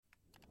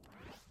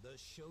The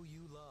show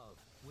you love,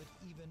 with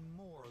even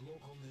more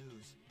local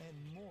news and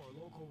more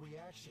local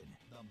reaction.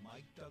 The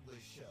Mike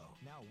Douglas Show.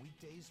 Now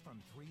weekdays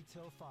from 3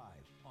 till 5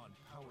 on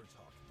Power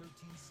Talk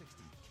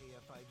 1360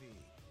 KFIV.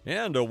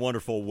 And a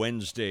wonderful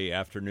Wednesday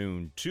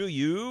afternoon to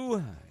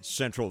you,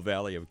 Central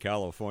Valley of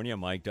California.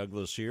 Mike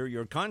Douglas here,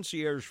 your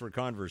concierge for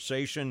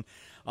conversation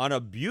on a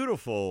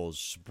beautiful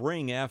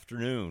spring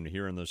afternoon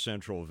here in the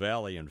Central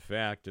Valley. In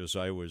fact, as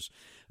I was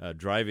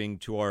driving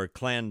to our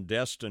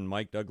clandestine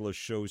Mike Douglas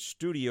Show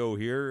studio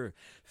here,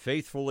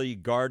 faithfully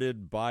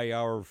guarded by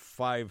our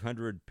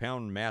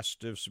 500-pound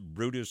Mastiffs,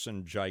 Brutus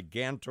and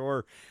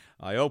Gigantor,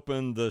 I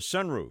opened the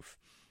sunroof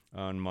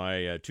on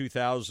my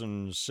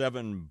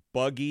 2007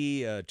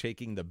 buggy,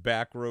 taking the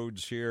back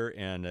roads here,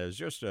 and it's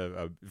just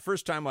a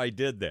first time I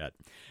did that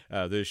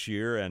this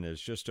year, and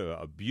it's just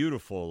a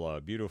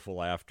beautiful,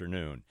 beautiful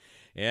afternoon.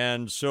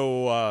 And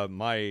so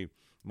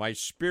my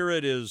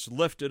spirit is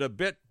lifted a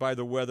bit by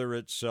the weather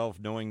itself,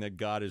 knowing that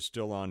God is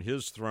still on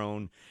his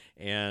throne,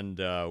 and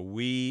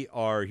we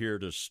are here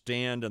to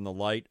stand in the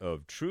light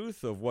of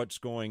truth of what's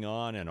going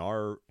on, and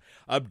our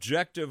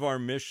objective, our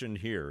mission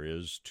here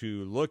is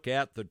to look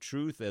at the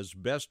truth as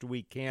best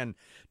we can,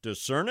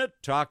 discern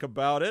it, talk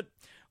about it,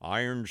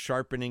 iron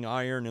sharpening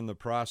iron in the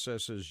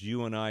process as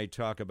you and I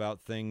talk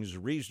about things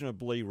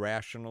reasonably,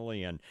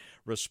 rationally, and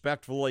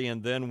respectfully,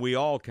 and then we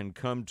all can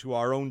come to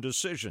our own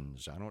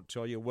decisions. I don't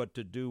tell you what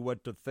to do,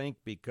 what to think,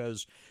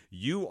 because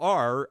you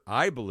are,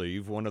 I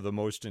believe, one of the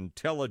most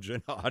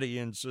intelligent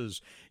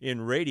audiences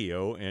in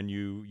radio, and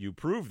you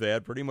prove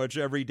that pretty much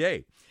every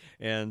day.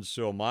 And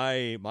so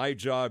my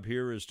job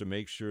here is to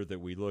make sure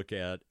that we look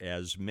at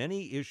as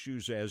many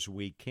issues as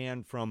we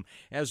can from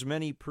as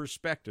many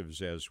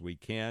perspectives as we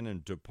can,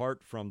 and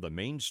depart from the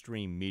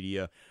mainstream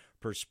media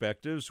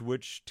perspectives,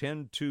 which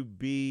tend to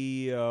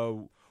be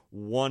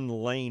one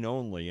lane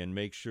only, and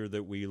make sure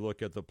that we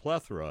look at the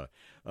plethora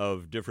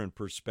of different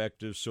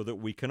perspectives so that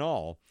we can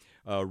all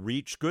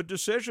reach good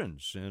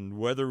decisions. And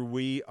whether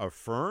we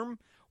affirm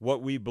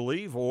what we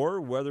believe,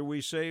 or whether we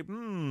say,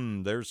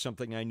 there's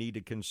something I need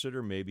to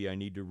consider, maybe I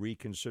need to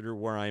reconsider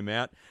where I'm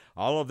at.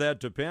 All of that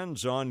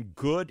depends on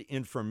good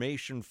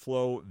information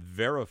flow,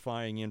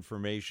 verifying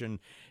information,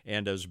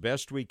 and as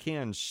best we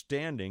can,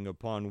 standing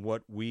upon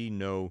what we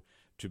know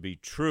to be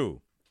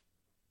true.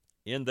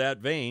 In that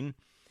vein,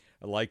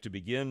 I'd like to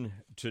begin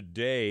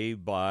today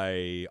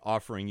by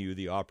offering you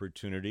the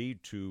opportunity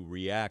to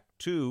react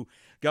to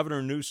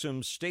Governor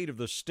Newsom's State of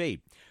the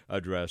State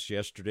address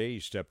yesterday.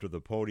 He stepped to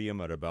the podium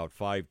at about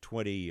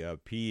 5:20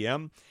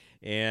 p.m.,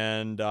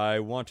 and I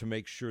want to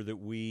make sure that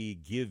we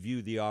give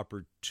you the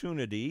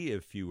opportunity,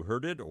 if you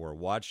heard it or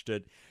watched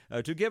it,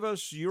 to give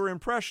us your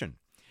impression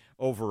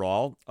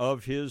overall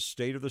of his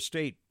State of the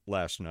State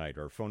last night.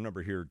 Our phone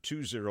number here,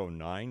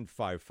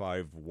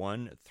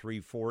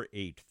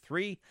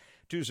 209-551-3483.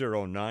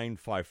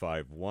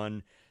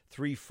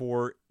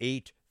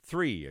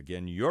 209-551-3483.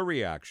 Again, your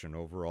reaction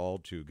overall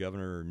to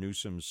Governor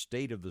Newsom's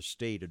State of the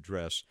State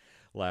address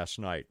last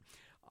night.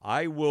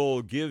 I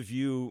will give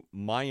you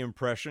my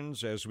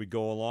impressions as we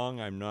go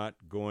along. I'm not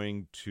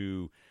going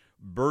to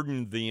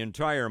burden the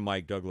entire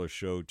Mike Douglas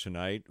Show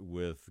tonight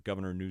with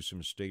Governor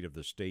Newsom's State of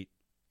the State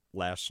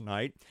last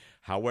night.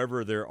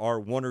 However, there are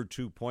one or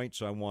two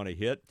points I want to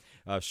hit,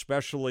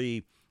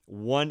 especially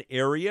one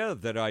area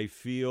that I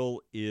feel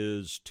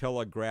is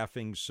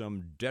telegraphing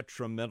some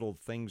detrimental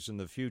things in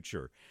the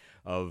future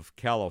of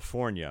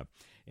California,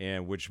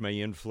 and which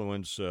may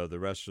influence the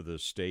rest of the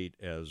state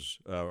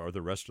or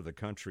the rest of the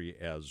country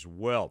as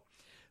well.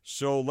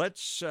 So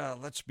let's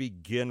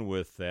begin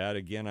with that.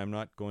 Again, I'm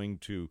not going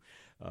to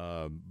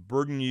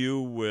burden you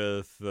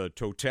with the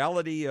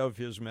totality of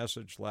his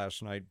message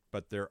last night,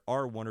 but there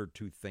are one or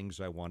two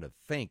things I want to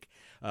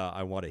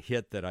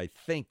hit that I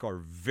think are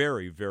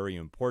very, very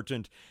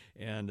important,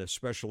 and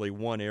especially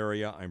one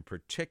area I'm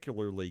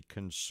particularly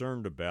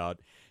concerned about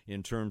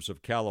in terms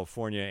of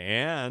California.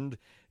 And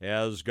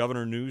as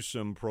Governor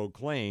Newsom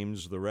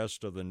proclaims, the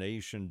rest of the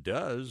nation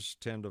does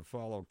tend to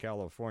follow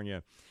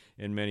California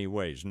in many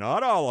ways.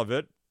 Not all of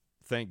it,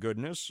 thank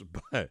goodness,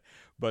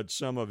 but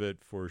some of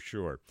it for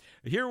sure.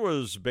 Here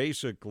was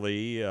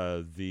basically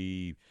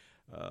the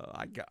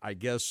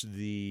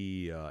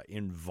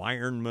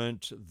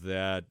environment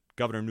that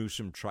Governor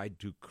Newsom tried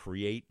to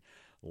create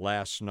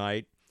last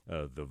night,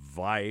 the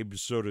vibe,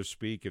 so to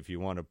speak, if you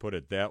want to put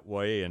it that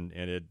way, and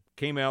it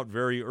came out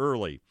very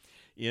early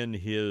in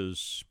his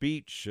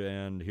speech,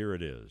 and here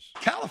it is.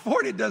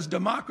 California does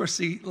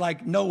democracy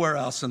like nowhere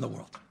else in the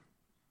world.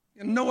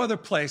 No other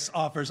place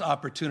offers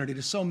opportunity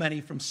to so many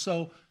from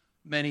so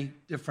many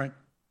different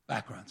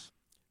backgrounds.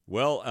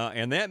 Well,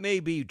 and that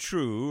may be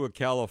true.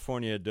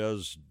 California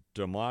does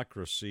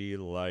democracy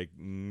like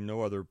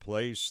no other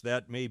place.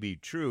 That may be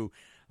true.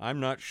 I'm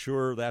not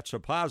sure that's a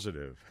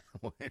positive.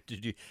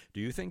 Do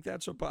you think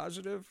that's a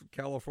positive?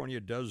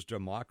 California does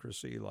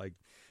democracy like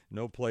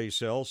no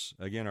place else.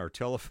 Again, our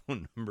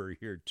telephone number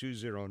here,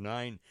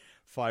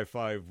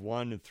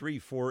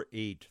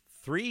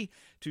 209-551-3483.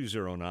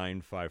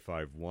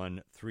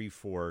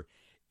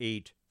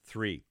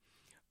 209-551-3483.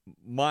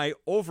 my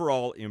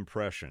overall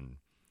impression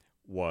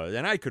was,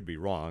 and I could be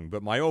wrong,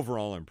 but my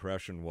overall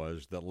impression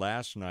was that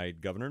last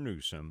night Governor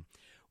Newsom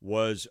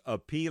was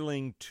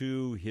appealing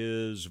to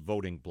his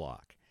voting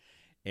bloc.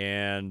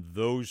 And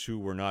those who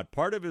were not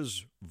part of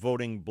his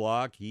voting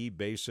bloc, he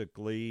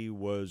basically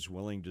was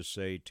willing to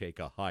say, take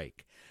a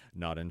hike.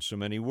 Not in so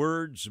many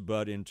words,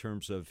 but in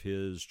terms of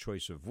his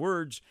choice of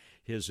words,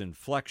 his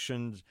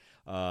inflections,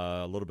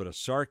 a little bit of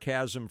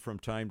sarcasm from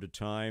time to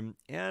time,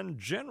 and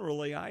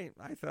generally, I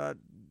thought,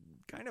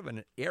 kind of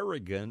an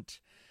arrogant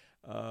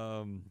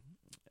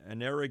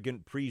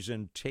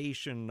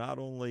presentation, not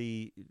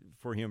only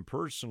for him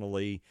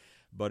personally,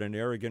 but an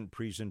arrogant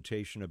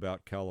presentation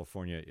about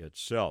California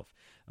itself.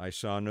 I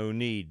saw no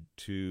need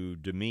to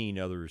demean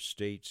other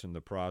states in the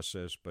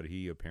process, but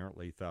he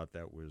apparently thought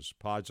that was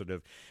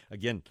positive.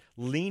 Again,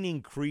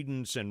 leaning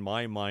credence in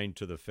my mind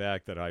to the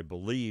fact that I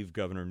believe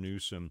Governor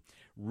Newsom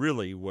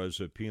really was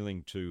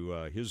appealing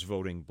to his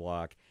voting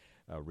bloc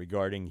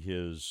regarding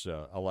his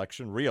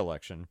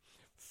re-election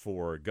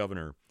for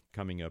governor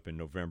coming up in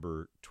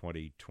November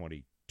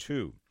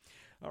 2022.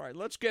 All right,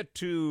 let's get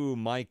to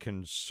my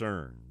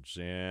concerns.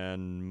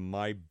 And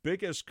my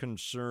biggest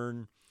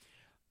concern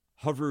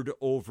hovered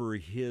over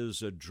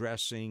his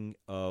addressing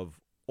of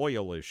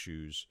oil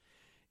issues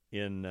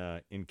in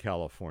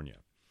California.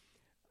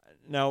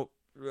 Now,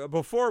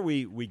 before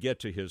we get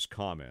to his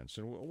comments,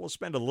 and we'll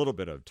spend a little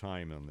bit of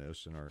time on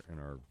this in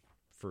our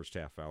first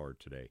half hour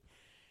today.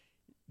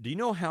 Do you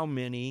know how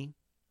many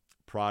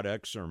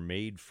products are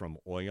made from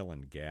oil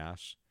and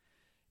gas?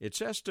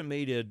 It's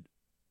estimated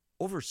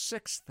over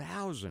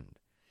 6,000.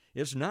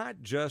 It's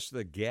not just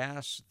the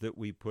gas that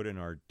we put in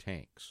our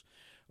tanks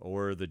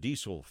or the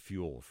diesel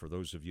fuel for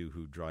those of you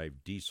who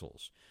drive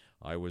diesels.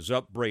 I was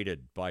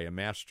upbraided by a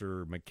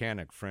master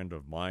mechanic friend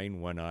of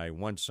mine when I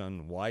once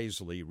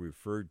unwisely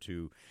referred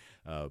to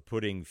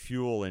putting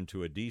fuel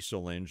into a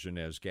diesel engine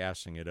as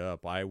gassing it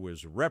up. I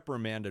was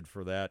reprimanded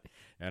for that,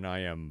 and I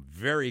am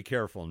very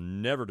careful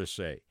never to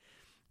say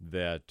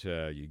that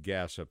you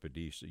gas up a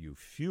diesel, you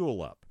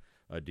fuel up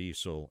a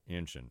diesel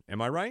engine.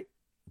 Am I right?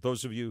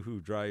 Those of you who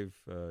drive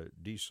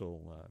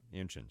diesel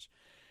engines.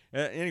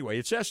 Anyway,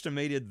 it's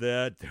estimated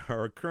that there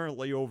are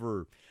currently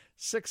over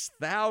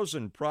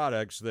 6,000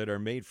 products that are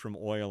made from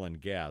oil and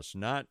gas,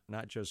 not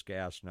just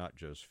gas, not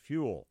just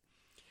fuel.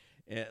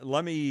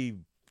 I'm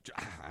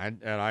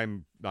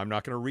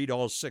not going to read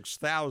all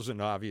 6,000,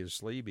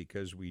 obviously,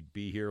 because we'd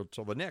be here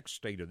till the next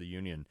State of the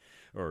Union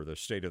or the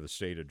State of the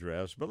State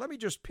address. But let me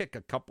just pick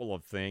a couple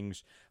of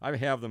things. I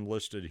have them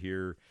listed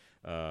here,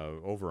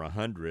 over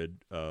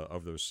 100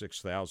 of those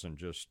 6,000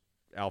 just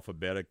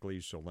alphabetically,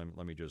 so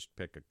let me just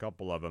pick a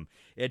couple of them.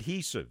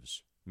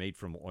 Adhesives made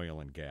from oil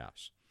and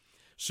gas.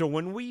 So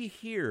when we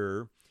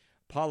hear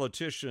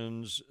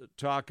politicians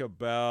talk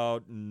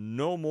about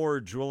no more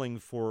drilling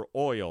for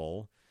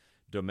oil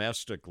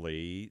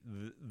domestically,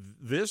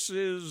 this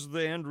is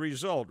the end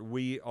result.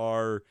 We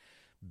are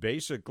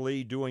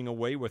basically doing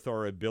away with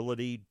our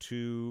ability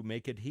to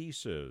make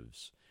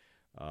adhesives,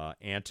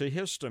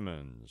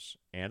 antihistamines,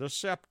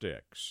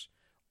 antiseptics,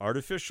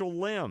 artificial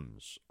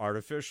limbs,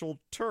 artificial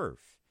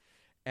turf,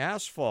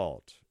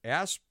 asphalt,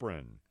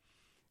 aspirin.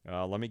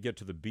 Let me get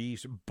to the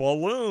B's.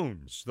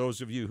 Balloons.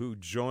 Those of you who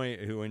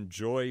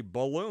enjoy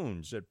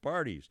balloons at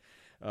parties.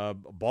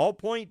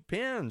 Ballpoint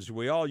pens.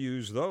 We all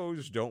use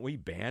those, don't we?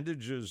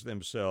 Bandages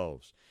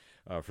themselves.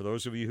 For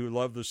those of you who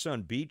love the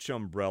sun, beach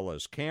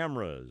umbrellas,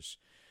 cameras,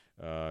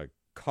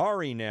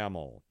 car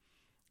enamel,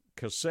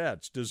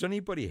 cassettes. Does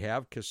anybody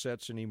have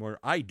cassettes anymore?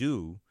 I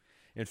do.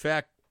 In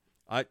fact,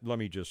 let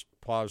me just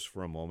pause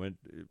for a moment.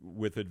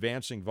 With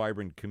Advancing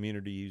Vibrant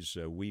Communities,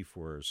 we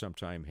for some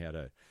time had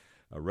a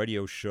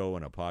radio show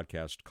and a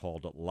podcast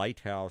called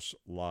Lighthouse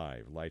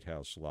Live.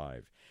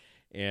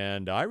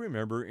 And I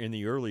remember in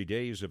the early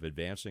days of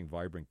Advancing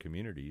Vibrant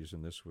Communities,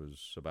 and this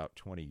was about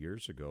 20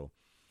 years ago,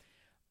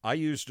 I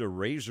used a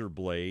razor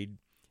blade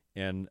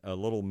and a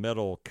little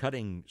metal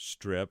cutting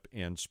strip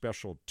and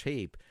special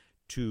tape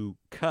to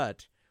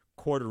cut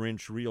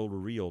quarter-inch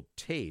reel-to-reel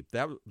tape.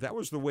 That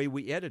was the way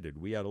we edited.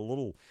 We had a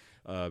little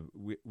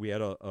we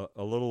had a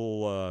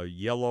little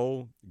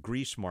yellow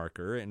grease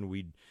marker, and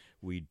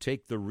we'd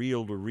take the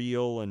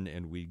reel-to-reel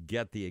and we'd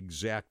get the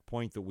exact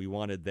point that we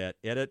wanted that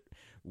edit.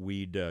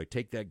 We'd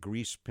take that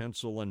grease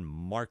pencil and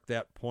mark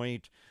that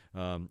point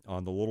on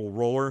the little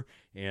roller,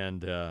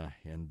 and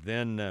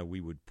then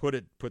we would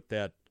put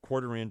that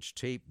quarter-inch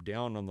tape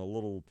down on the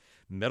little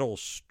metal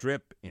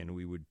strip, and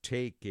we would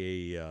take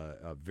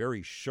a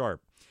very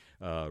sharp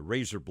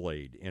razor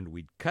blade, and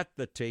we'd cut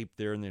the tape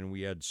there, and then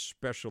we had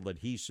special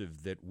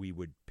adhesive that we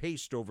would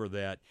paste over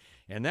that,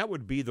 and that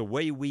would be the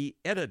way we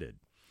edited.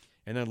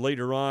 And then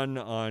later on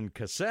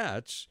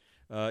cassettes,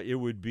 it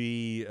would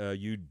be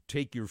you'd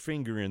take your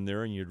finger in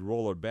there and you'd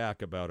roll it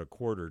back about a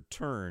quarter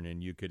turn,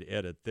 and you could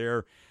edit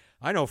there.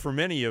 I know for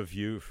many of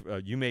you,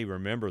 you may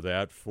remember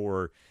that.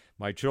 For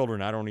my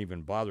children, I don't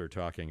even bother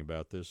talking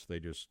about this. They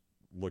just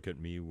look at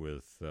me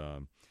with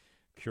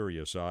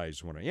curious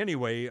eyes.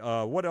 Anyway,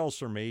 what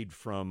else are made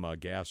from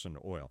gas and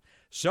oil?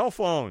 Cell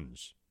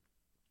phones.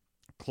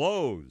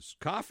 clothes,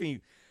 coffee.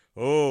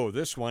 Oh,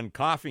 this one,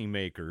 coffee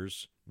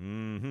makers.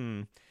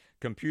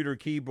 Computer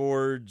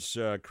keyboards,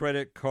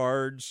 credit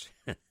cards,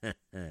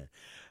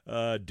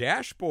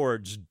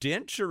 dashboards,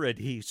 denture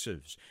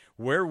adhesives.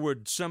 Where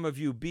would some of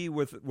you be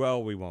with,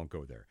 well, we won't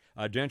go there.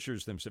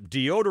 Dentures themselves,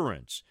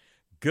 deodorants.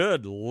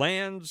 Good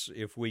lands,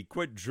 if we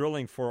quit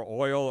drilling for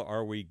oil,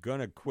 are we going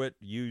to quit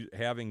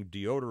having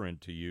deodorant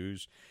to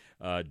use?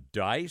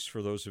 Dice,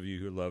 for those of you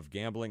who love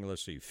gambling.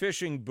 Let's see,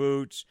 fishing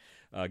boots,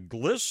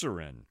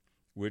 glycerin,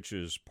 which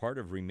is part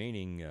of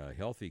remaining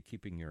healthy,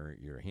 keeping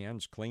your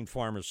hands clean,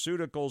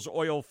 pharmaceuticals,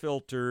 oil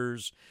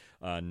filters,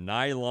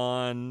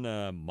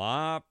 nylon,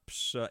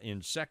 mops,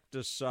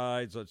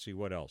 insecticides, let's see,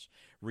 what else?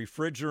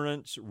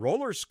 Refrigerants,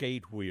 roller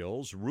skate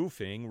wheels,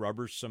 roofing,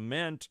 rubber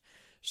cement,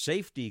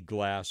 safety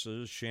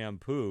glasses,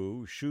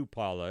 shampoo, shoe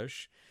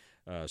polish,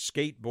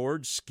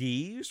 skateboards,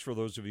 skis, for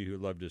those of you who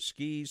love to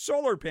ski.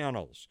 Solar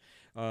panels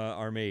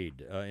are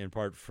made in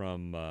part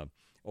from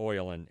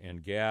oil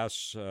and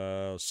gas,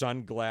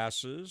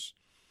 sunglasses,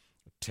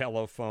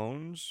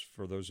 telephones,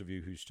 for those of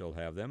you who still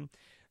have them,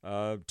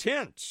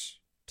 tents,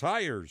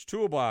 tires,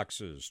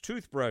 toolboxes,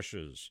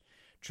 toothbrushes,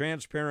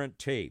 transparent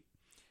tape,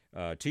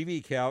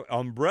 TV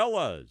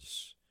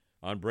umbrellas,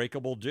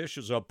 unbreakable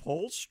dishes,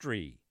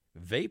 upholstery,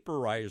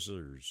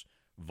 vaporizers,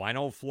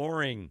 vinyl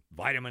flooring,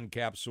 vitamin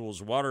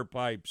capsules, water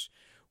pipes,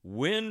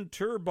 wind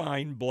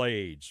turbine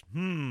blades.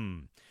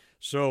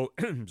 So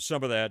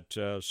some of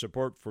that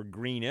support for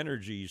green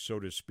energy, so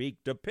to speak,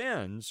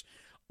 depends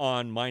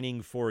on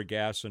mining for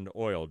gas and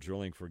oil,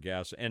 drilling for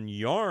gas and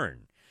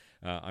yarn.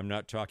 I'm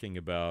not talking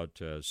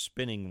about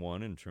spinning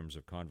one in terms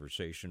of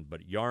conversation,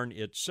 but yarn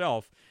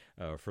itself,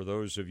 for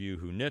those of you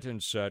who knit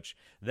and such,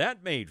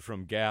 that made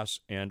from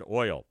gas and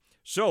oil.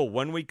 So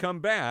when we come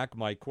back,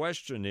 my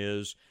question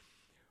is,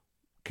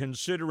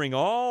 considering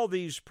all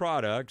these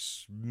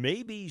products,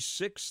 maybe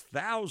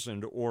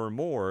 6,000 or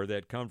more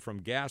that come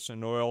from gas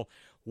and oil,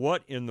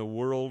 what in the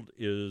world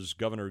is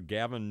Governor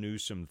Gavin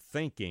Newsom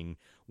thinking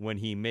when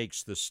he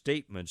makes the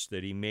statements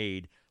that he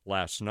made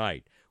last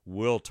night?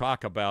 We'll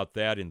talk about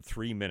that in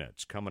 3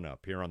 minutes, coming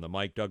up here on the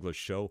Mike Douglas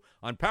Show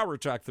on Power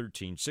Talk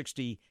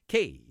 1360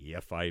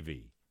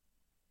 KFIV.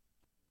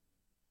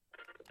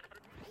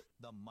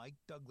 The Mike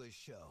Douglas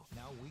Show,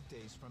 now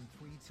weekdays from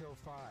 3 till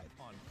 5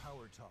 on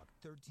Power Talk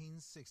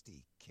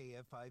 1360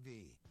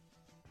 KFIV.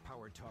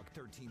 Power Talk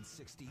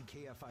 1360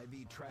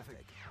 KFIV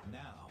traffic.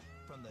 Now,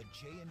 from the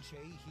J&J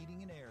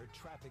Heating and Air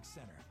Traffic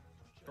Center.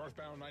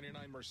 Northbound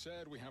 99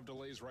 Merced, we have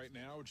delays right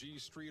now. G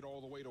Street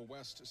all the way to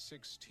West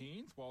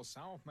 16th, while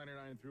South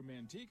 99 through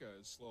Manteca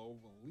is slow,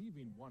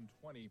 leaving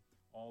 120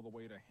 all the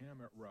way to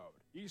Hammett Road.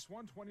 East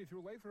 120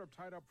 through Lathrop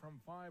tied up from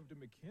 5 to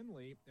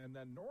McKinley, and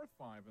then North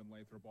 5 in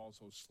Lathrop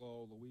also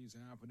slow, Louise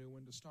Avenue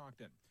into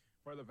Stockton.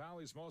 For the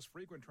Valley's most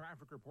frequent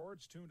traffic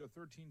reports, tune to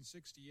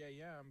 1360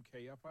 AM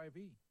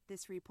KFIV.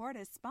 This report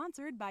is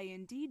sponsored by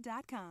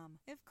Indeed.com.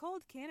 If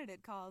cold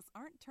candidate calls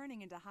aren't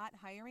turning into hot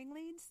hiring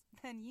leads,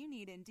 then you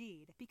need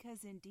Indeed,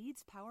 because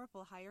Indeed's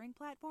powerful hiring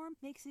platform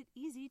makes it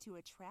easy to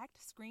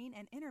attract, screen,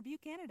 and interview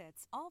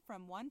candidates, all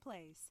from one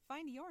place.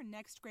 Find your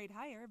next great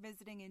hire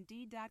visiting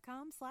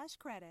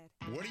Indeed.com/credit.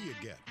 What do you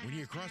get when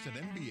you cross an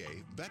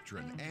MBA,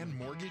 veteran, and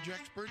mortgage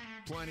expert?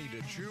 Plenty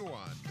to chew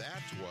on,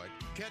 that's what.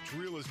 Catch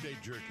Real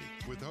Estate Jerky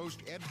with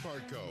host Ed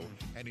Parco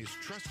and his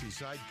trusty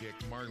sidekick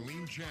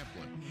Marlene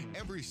Chaplin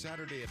every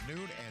Saturday at noon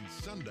and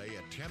Sunday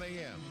at 10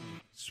 a.m.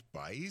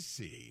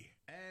 Spicy.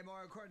 Hey,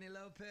 Mario Courtney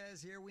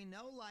Lopez here. We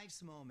know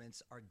life's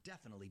moments are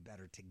definitely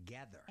better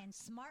together. And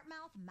Smart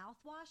Mouth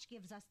mouthwash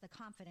gives us the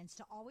confidence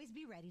to always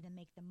be ready to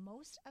make the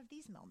most of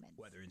these moments.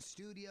 Whether in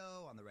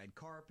studio, on the red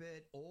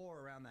carpet, or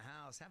around the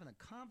house, having the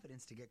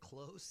confidence to get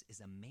close is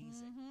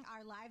amazing.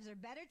 Our lives are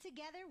better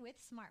together with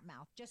Smart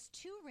Mouth. Just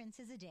 2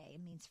 rinses a day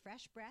means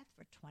fresh breath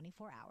for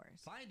 24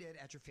 hours. Find it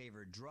at your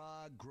favorite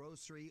drug,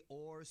 grocery,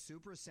 or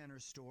supercenter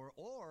store,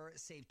 or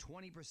save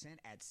 20%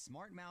 at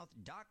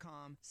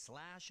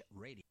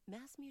smartmouth.com/radio.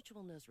 Mass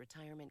Mutual knows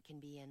retirement can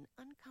be an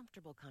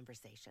uncomfortable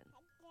conversation.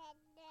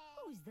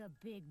 Who's the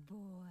big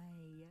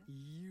boy?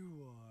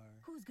 You are.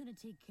 Who's gonna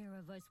take care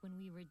of us when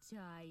we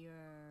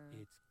retire?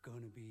 It's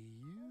gonna be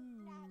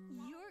you.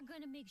 You're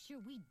gonna make sure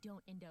we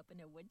don't end up in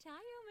a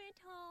retirement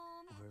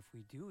home. Or if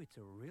we do, it's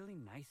a really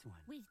nice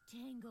one. With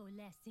tango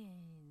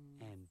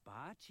lessons. And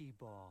bocce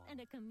ball.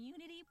 And a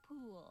community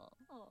pool.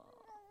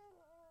 Oh.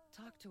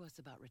 Talk to us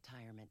about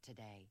retirement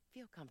today.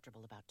 Feel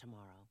comfortable about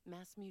tomorrow.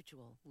 Mass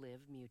Mutual.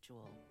 Live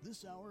Mutual.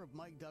 This hour of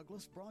Mike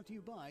Douglas brought to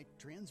you by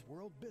Trans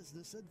World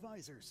Business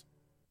Advisors.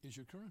 Is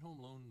your current home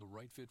loan the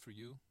right fit for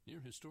you?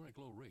 Near historic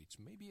low rates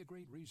may be a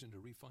great reason to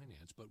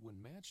refinance, but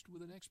when matched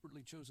with an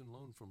expertly chosen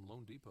loan from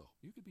Loan Depot,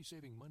 you could be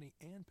saving money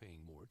and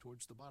paying more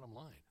towards the bottom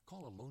line.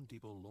 Call a Loan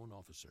Depot loan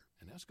officer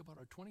and ask about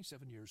our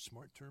 27-year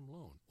Smart Term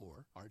loan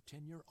or our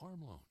 10-year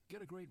ARM loan.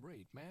 Get a great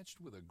rate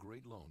matched with a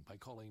great loan by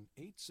calling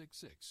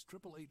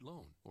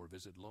 866-888-LOAN or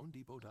visit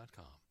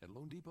LoanDepot.com. At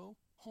Loan Depot,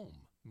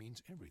 home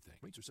means everything.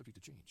 Rates are subject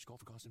to change. Call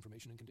for cost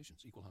information and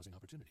conditions. Equal housing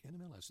opportunity.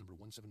 NMLS number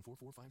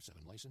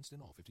 174457. Licensed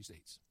in all 50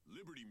 states.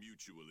 Liberty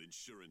Mutual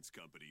Insurance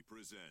Company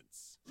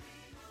presents And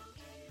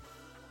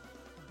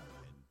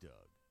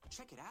Doug.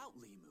 Check it out,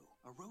 Limu,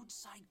 a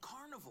roadside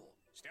carnival.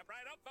 Step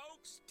right up,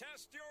 folks.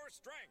 Test your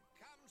strength.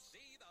 Come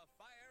see the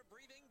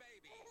fire-breathing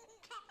baby.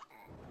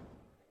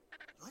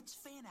 Let's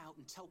fan out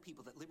and tell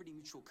people that Liberty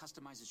Mutual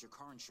customizes your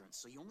car insurance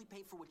so you only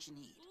pay for what you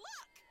need.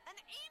 Look! An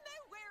emu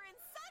wearing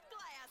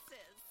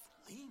sunglasses!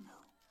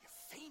 Limu, you're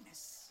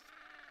famous.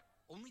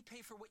 Only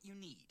pay for what you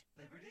need.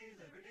 Liberty,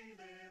 liberty,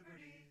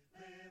 liberty,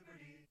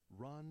 liberty.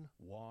 Run,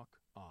 walk,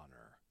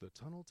 honor. The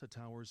Tunnel to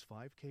Towers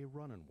 5K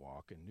Run and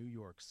Walk in New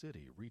York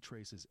City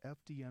retraces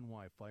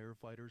FDNY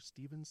firefighter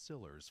Steven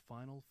Siller's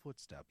final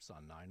footsteps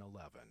on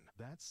 9/11.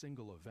 That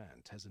single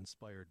event has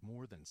inspired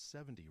more than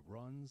 70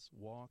 runs,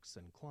 walks,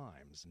 and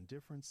climbs in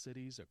different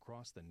cities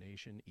across the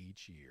nation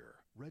each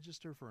year.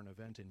 Register for an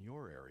event in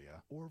your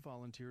area or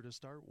volunteer to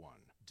start one.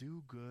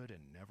 Do good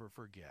and never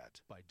forget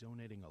by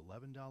donating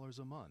 $11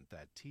 a month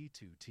at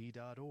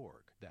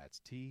T2T.org. That's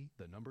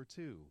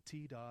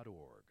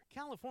T2T.org.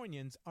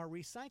 Californians are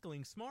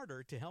recycling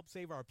smarter to help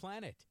save our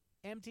planet.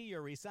 Empty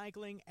your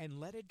recycling and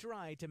let it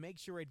dry to make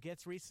sure it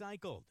gets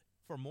recycled.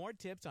 For more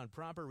tips on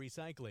proper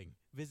recycling,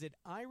 visit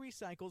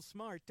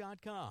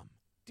iRecycleSmart.com.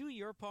 Do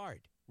your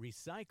part.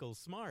 Recycle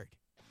smart.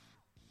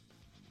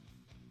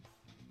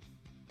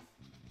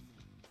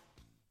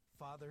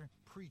 Father,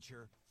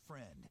 preacher,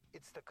 friend.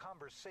 It's the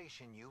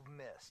conversation you've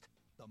missed.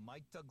 The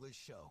Mike Douglas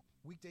Show.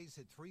 Weekdays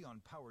at 3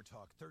 on Power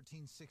Talk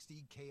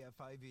 1360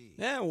 KFIV.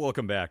 And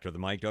welcome back to the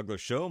Mike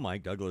Douglas Show.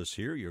 Mike Douglas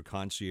here, your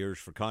concierge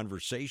for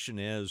conversation,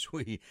 as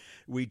we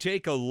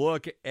take a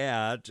look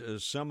at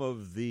some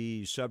of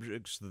the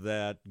subjects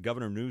that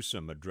Governor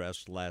Newsom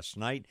addressed last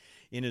night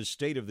in his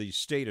State of the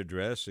State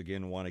address.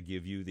 Again, want to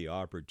give you the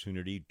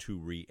opportunity to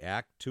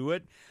react to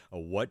it.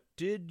 What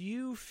did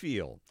you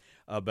feel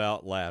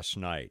about last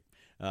night?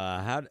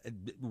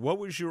 What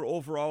was your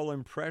overall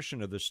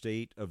impression of the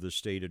State of the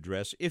State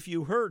address, if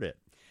you heard it?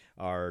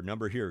 Our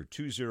number here,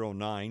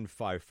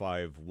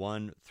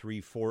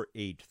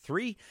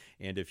 209-551-3483.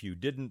 And if you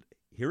didn't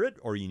hear it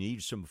or you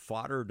need some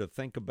fodder to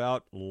think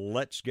about,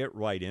 let's get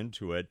right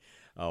into it.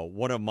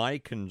 One of my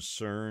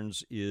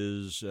concerns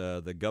is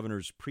the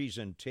governor's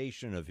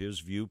presentation of his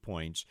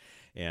viewpoints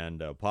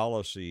and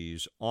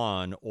policies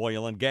on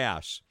oil and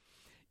gas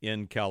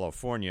in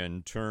California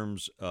in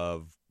terms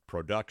of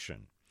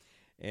production.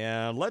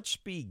 And let's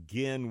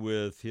begin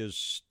with his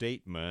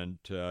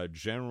statement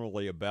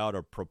generally about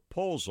a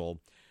proposal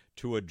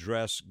to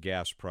address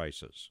gas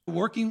prices.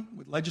 Working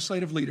with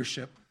legislative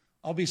leadership,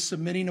 I'll be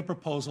submitting a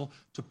proposal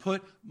to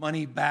put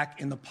money back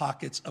in the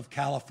pockets of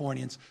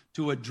Californians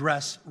to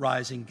address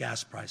rising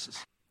gas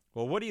prices.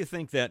 Well, what do you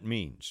think that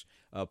means?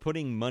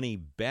 Putting money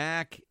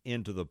back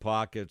into the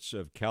pockets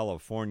of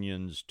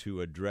Californians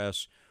to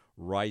address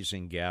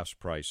rising gas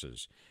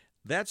prices.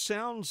 That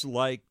sounds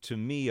like, to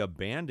me, a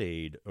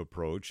Band-Aid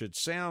approach. It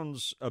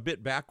sounds a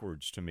bit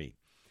backwards to me.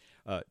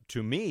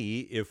 To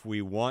me, if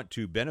we want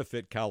to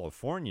benefit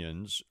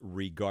Californians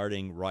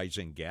regarding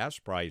rising gas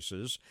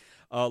prices,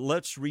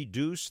 let's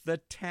reduce the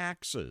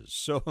taxes.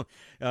 So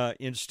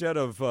instead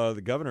of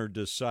the governor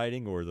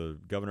deciding, or the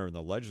governor and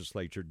the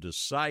legislature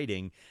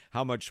deciding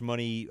how much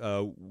money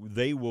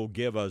they will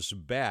give us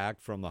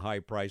back from the high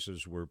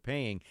prices we're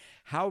paying,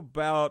 how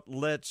about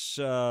let's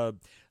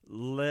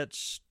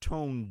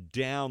tone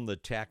down the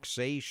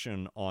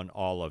taxation on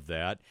all of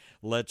that.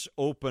 Let's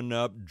open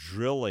up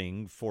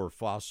drilling for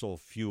fossil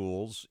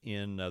fuels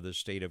in the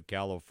state of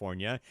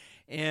California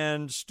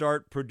and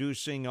start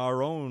producing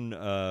our own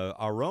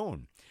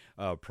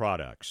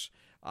products.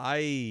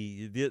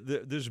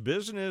 This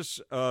business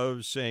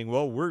of saying,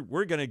 well,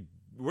 we're going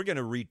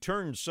to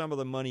return some of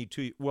the money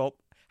to you. Well,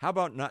 how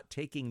about not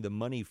taking the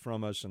money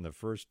from us in the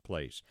first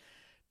place?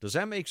 Does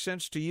that make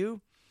sense to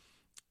you?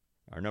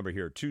 Our number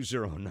here,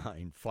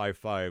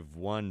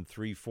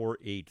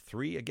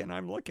 209-551-3483. Again,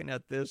 I'm looking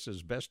at this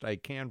as best I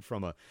can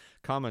from a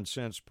common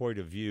sense point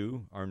of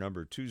view. Our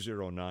number,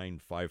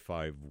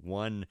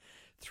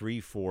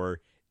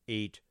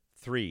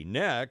 209-551-3483.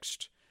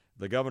 Next,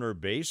 the governor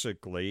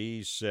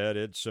basically said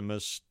it's a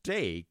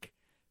mistake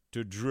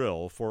to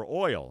drill for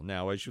oil.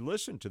 Now, as you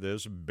listen to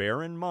this,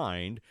 bear in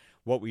mind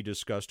what we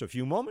discussed a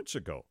few moments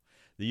ago.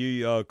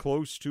 The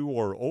close to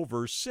or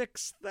over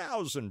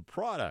 6,000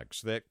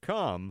 products that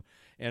come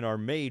and are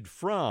made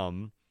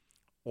from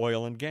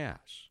oil and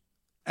gas.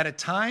 At a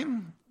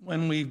time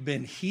when we've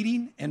been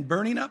heating and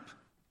burning up,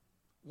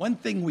 one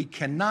thing we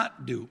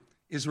cannot do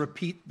is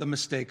repeat the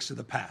mistakes of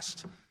the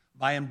past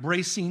by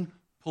embracing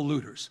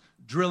polluters,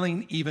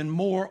 drilling even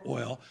more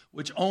oil,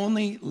 which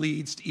only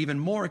leads to even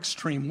more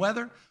extreme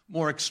weather,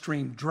 more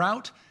extreme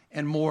drought,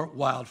 and more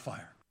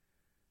wildfire.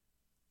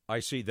 I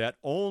see that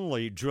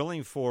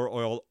drilling for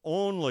oil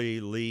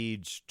only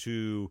leads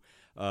to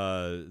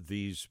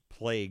these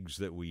plagues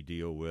that we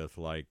deal with,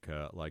 like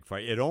fire.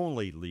 It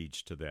only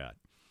leads to that.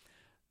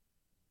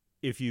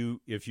 If you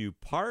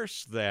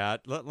parse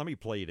that, let me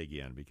play it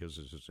again because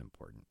this is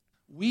important.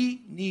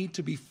 We need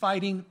to be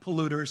fighting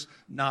polluters,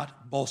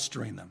 not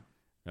bolstering them.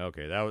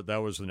 Okay, that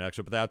was the next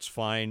one, but that's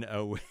fine.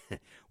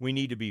 We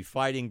need to be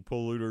fighting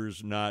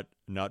polluters, not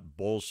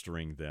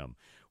bolstering them.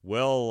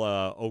 Well,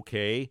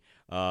 okay,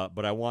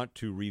 but I want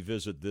to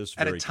revisit this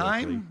At very a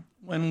time quickly.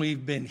 when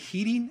we've been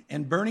heating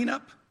and burning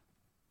up,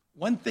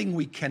 one thing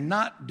we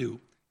cannot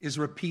do is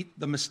repeat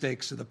the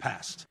mistakes of the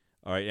past.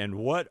 All right, and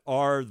what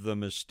are the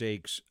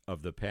mistakes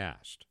of the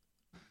past?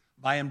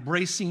 By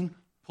embracing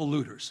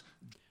polluters.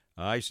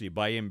 I see,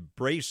 by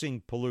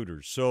embracing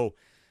polluters. So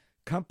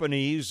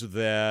companies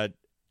that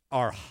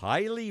are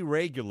highly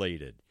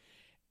regulated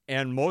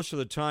and most of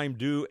the time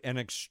do an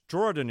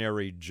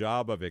extraordinary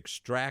job of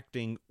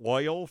extracting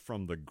oil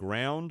from the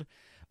ground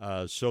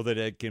so that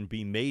it can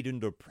be made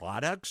into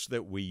products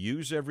that we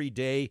use every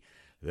day,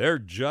 they're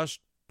just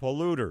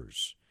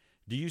polluters.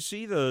 Do you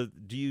see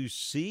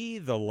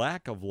the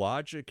lack of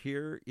logic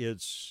here?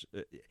 It's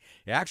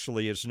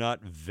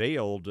not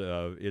veiled,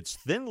 it's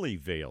thinly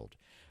veiled.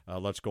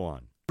 Let's go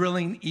on.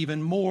 Drilling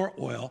even more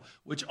oil,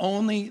 which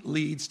only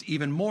leads to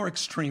even more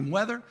extreme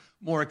weather,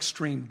 more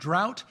extreme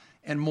drought,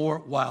 and more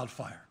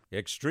wildfire.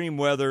 Extreme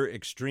weather,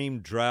 extreme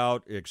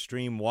drought,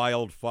 extreme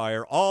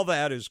wildfire, all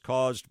that is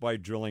caused by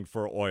drilling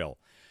for oil.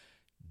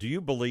 Do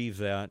you believe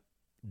that?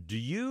 Do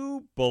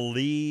you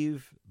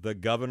believe the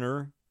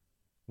governor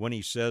when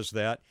he says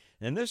that?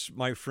 And this,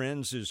 my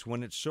friends, is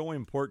when it's so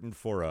important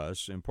for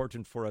us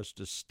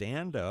to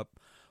stand up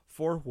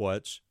for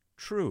what's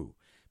true.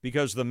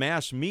 Because the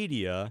mass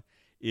media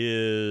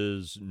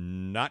is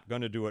not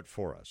going to do it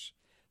for us.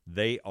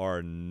 They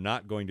are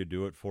not going to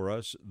do it for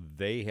us.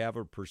 They have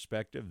a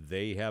perspective.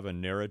 They have a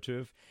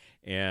narrative.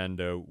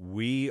 And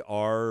we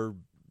are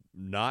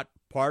not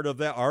part of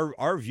that.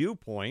 Our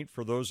viewpoint,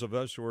 for those of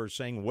us who are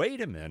saying, wait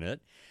a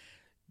minute,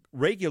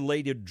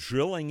 regulated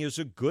drilling is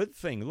a good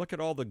thing. Look at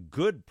all the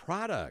good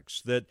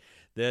products that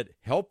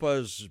help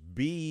us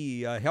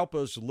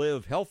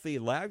live healthy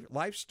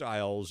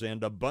lifestyles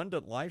and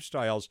abundant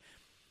lifestyles.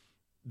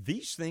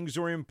 These things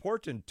are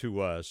important to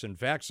us. In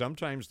fact,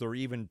 sometimes they're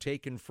even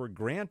taken for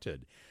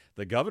granted.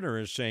 The governor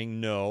is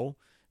saying no,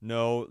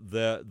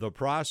 the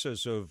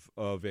process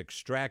of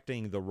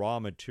extracting the raw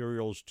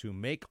materials to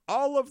make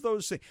all of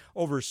those things,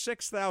 over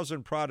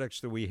 6,000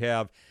 products that we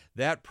have,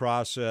 that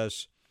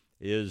process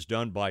is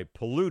done by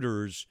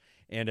polluters,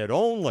 and it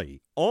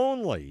only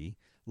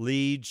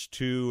leads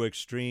to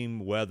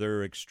extreme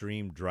weather,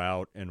 extreme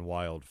drought, and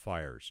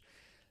wildfires.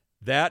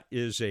 That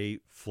is a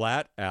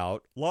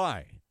flat-out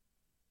lie.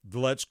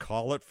 Let's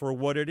call it for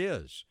what it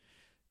is.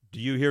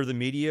 Do you hear the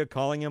media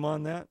calling him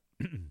on that?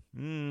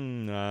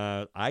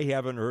 I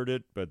haven't heard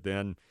it, but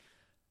then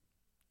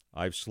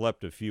I've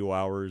slept a few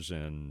hours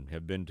and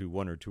have been to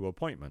one or two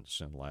appointments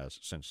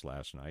since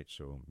last night,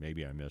 so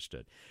maybe I missed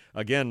it.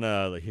 Again,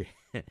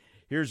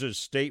 here's a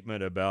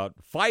statement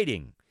about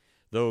fighting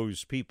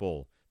those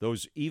people,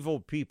 those evil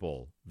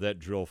people that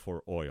drill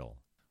for oil.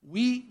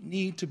 We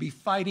need to be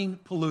fighting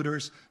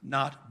polluters,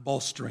 not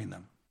bolstering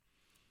them.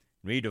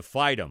 We need to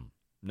fight them,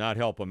 not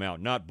help them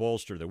out, not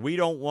bolster them. We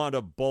don't want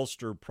to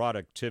bolster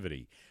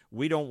productivity.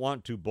 We don't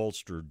want to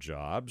bolster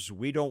jobs.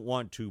 We don't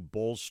want to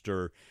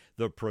bolster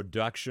the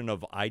production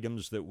of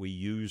items that we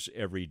use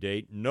every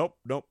day. Nope.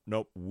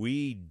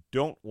 We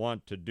don't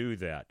want to do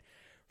that.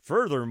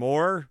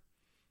 Furthermore,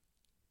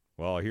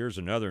 well, here's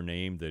another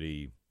name that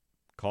he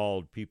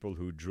called people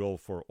who drill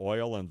for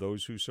oil and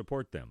those who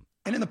support them.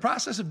 And in the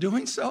process of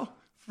doing so,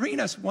 freeing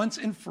us once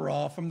and for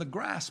all from the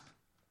grasp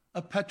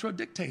of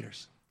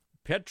petrodictators.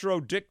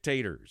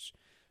 Petrodictators.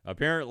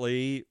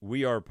 Apparently,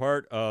 we are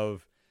part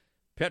of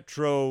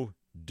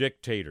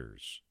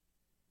petrodictators.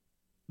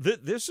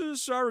 This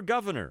is our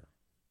governor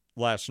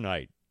last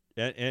night,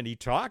 and he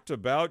talked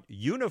about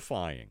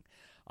unifying.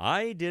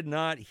 I did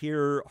not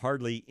hear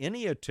hardly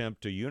any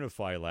attempt to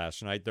unify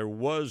last night. There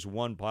was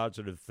one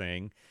positive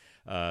thing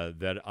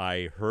that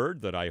I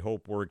heard that I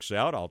hope works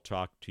out. I'll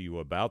talk to you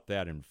about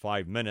that in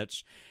 5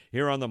 minutes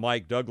here on the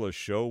Mike Douglas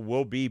Show.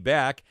 We'll be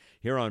back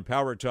here on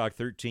Power Talk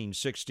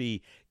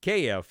 1360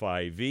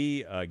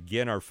 KFIV.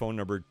 Again, our phone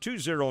number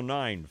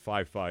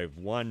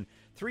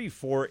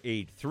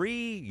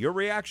 209-551-3483. Your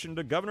reaction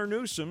to Governor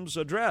Newsom's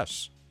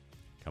address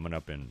coming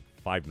up in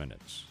 5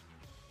 minutes.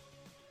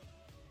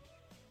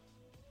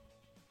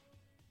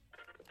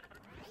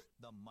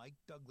 Mike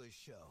Douglas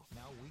Show,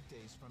 now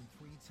weekdays from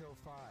 3 till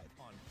 5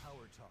 on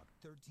Power Talk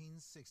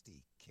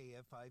 1360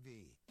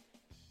 KFIV.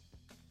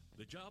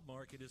 The job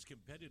market is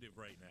competitive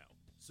right now,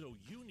 so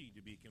you need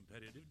to be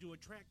competitive to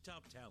attract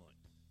top talent.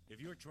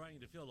 If you're trying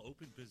to fill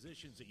open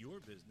positions at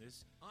your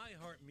business,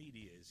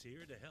 iHeartMedia is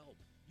here to help.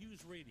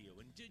 Use radio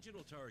and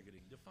digital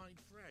targeting to find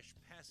fresh,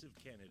 passive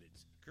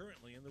candidates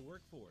currently in the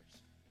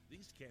workforce.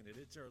 These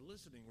candidates are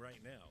listening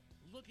right now,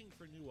 looking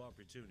for new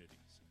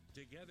opportunities.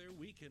 Together,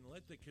 we can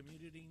let the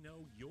community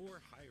know you're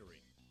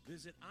hiring.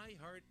 Visit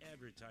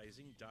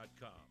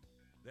iHeartAdvertising.com.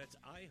 That's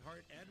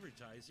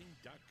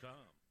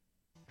iHeartAdvertising.com.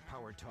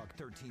 Power Talk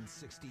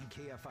 1360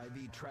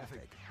 KFIV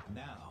traffic.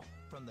 Now,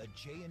 from the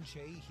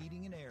J&J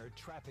Heating and Air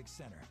Traffic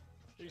Center.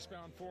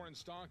 Eastbound 4 in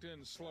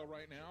Stockton, slow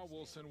right now.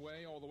 Wilson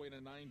Way all the way to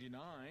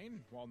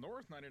 99, while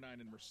North 99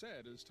 in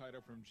Merced is tied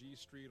up from G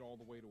Street all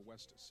the way to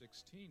West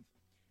 16th.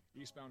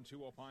 Eastbound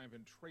 205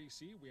 in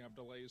Tracy, we have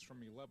delays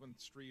from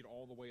 11th Street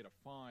all the way to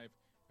 5,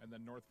 and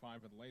then North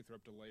 5 in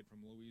Lathrop delayed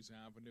from Louise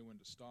Avenue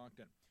into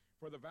Stockton.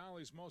 For the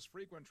Valley's most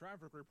frequent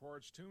traffic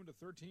reports, tuned to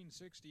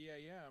 1360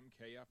 AM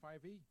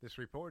KFIV. This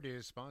report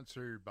is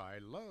sponsored by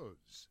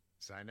Lowe's.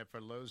 Sign up for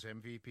Lowe's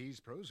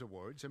MVP's Pros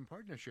Awards and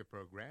Partnership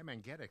Program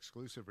and get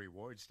exclusive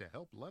rewards to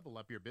help level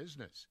up your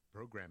business.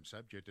 Program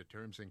subject to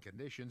terms and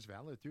conditions,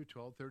 valid through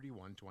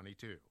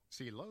 12/31/22.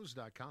 See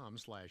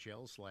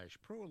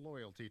Lowe's.com/L/Pro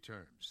Loyalty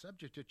terms,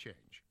 subject to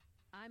change.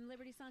 I'm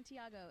Liberty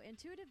Santiago,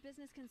 Intuitive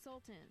Business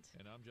Consultant.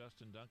 And I'm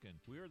Justin Duncan.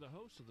 We are the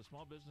hosts of the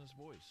Small Business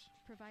Voice,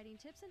 providing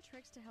tips and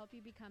tricks to help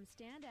you become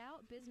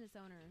standout business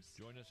owners.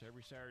 Join us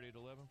every Saturday at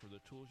 11 for the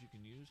tools you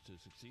can use to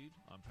succeed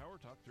on Power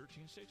Talk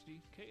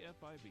 1360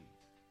 KFIV.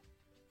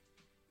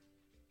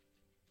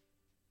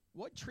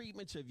 What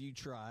treatments have you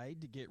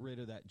tried to get rid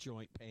of that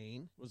joint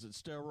pain? Was it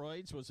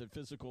steroids? Was it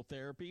physical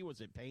therapy?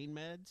 Was it pain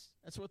meds?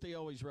 That's what they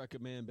always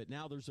recommend, but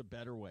now there's a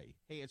better way.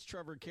 Hey, it's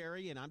Trevor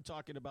Carey, and I'm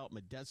talking about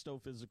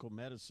Modesto Physical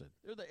Medicine.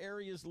 They're the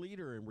area's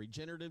leader in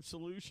regenerative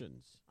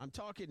solutions. I'm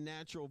talking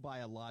natural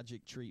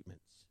biologic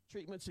treatments.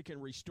 Treatments that can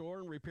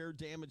restore and repair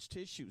damaged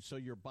tissue so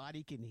your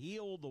body can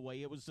heal the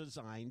way it was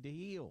designed to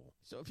heal.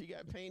 So if you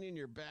got pain in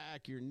your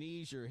back, your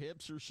knees, your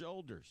hips, or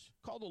shoulders,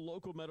 call the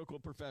local medical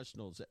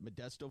professionals at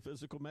Modesto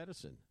Physical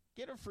Medicine.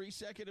 Get a free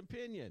second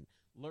opinion.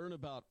 Learn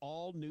about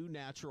all new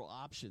natural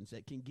options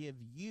that can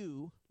give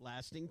you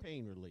lasting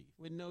pain relief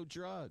with no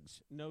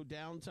drugs, no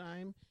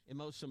downtime, and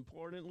most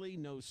importantly,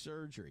 no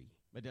surgery.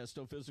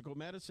 Modesto Physical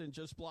Medicine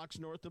just blocks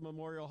north of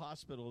Memorial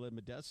Hospital in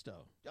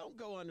Modesto. Don't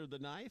go under the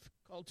knife.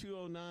 Call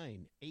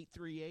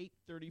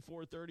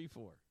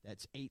 209-838-3434.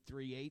 That's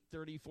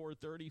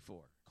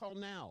 838-3434. Call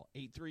now,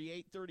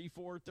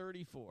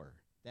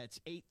 838-3434. That's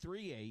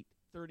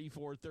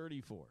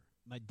 838-3434.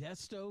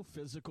 Modesto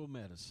Physical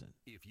Medicine.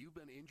 If you've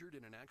been injured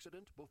in an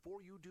accident,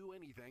 before you do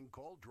anything,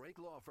 call Drake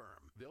Law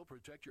Firm. They'll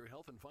protect your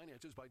health and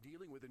finances by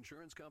dealing with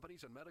insurance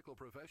companies and medical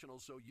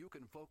professionals so you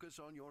can focus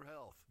on your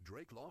health.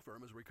 Drake Law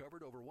Firm has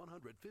recovered over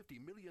 $150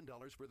 million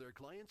for their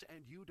clients,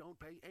 and you don't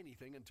pay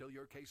anything until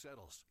your case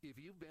settles. If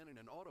you've been in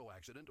an auto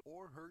accident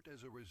or hurt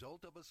as a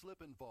result of a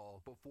slip and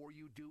fall, before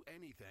you do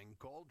anything,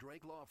 call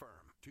Drake Law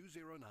Firm.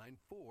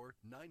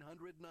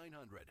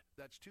 209-4-900-900.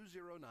 That's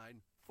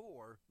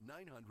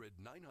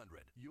 209-4-900-900.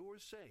 You're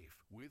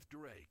safe with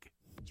Drake.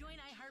 Join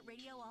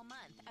iHeartRadio all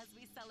month as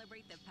we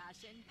celebrate the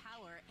passion,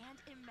 power, and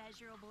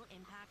immeasurable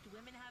impact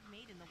women have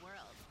made in the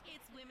world.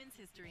 It's Women's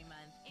History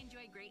Month.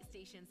 Enjoy great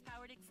stations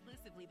powered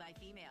exclusively by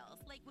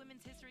females, like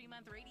Women's History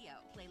Month Radio,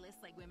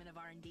 playlists like Women of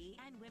R&B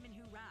and Women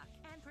Who Rock,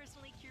 and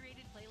personally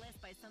curated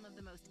playlists by some of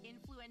the most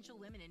influential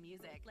women in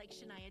music, like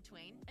Shania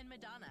Twain and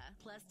Madonna,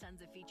 plus tons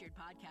of featured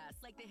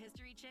podcasts like The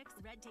History Chicks,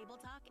 Red Table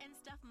Talk, and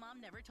Stuff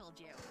Mom Never Told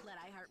You. Let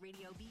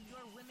iHeartRadio be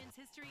your Women's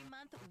History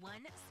Month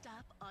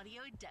one-stop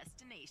audio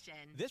destination.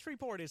 This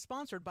report is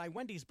sponsored by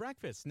Wendy's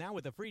Breakfast, now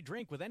with a free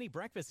drink with any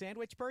breakfast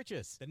sandwich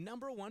purchase. The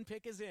number one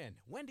pick is in.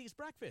 Wendy's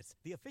Breakfast,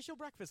 the official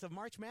breakfast of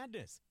March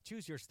Madness.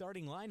 Choose your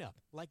starting lineup,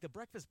 like the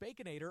Breakfast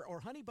Baconator or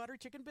Honey Butter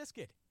Chicken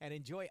Biscuit, and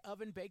enjoy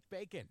oven-baked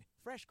bacon,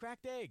 fresh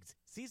cracked eggs,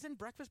 seasoned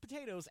breakfast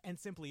potatoes, and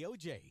Simply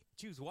OJ.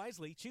 Choose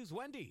wisely, choose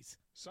Wendy's.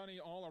 Sunny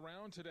all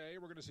around today.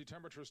 We're going to see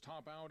temperatures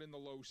top out in the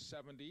low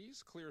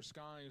 70s. Clear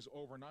skies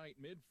overnight,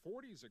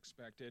 mid-40s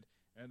expected,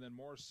 and then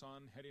more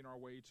sun heading our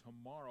way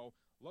tomorrow.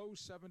 Low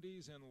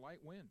 70s and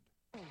light wind.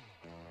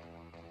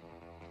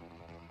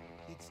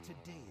 It's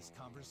today's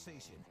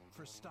conversation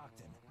for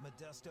Stockton,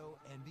 Modesto,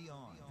 and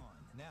beyond.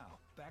 Now,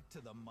 back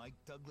to the Mike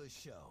Douglas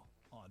Show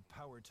on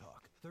Power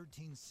Talk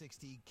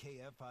 1360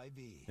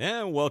 KFIV.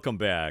 And welcome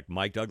back.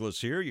 Mike Douglas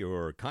here,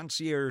 your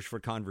concierge for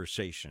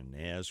conversation,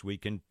 as we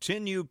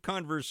continue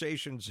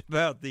conversations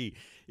about the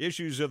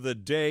issues of the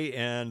day,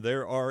 and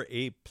there are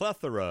a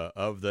plethora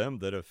of them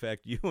that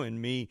affect you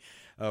and me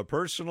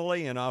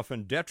personally and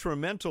often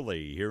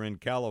detrimentally here in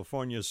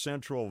California's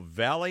Central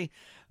Valley.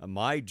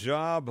 My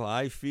job,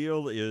 I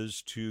feel,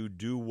 is to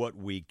do what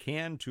we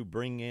can to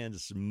bring in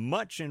as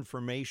much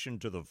information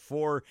to the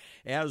fore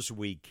as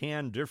we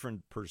can,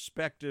 different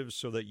perspectives,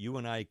 so that you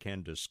and I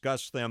can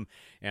discuss them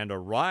and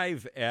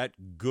arrive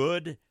at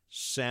good,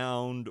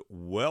 sound,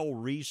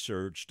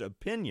 well-researched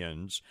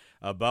opinions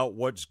about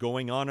what's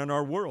going on in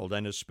our world,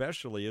 and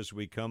especially as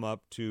we come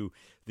up to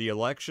the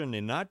election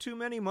in not too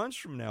many months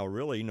from now,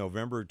 really,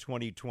 November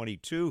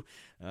 2022.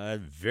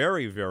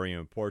 Very, very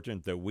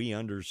important that we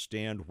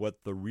understand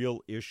what the real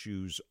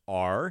issues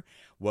are,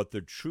 what the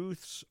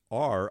truths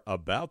are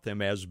about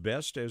them as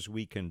best as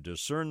we can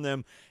discern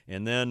them,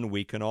 and then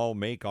we can all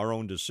make our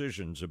own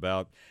decisions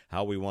about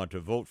how we want to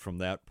vote from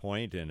that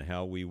point and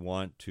how we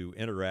want to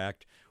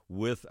interact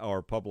with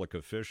our public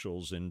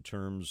officials in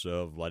terms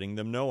of letting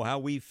them know how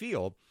we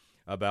feel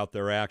about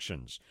their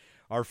actions.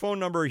 Our phone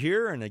number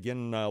here, and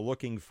again,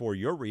 looking for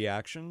your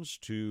reactions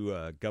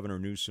to Governor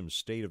Newsom's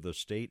State of the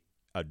State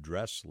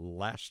address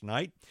last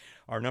night.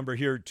 Our number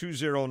here,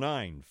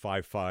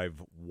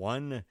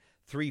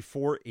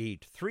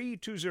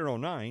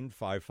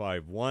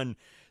 209-551-3483,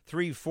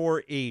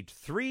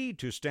 209-551-3483.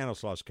 To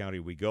Stanislaus County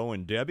we go.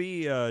 And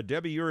Debbie,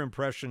 your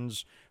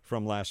impressions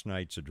from last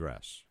night's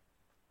address.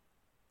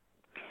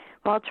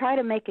 Well, I'll try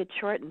to make it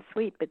short and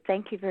sweet, but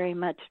thank you very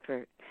much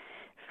for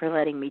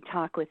letting me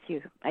talk with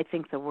you. I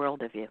think the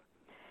world of you.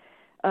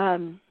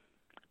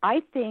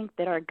 I think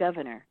that our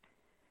governor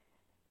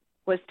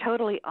was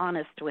totally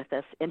honest with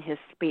us in his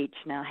speech.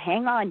 Now,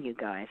 hang on, you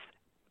guys.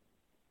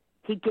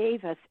 He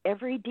gave us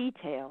every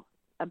detail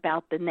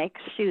about the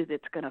next shoe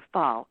that's going to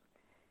fall.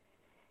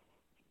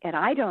 And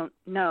I don't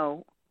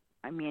know,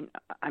 I mean,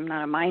 I'm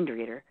not a mind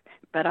reader,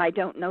 but I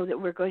don't know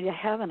that we're going to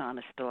have an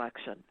honest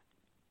election.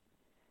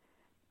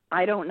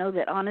 I don't know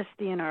that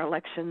honesty in our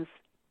elections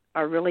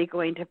are really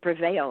going to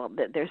prevail,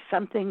 that there's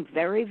something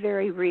very,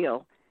 very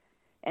real,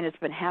 and it's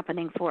been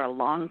happening for a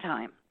long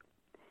time.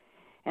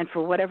 And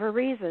for whatever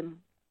reason,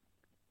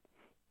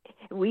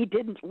 we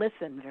didn't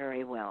listen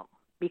very well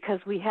because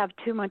we have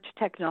too much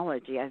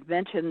technology. I've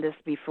mentioned this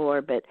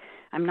before, but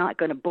I'm not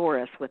going to bore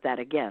us with that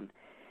again.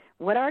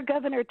 What our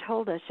governor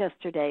told us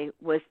yesterday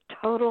was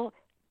total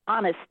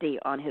honesty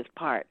on his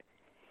part.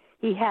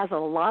 He has a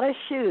lot of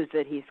shoes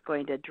that he's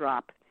going to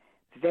drop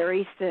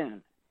very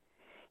soon.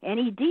 And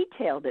he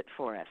detailed it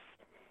for us.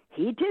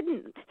 He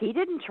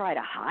didn't try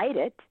to hide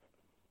it.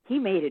 He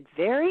made it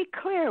very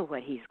clear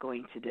what he's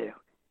going to do.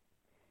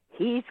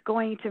 He's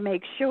going to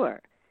make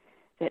sure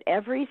that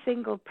every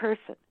single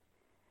person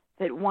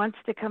that wants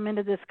to come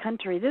into this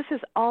country, this is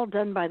all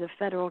done by the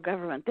federal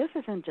government. This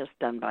isn't just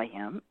done by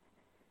him.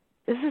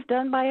 This is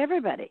done by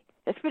everybody.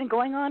 It's been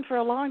going on for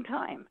a long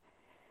time.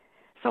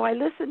 So I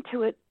listened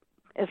to it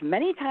as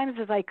many times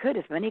as I could,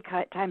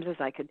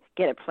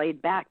 get it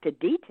played back to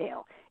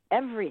detail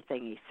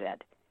everything he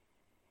said.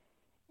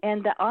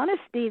 And the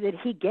honesty that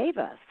he gave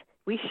us,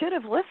 we should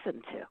have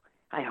listened to.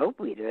 I hope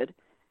we did.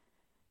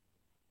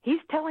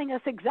 He's telling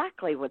us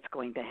exactly what's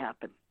going to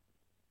happen.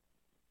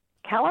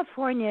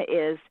 California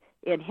is,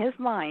 in his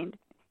mind,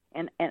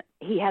 and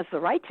he has the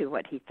right to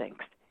what he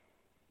thinks,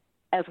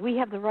 as we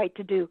have the right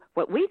to do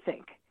what we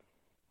think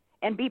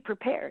and be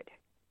prepared.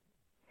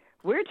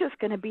 We're just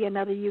going to be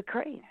another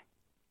Ukraine.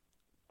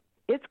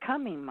 It's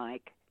coming,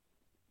 Mike.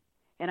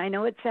 And I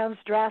know it sounds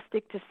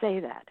drastic to say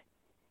that,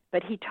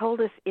 but he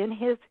told us in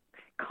his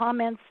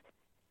comments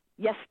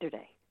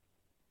yesterday.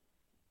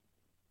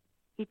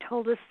 He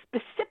told us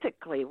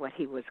specifically what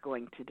he was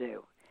going to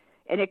do,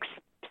 and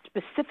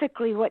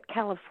specifically what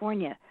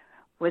California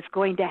was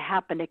going to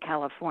happen to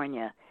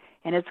California.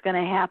 And it's going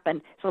to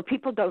happen so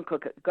people don't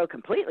go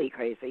completely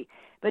crazy,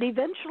 but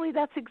eventually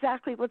that's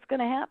exactly what's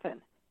going to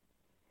happen.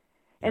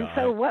 And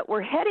so what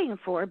we're heading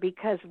for,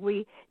 because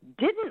we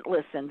didn't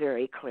listen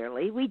very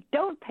clearly, we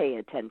don't pay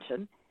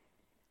attention,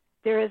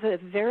 there is a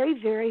very,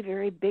 very,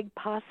 very big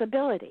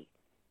possibility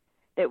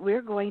that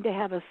we're going to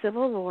have a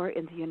civil war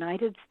in the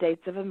United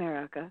States of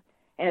America,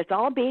 and it's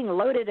all being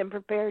loaded and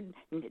prepared,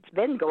 and it's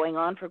been going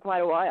on for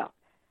quite a while.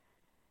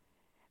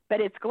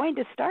 But it's going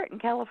to start in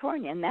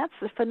California, and that's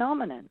the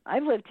phenomenon.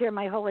 I've lived here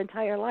my whole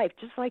entire life,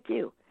 just like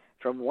you,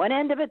 from one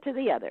end of it to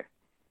the other.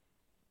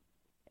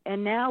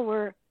 And now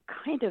we're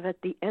kind of at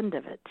the end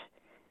of it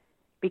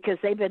because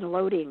they've been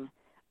loading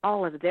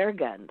all of their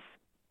guns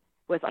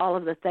with all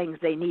of the things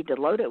they need to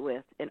load it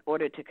with in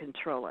order to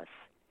control us.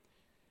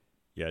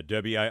 Yeah,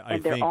 Debbie, I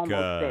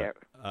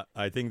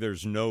think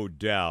there's no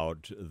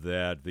doubt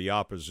that the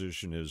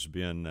opposition has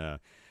been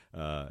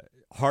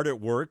hard at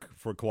work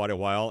for quite a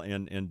while.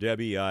 And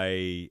Debbie,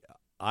 I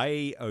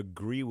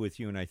agree with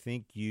you, and I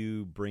think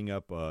you bring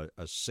up a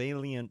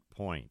salient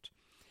point.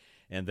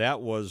 And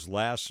that was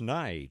last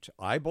night,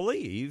 I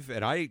believe,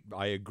 and I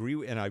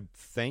agree, and I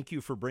thank you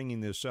for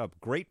bringing this up.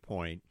 Great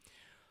point.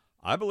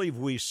 I believe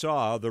we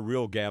saw the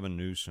real Gavin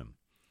Newsom.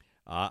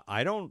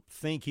 I don't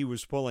think he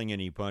was pulling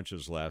any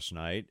punches last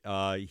night.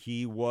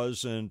 He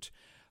wasn't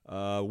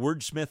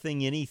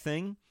wordsmithing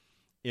anything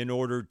in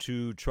order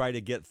to try to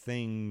get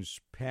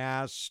things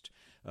past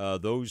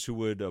those who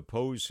would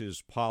oppose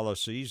his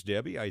policies.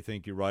 Debbie, I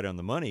think you're right on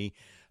the money.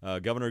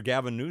 Governor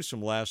Gavin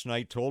Newsom last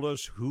night told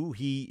us who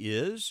he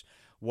is,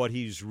 what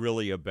he's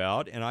really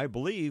about, and I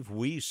believe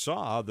we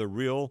saw the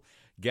real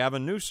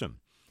Gavin Newsom.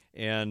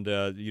 And,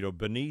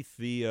 beneath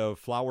the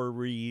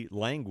flowery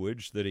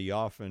language that he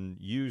often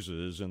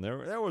uses, and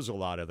there was a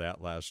lot of that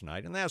last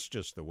night, and that's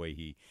just the way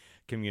he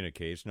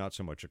communicates, not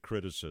so much a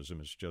criticism,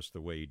 it's just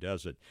the way he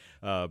does it.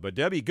 But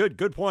Debbie,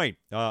 good point.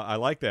 I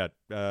like that.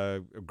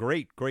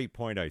 Great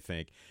point, I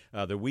think,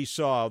 that we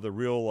saw the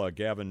real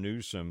Gavin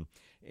Newsom,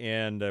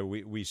 and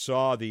we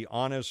saw the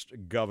honest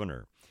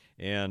governor.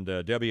 And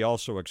Debbie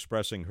also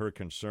expressing her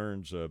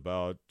concerns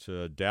about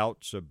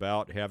doubts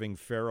about having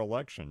fair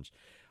elections.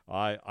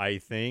 I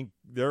think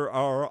there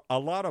are a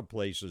lot of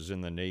places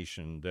in the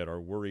nation that are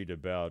worried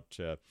about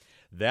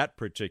that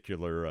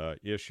particular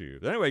issue.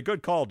 Anyway,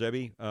 good call,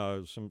 Debbie.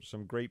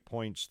 Some great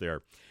points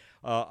there.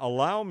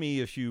 Allow me,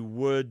 if you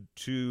would,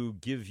 to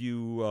give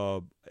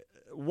you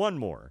one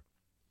more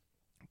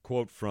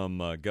quote from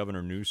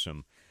Governor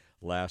Newsom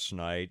last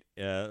night,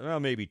 well,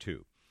 maybe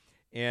two.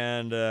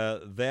 And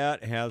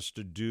that has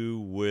to do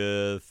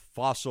with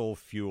fossil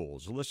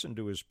fuels. Listen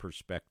to his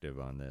perspective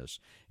on this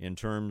in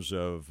terms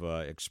of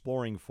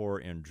exploring for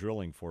and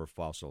drilling for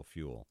fossil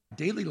fuel.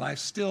 Daily life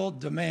still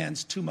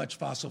demands too much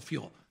fossil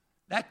fuel.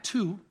 That,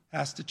 too,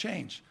 has to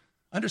change,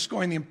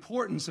 underscoring the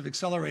importance of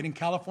accelerating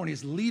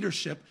California's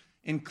leadership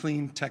in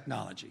clean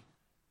technology.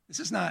 This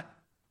is not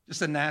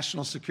just a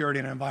national security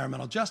and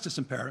environmental justice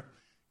imperative.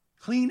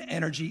 Clean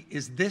energy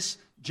is this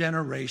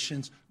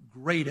generation's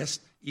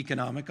greatest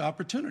economic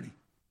opportunity.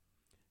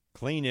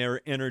 Clean air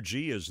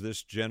energy is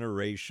this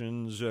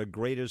generation's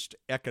greatest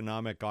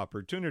economic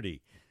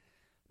opportunity.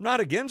 Not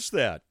against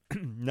that.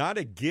 Not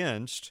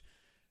against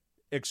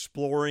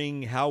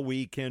exploring how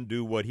we can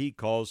do what he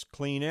calls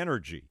clean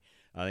energy.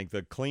 I think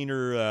the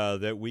cleaner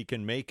that we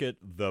can make it,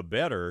 the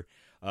better.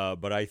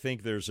 But I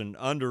think there's an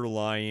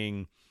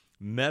underlying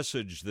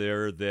message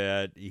there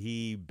that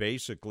he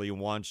basically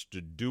wants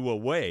to do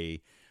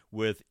away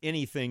with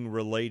anything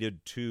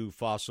related to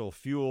fossil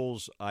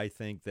fuels. I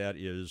think that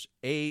is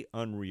A,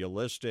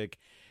 unrealistic,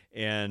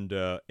 and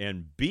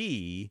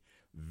B,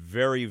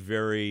 very,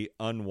 very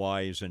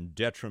unwise and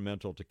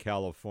detrimental to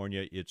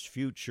California, its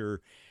future,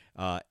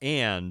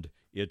 and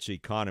its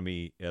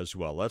economy as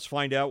well. Let's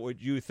find out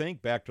what you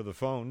think. Back to the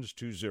phones,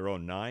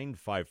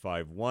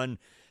 209-551-3483,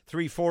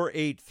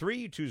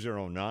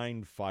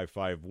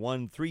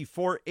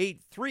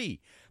 209-551-3483.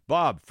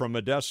 Bob from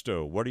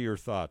Modesto, what are your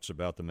thoughts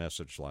about the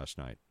message last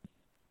night?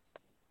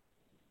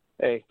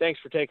 Hey, thanks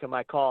for taking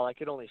my call. I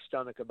could only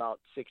stomach about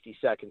 60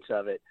 seconds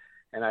of it.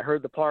 And I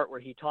heard the part where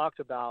he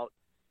talked about,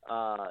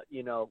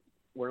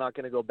 we're not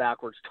going to go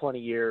backwards 20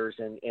 years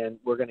and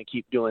we're going to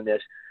keep doing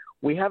this.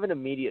 We have an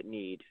immediate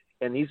need.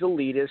 And these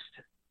elitist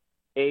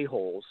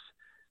a-holes,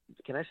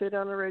 can I say that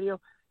on the radio?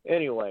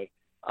 Anyway,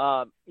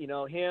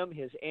 him,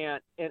 his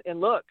aunt,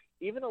 and look,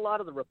 even a lot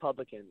of the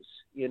Republicans,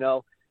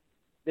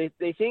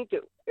 they think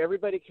that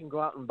everybody can go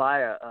out and buy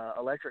a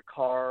electric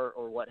car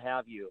or what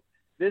have you.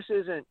 This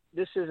isn't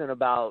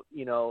about,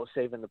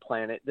 saving the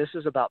planet. This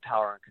is about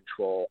power and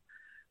control.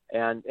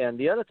 And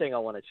the other thing I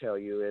want to tell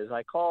you is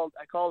I called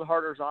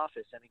Harder's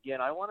office. And again,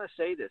 I want to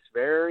say this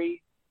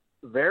very,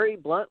 very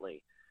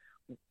bluntly.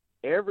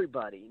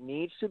 Everybody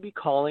needs to be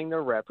calling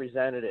their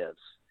representatives.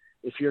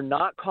 If you're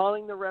not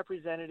calling the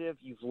representative,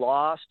 you've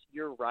lost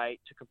your right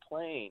to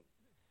complain.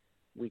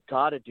 We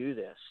got to do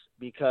this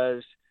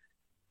because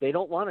they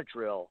don't want to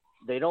drill.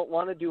 They don't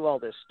want to do all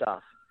this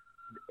stuff.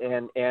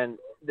 And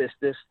this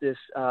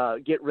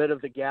get rid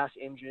of the gas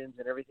engines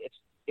and everything.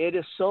 It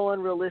is so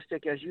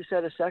unrealistic, as you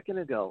said a second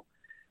ago.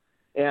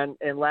 And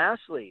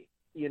lastly,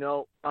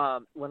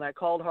 when I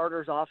called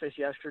Harder's office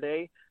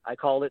yesterday, I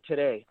called it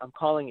today. I'm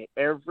calling it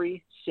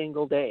every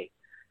single day.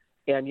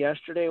 And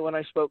yesterday when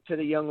I spoke to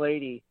the young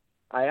lady,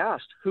 I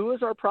asked, who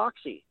is our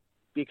proxy?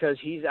 Because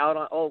he's out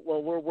on,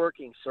 we're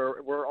working,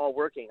 sir. We're all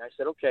working. I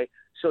said, okay,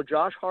 so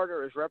Josh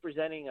Harder is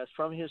representing us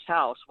from his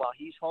house while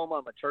he's home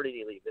on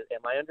maternity leave.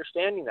 Am I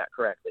understanding that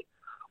correctly?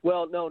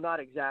 Well, no, not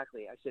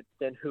exactly. I said,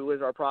 then who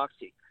is our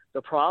proxy?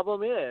 The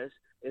problem is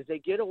they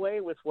get away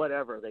with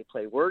whatever. They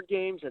play word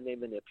games and they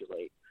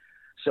manipulate.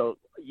 So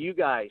you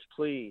guys,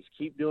 please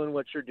keep doing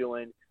what you're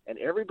doing. And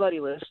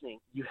everybody listening,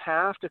 you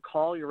have to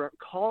call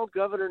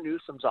Governor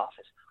Newsom's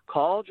office.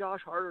 Call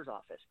Josh Harder's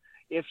office.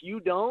 If you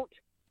don't,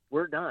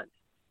 we're done.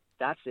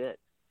 That's it.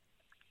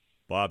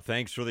 Bob,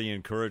 thanks for the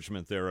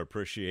encouragement there.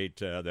 Appreciate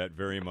that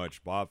very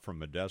much. Bob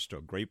from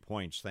Modesto, great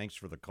points. Thanks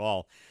for the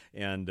call.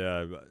 And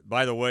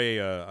by the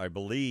way, I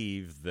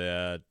believe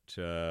that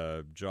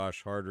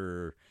Josh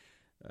Harder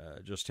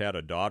just had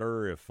a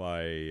daughter, if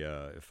I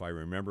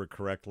remember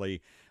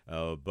correctly.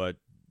 But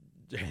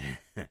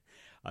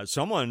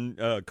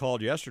someone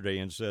called yesterday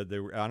and said they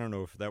were, I don't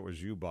know if that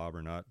was you, Bob,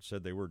 or not,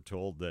 said they were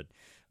told that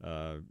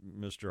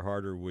Mr.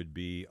 Harder would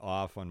be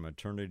off on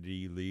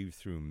maternity leave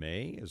through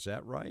May. Is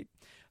that right?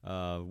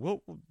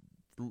 We'll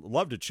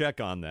love to check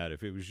on that.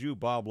 If it was you,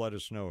 Bob, let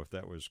us know if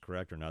that was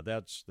correct or not.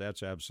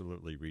 That's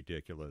absolutely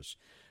ridiculous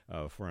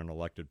for an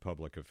elected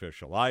public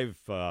official. I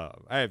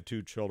have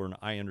two children.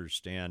 I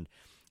understand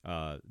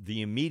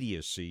the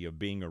immediacy of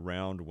being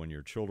around when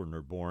your children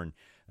are born,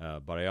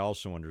 but I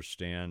also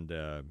understand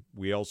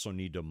we also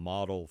need to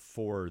model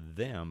for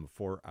them,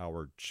 for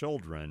our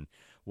children,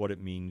 what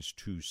it means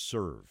to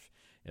serve,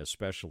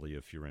 especially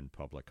if you're in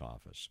public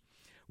office.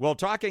 Well,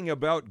 talking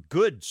about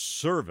good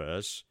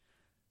service,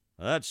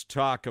 let's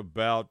talk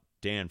about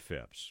Dan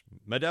Phipps.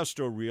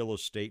 Modesto real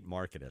estate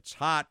market. It's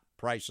hot,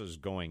 prices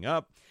going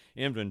up,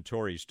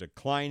 inventories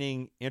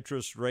declining,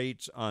 interest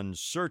rates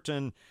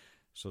uncertain.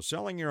 So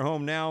selling your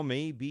home now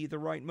may be the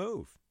right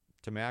move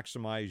to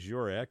maximize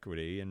your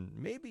equity, and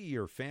maybe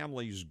your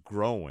family's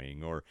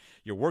growing or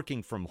you're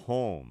working from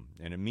home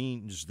and it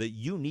means that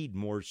you need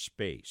more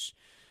space.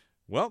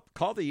 Well,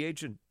 call the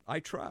agent I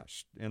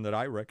trust and that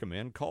I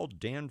recommend. Call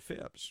Dan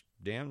Phipps.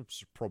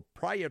 Dan's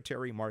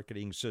proprietary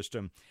marketing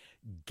system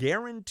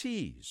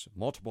guarantees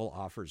multiple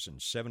offers in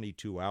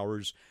 72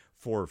 hours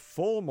for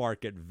full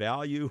market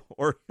value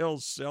or he'll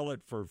sell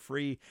it for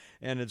free,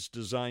 and it's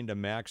designed to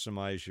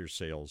maximize your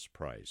sales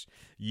price.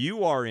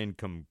 You are in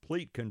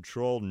complete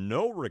control,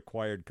 no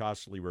required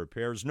costly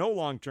repairs, no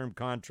long-term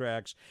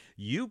contracts.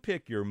 You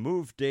pick your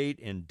move date,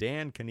 and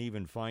Dan can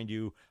even find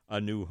you a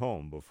new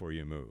home before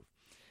you move.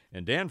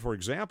 And Dan, for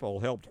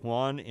example, helped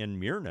Juan and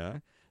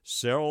Myrna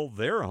sell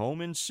their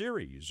home in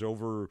series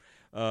over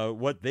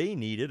what they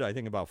needed, I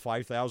think about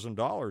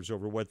 $5,000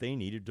 over what they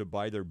needed to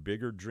buy their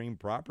bigger dream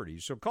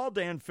properties. So call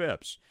Dan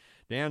Phipps.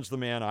 Dan's the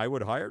man I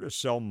would hire to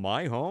sell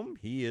my home.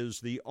 He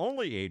is the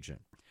only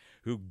agent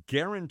who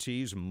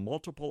guarantees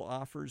multiple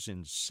offers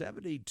in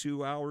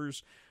 72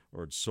 hours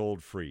or it's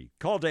sold free.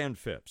 Call Dan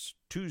Phipps,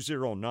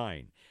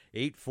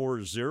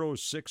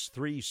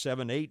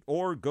 209-840-6378,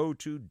 or go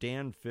to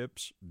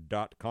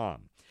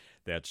danphipps.com.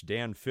 That's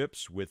Dan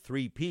Phipps with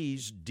 3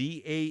 P's,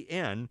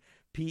 DANPHIPPS.com.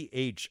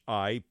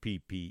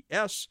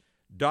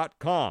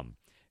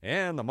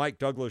 And the Mike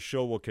Douglas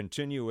Show will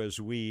continue as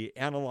we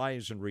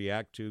analyze and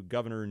react to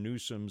Governor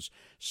Newsom's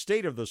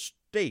State of the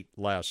State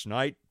last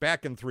night.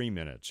 Back in 3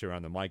 minutes here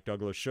on the Mike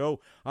Douglas Show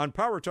on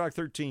Power Talk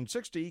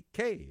 1360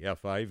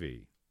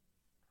 KFIV.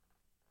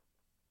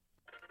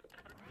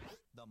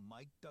 The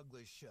Mike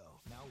Douglas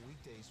Show, now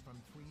weekdays from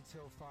 3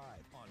 till 5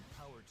 on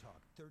Power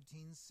Talk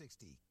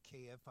 1360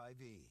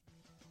 KFIV.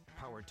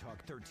 Power Talk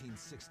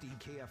 1360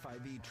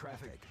 KFIV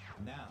traffic.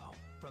 Now,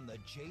 from the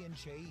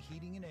J&J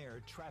Heating and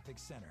Air Traffic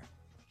Center.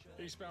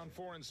 Eastbound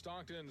 4 in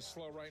Stockton,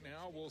 slow right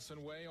now.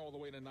 Wilson Way all the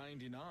way to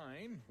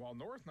 99, while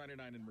North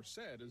 99 in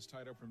Merced is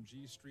tied up from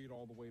G Street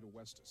all the way to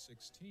West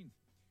 16th.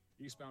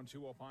 Eastbound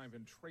 205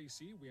 in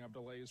Tracy, we have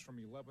delays from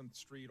 11th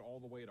Street all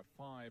the way to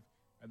 5.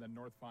 And then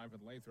North 5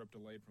 and Lathrop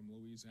delayed from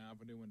Louise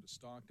Avenue into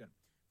Stockton.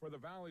 For the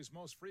Valley's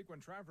most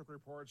frequent traffic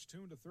reports,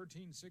 tune to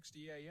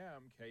 1360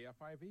 AM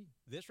KFIV.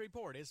 This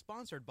report is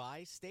sponsored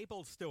by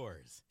Staples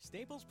Stores.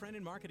 Staples Print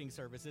and Marketing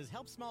Services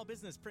helps small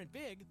business print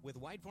big with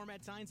wide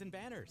format signs and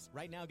banners.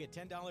 Right now, get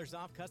 $10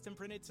 off custom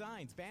printed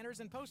signs,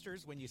 banners, and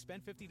posters when you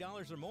spend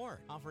 $50 or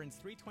more. Offer ends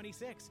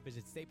 3/26.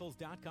 Visit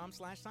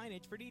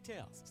staples.com/signage for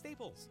details.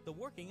 Staples, the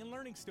working and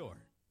learning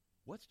store.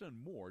 What's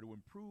done more to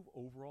improve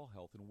overall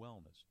health and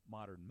wellness,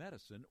 modern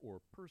medicine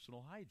or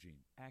personal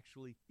hygiene?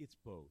 Actually, it's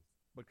both.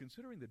 But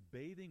considering that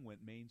bathing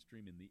went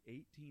mainstream in the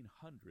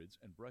 1800s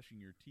and brushing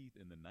your teeth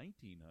in the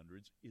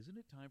 1900s, isn't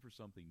it time for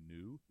something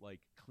new,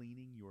 like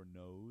cleaning your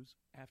nose?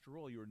 After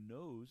all, your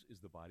nose is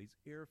the body's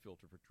air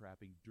filter for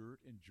trapping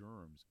dirt and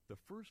germs, the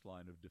first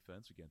line of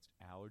defense against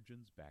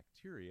allergens,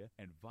 bacteria,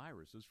 and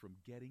viruses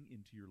from getting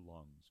into your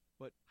lungs.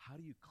 But how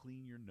do you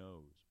clean your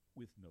nose?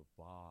 With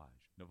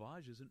Navage.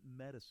 Navage isn't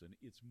medicine,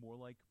 it's more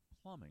like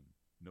plumbing.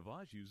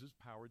 Navage uses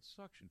powered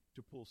suction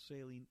to pull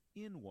saline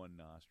in one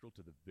nostril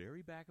to the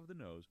very back of the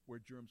nose where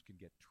germs can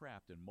get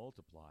trapped and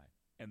multiply,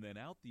 and then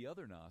out the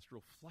other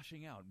nostril,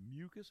 flushing out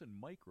mucus and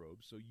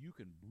microbes so you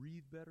can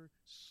breathe better,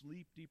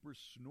 sleep deeper,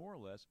 snore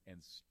less,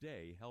 and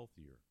stay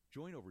healthier.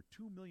 Join over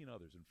 2 million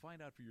others and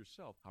find out for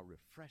yourself how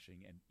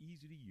refreshing and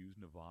easy to use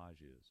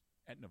Navage is.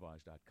 At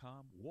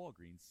Navage.com,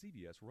 Walgreens,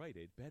 CVS, Rite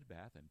Aid, Bed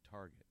Bath, and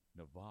Target.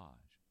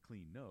 Navage.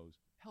 Clean nose,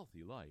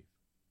 healthy life.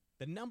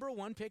 The number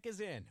one pick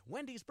is in.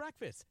 Wendy's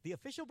Breakfast, the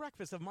official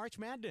breakfast of March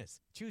Madness.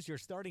 Choose your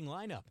starting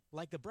lineup,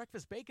 like the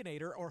Breakfast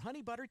Baconator or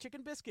Honey Butter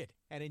Chicken Biscuit,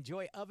 and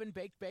enjoy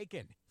oven-baked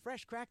bacon,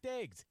 fresh cracked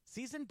eggs,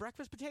 seasoned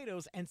breakfast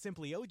potatoes, and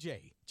Simply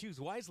OJ. Choose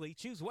wisely,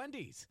 choose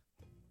Wendy's.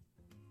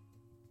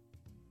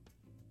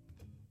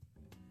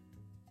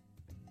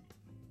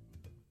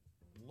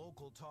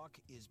 Local Talk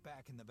is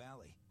back in the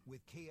Valley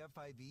with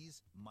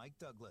KFIV's Mike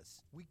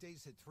Douglas.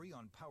 Weekdays at 3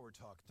 on Power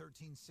Talk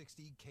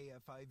 1360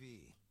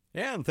 KFIV.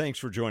 And thanks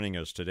for joining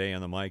us today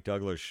on the Mike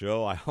Douglas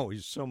Show. I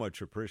always so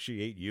much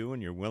appreciate you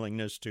and your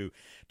willingness to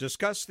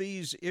discuss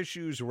these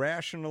issues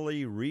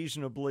rationally,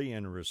 reasonably,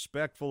 and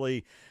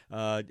respectfully.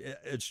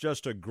 It's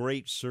just a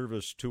great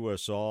service to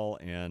us all,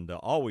 and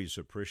always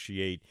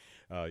appreciate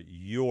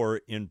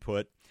your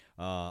input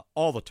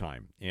all the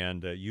time.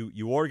 And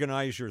you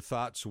organize your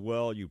thoughts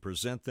well, you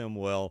present them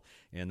well,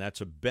 and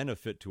that's a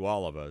benefit to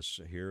all of us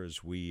here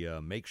as we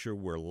make sure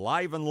we're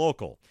live and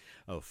local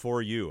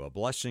for you. A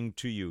blessing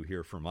to you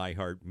here from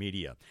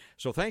iHeartMedia.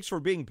 So thanks for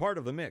being part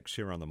of the mix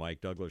here on the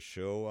Mike Douglas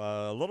Show.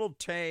 A little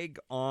tag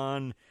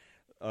on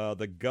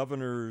the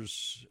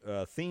governor's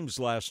themes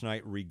last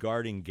night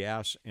regarding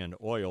gas and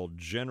oil.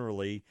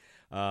 Generally,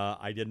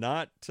 I did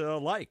not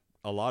like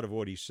a lot of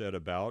what he said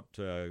about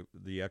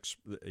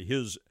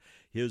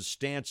his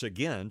stance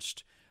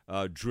against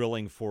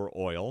drilling for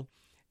oil,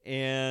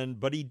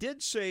 but he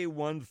did say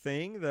one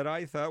thing that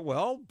I thought,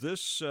 well,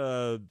 this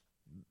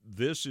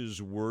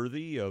is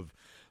worthy of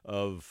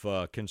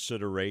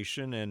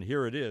consideration, and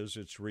here it is.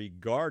 It's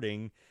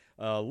regarding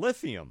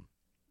lithium.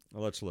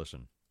 Let's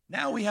listen.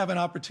 Now we have an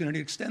opportunity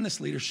to extend this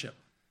leadership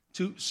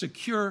to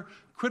secure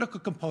critical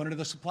component of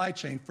the supply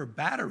chain for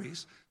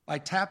batteries by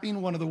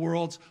tapping one of the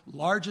world's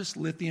largest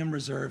lithium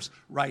reserves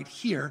right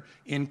here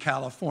in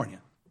California,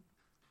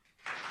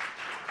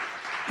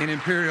 in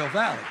Imperial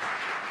Valley.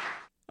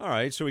 All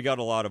right, so we got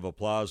a lot of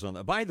applause on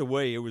that. By the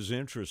way, it was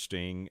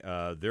interesting.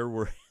 There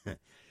were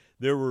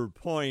there were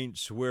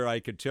points where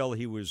I could tell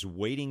he was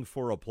waiting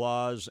for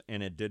applause,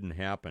 and it didn't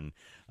happen.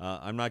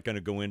 I'm not going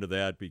to go into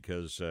that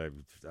because I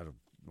don't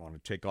want to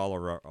take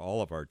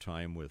all of our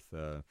time with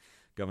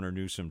Governor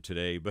Newsom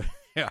today, but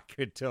I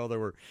could tell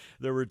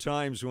there were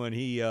times when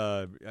he,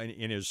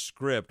 in his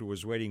script,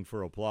 was waiting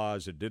for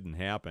applause. It didn't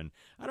happen.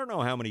 I don't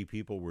know how many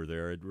people were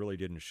there. It really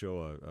didn't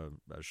show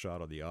a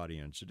shot of the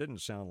audience. It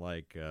didn't sound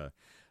like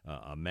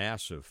a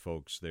mass of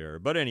folks there.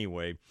 But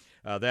anyway,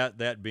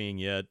 that being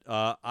it,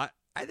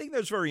 I think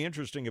that's very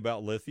interesting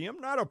about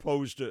lithium. Not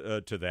opposed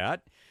to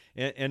that.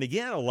 And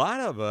again, a lot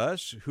of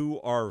us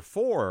who are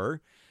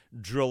for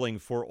drilling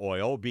for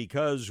oil,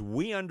 because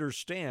we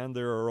understand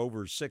there are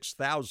over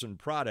 6,000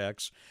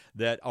 products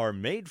that are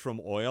made from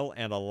oil,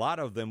 and a lot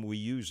of them we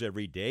use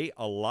every day.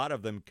 A lot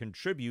of them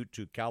contribute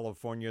to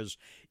California's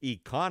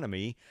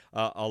economy.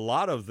 A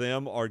lot of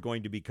them are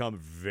going to become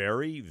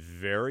very,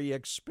 very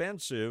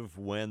expensive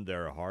when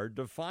they're hard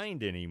to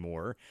find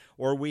anymore,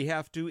 or we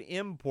have to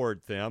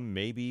import them,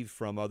 maybe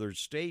from other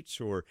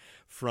states or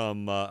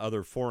from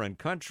other foreign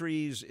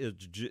countries.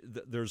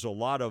 There's a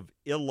lot of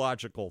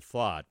illogical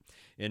thought,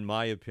 in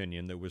my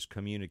opinion, that was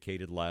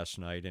communicated last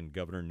night in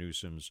Governor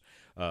Newsom's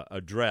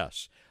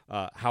address.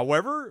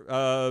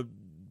 However,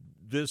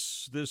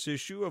 this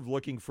issue of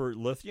looking for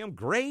lithium,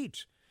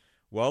 great.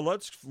 Well,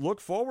 let's look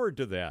forward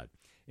to that.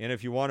 And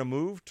if you want to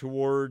move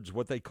towards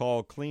what they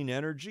call clean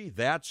energy,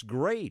 that's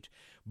great.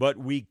 But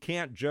we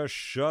can't just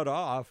shut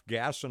off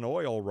gas and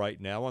oil right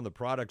now and the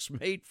products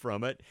made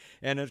from it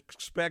and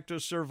expect to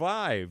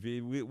survive.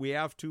 We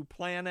have to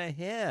plan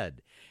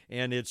ahead.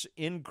 And it's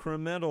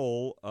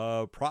incremental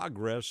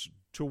progress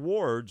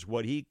towards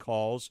what he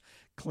calls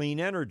clean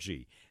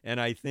energy.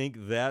 And I think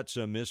that's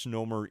a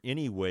misnomer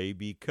anyway,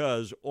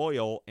 because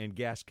oil and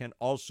gas can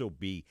also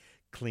be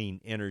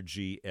clean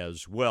energy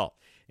as well.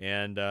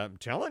 And I'm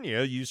telling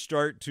you, you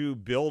start to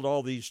build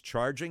all these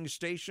charging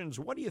stations,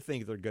 what do you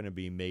think they're going to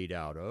be made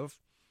out of?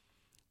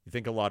 You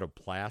think a lot of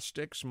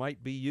plastics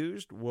might be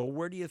used? Well,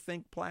 where do you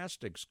think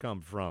plastics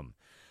come from,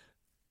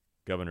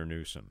 Governor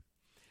Newsom?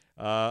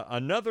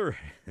 Another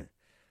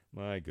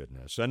point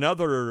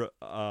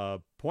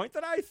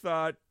that I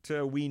thought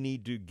we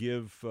need to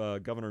give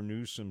Governor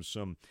Newsom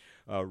some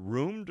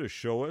room to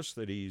show us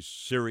that he's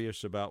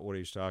serious about what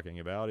he's talking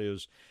about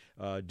is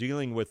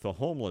dealing with the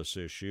homeless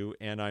issue.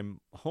 And I'm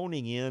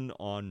honing in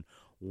on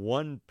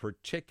one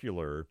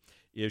particular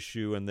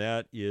issue, and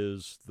that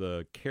is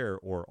the care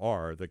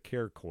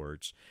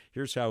courts.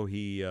 Here's how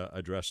he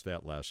addressed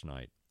that last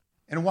night.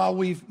 And while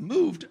we've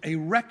moved a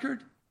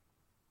record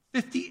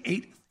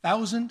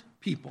 58,000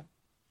 people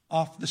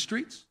off the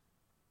streets,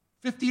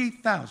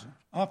 58,000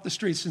 off the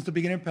streets since the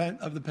beginning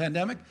of the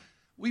pandemic,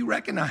 we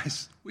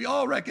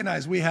all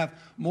recognize we have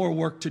more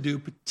work to do,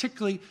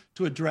 particularly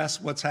to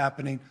address what's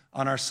happening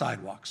on our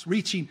sidewalks,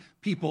 reaching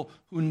people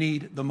who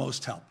need the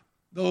most help,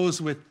 those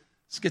with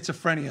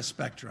schizophrenia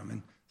spectrum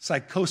and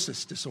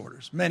psychosis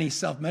disorders, many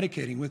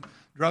self-medicating with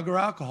drug or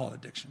alcohol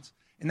addictions.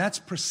 And that's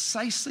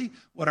precisely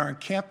what our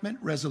encampment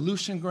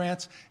resolution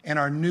grants and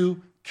our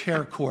new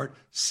care court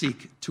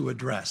seek to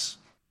address.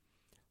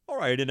 All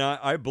right, and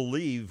I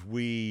believe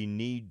we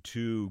need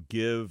to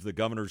give the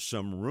governor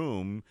some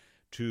room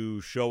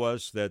to show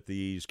us that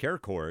these care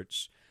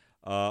courts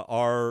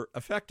are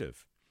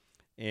effective.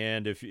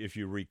 And if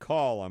you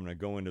recall, I'm going to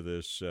go into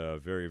this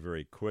very,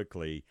 very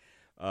quickly.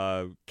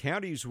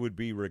 Counties would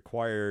be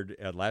required,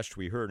 at last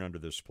we heard under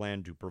this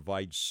plan, to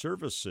provide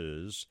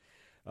services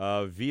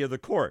via the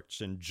courts.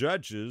 And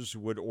judges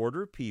would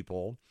order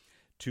people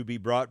to be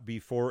brought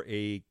before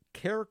a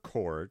care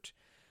court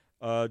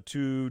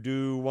to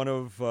do one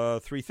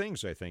of three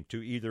things, I think.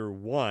 To either,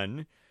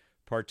 one,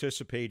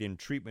 participate in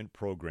treatment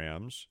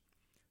programs,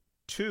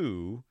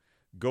 two,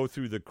 go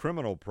through the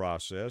criminal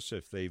process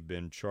if they've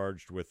been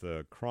charged with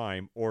a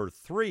crime, or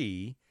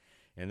three,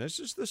 and this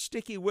is the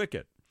sticky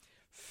wicket,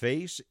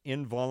 face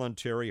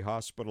involuntary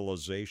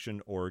hospitalization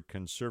or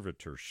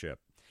conservatorship.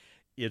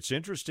 It's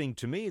interesting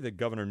to me that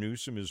Governor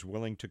Newsom is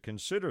willing to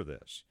consider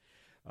this.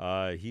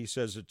 He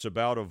says it's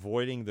about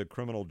avoiding the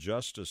criminal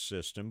justice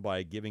system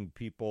by giving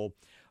people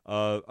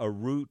a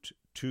route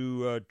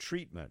to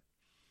treatment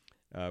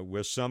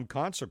with some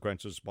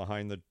consequences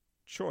behind the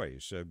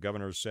choice.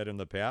 Governor said in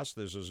the past,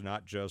 this is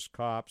not just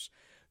cops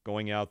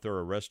going out there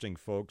arresting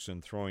folks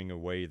and throwing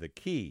away the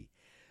key.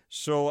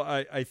 So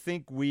I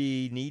think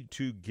we need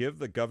to give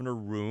the governor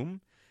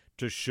room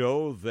to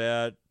show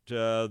that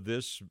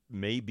this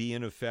may be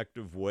an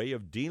effective way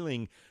of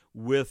dealing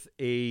with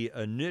a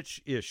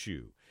niche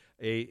issue,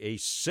 a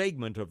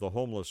segment of the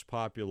homeless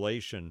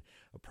population,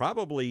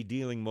 probably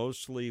dealing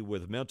mostly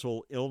with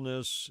mental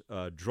illness,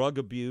 drug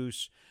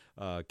abuse,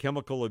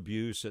 chemical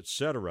abuse,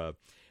 etc.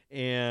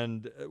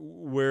 And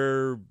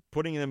we're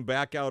putting them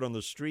back out on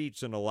the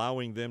streets and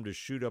allowing them to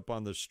shoot up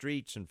on the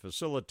streets and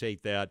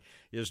facilitate that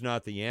is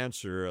not the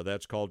answer.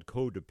 That's called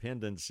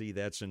codependency.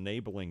 That's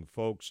enabling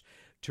folks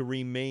to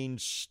remain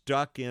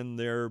stuck in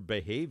their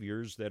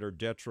behaviors that are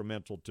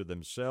detrimental to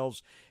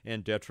themselves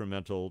and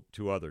detrimental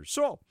to others.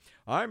 So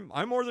I'm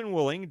more than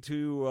willing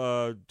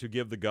to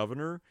give the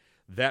governor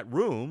that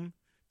room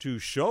to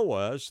show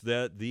us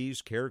that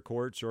these care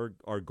courts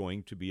are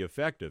going to be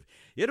effective.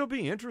 It'll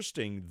be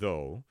interesting,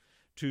 though,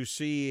 to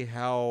see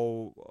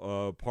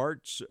how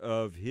parts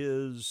of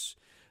his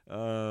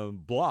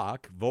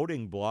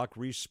voting bloc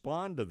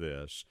respond to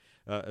this,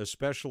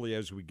 especially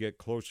as we get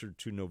closer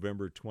to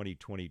November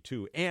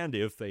 2022, and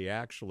if they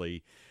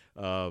actually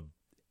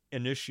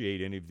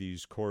initiate any of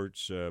these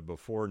courts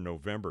before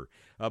November.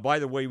 By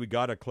the way, we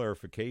got a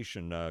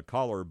clarification.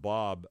 Caller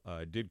Bob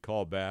did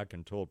call back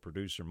and told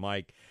producer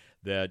Mike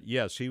that,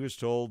 yes, he was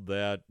told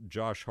that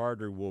Josh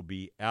Harder will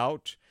be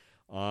out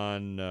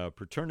on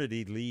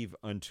paternity leave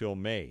until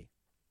May.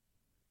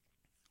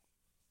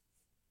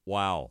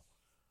 Wow.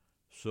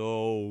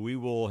 So we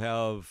will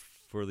have,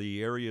 for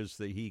the areas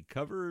that he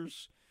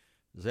covers,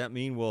 does that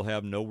mean we'll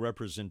have no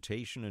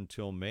representation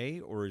until May,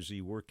 or is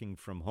he working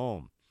from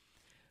home?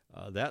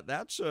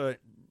 That's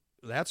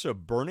a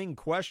burning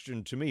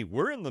question to me.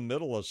 We're in the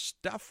middle of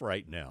stuff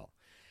right now,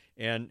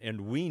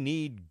 and we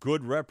need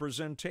good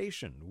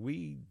representation.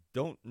 We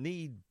don't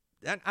need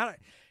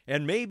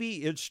and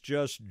maybe it's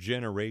just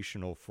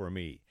generational for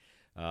me.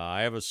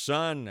 I have a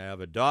son, I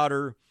have a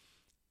daughter,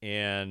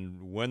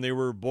 and when they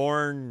were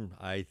born,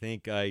 I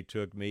think I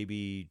took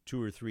maybe 2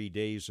 or 3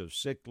 days of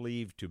sick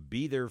leave to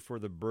be there for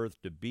the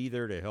birth, to be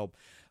there to help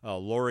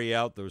Lori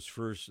out the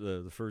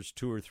first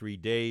 2 or 3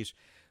 days.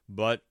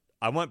 But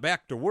I went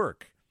back to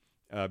work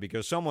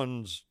because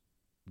someone's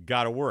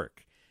got to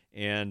work.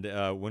 And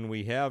when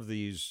we have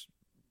these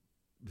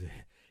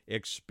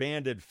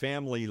expanded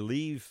family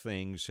leave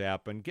things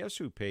happen, guess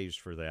who pays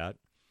for that?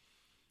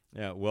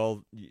 Yeah,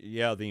 well,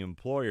 yeah, the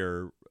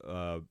employer,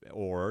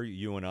 or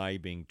you and I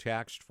being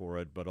taxed for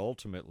it, but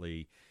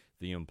ultimately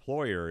the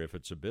employer, if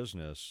it's a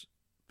business,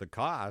 the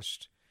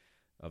cost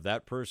of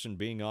that person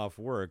being off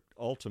work,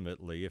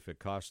 ultimately, if it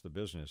costs the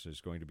business,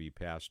 is going to be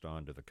passed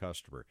on to the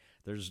customer.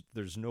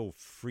 There's no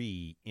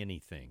free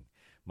anything,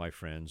 my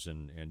friends,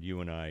 and you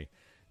and I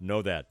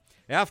know that.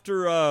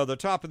 After the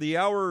top of the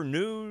hour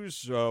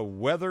news,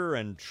 weather,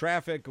 and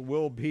traffic,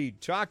 we'll be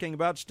talking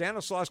about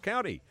Stanislaus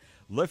County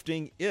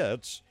lifting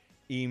its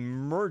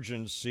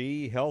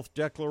emergency health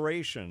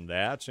declaration.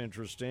 That's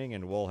interesting,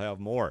 and we'll have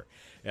more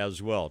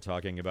as well,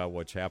 talking about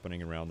what's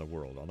happening around the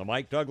world on the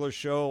Mike Douglas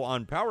Show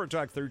on Power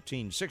Talk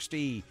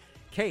 1360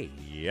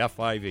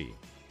 KFIV.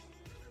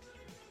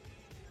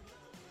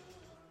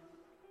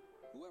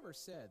 Whoever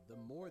said the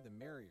more the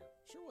merrier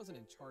sure wasn't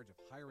in charge of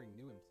hiring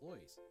new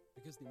employees,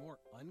 because the more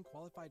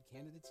unqualified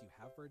candidates you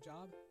have for a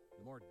job,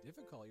 the more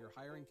difficult your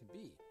hiring can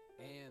be.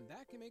 And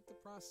that can make the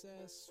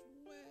process,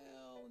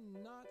 well,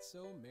 not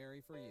so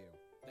merry for you.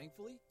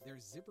 Thankfully,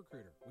 there's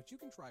ZipRecruiter, which you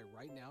can try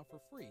right now for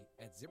free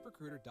at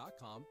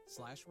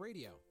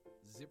ZipRecruiter.com/radio.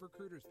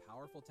 ZipRecruiter's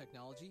powerful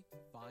technology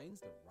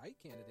finds the right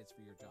candidates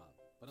for your job.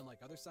 But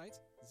unlike other sites,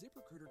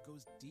 ZipRecruiter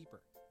goes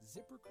deeper.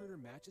 ZipRecruiter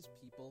matches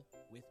people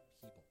with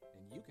people,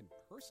 and you can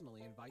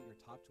personally invite your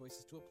top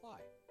choices to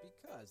apply,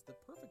 because the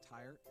perfect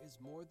hire is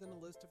more than a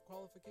list of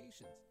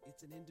qualifications.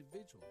 It's an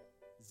individual.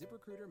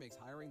 ZipRecruiter makes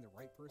hiring the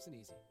right person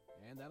easy,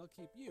 and that'll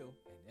keep you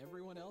and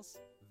everyone else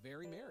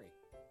very merry.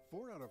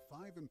 4 out of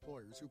 5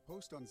 employers who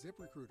post on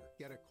ZipRecruiter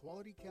get a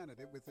quality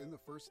candidate within the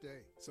first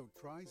day. So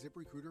try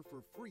ZipRecruiter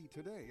for free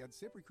today at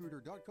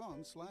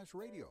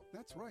ZipRecruiter.com/radio.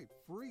 That's right,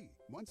 free.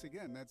 Once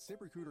again, that's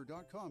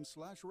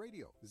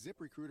ZipRecruiter.com/radio.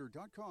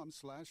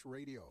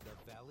 ZipRecruiter.com/radio. The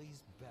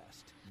Valley's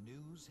best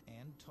news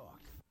and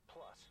talk,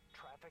 plus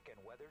traffic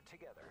and weather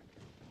together.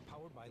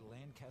 Powered by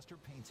Lancaster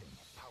Painting.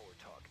 Power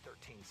Talk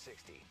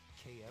 1360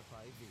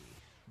 KFIV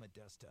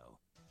Modesto.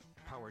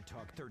 Power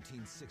Talk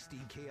 1360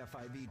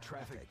 KFIV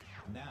traffic.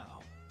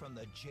 Now, from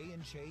the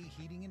J&J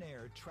Heating and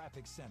Air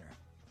Traffic Center.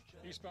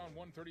 Eastbound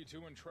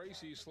 132 in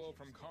Tracy, slow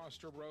from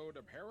Coster Road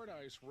to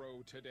Paradise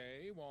Road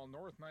today, while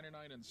North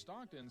 99 in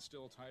Stockton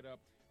still tied up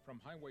from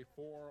Highway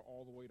 4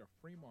 all the way to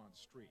Fremont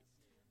Street.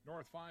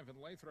 North 5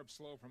 in Lathrop,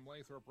 slow from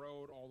Lathrop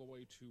Road all the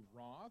way to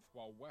Roth,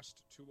 while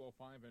West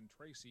 205 in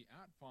Tracy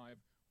at 5.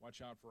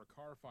 Watch out for a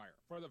car fire.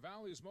 For the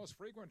Valley's most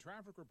frequent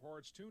traffic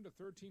reports, tune to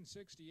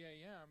 1360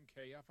 AM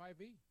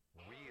KFIV.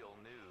 Real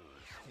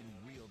news in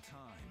real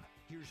time.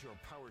 Here's your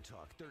Power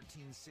Talk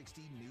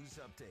 1360 news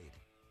update.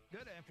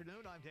 Good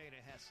afternoon, I'm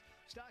Dana Hess.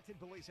 Stockton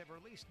police have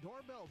released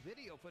doorbell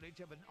video footage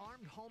of an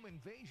armed home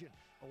invasion.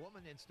 A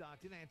woman in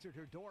Stockton answered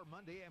her door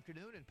Monday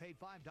afternoon and paid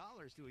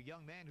 $5 to a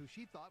young man who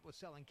she thought was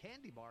selling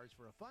candy bars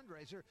for a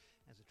fundraiser.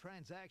 As the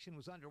transaction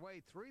was underway,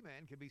 3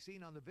 men can be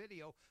seen on the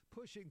video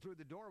pushing through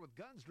the door with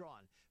guns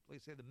drawn.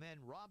 Police say the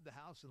men robbed the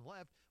house and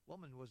left.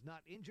 Woman was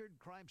not injured.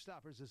 Crime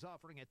Stoppers is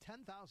offering a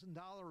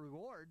 $10,000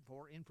 reward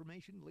for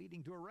information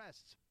leading to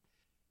arrests.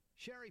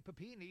 Sherry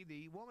Papini,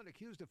 the woman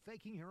accused of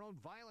faking her own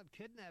violent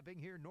kidnapping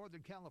here in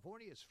Northern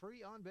California, is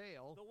free on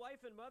bail. The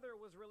wife and mother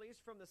was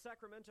released from the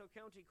Sacramento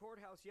County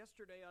Courthouse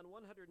yesterday on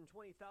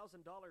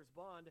 $120,000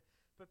 bond.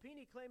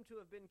 Papini claimed to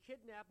have been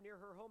kidnapped near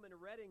her home in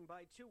Redding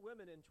by 2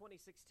 women in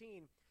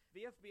 2016.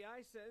 The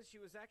FBI says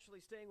she was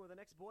actually staying with an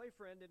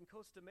ex-boyfriend in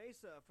Costa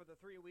Mesa for the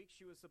 3 weeks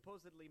she was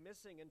supposedly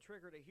missing and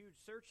triggered a huge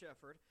search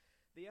effort.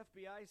 The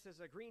FBI says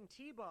a green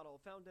tea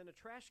bottle found in a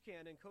trash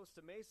can in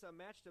Costa Mesa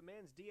matched a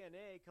man's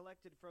DNA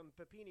collected from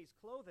Pepini's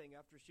clothing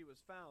after she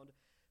was found.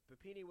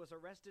 Pepini was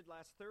arrested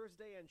last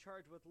Thursday and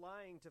charged with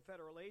lying to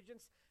federal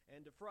agents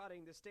and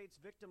defrauding the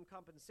state's victim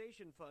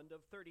compensation fund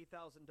of $30,000.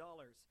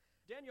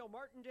 Daniel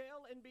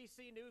Martindale,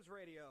 NBC News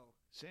Radio.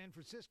 San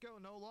Francisco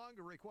no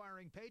longer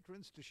requiring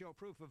patrons to show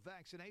proof of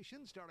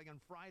vaccination starting on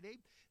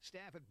Friday.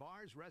 Staff at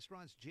bars,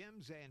 restaurants,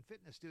 gyms, and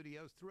fitness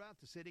studios throughout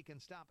the city can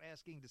stop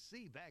asking to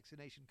see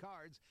vaccination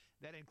cards.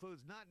 That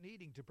includes not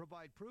needing to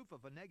provide proof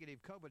of a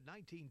negative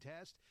COVID-19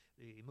 test.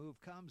 The move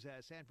comes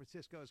as San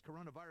Francisco's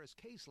coronavirus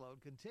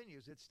caseload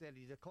continues its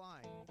steady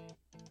decline.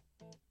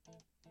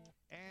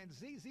 And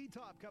ZZ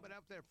Top coming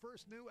up their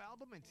first new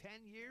album in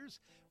 10 years.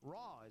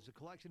 Raw is a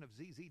collection of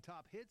ZZ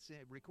Top hits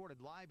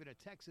recorded live in a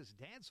Texas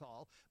dance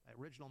hall by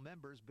original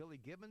members Billy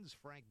Gibbons,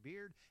 Frank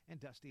Beard, and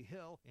Dusty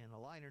Hill. In the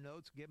liner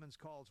notes, Gibbons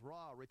calls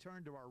Raw a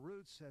return to our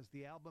roots, as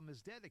the album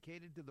is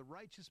dedicated to the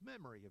righteous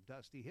memory of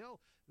Dusty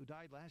Hill, who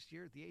died last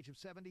year at the age of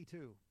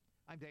 72.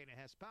 I'm Dana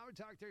Hess, Power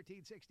Talk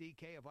 1360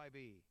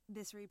 KFIV.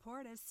 This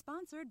report is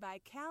sponsored by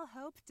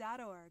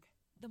CalHope.org.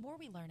 The more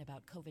we learn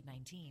about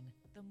COVID-19,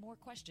 the more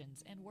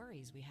questions and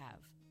worries we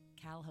have.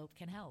 CalHope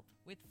can help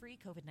with free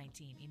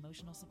COVID-19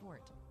 emotional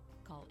support.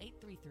 Call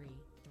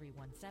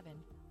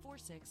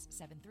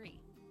 833-317-4673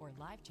 or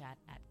live chat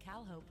at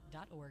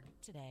calhope.org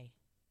today.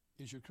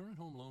 Is your current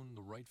home loan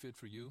the right fit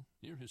for you?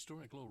 Near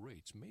historic low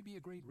rates may be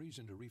a great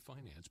reason to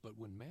refinance, but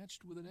when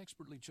matched with an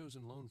expertly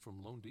chosen loan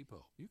from Loan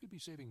Depot, you could be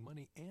saving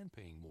money and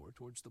paying more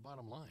towards the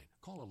bottom line.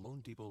 Call a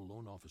Loan Depot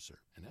loan officer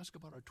and ask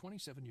about our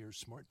 27-year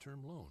Smart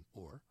Term loan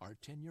or our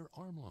 10-year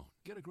ARM loan.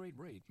 Get a great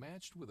rate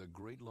matched with a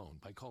great loan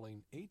by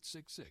calling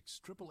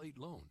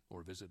 866-888-LOAN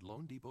or visit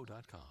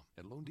loandepot.com.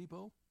 At Loan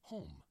Depot,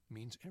 home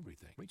means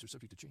everything. Rates are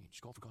subject to change.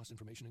 Call for cost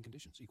information and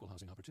conditions. Equal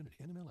housing opportunity.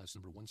 NMLS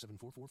number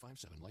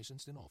 174457.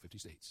 Licensed in all 50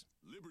 states.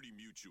 Liberty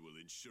Mutual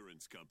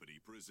Insurance Company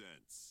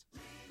presents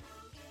and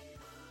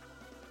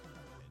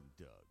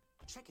Doug.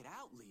 Check it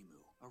out,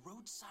 Limu. A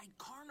roadside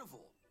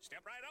carnival.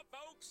 Step right up,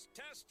 folks.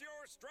 Test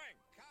your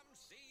strength. Come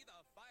see the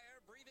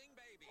fire-breathing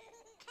baby.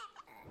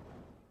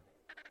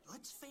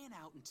 Let's fan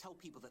out and tell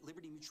people that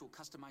Liberty Mutual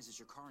customizes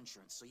your car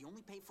insurance so you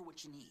only pay for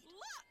what you need.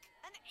 Look!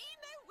 An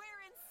emo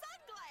wearing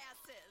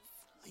sunglasses!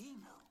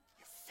 Limu,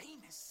 you're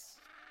famous.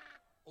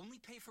 Only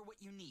pay for what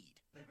you need.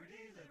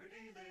 Liberty,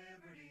 liberty,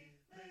 liberty,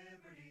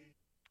 liberty.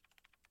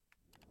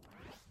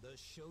 The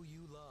show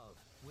you love,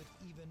 with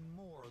even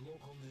more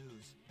local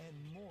news and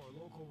more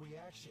local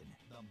reaction.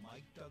 The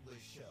Mike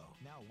Douglas Show.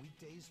 Now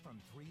weekdays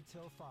from 3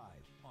 till 5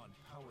 on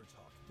Power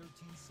Talk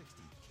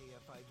 1360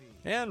 KFIV.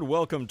 And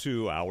welcome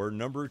to hour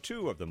number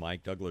 2 of the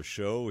Mike Douglas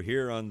Show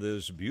here on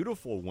this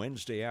beautiful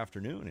Wednesday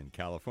afternoon in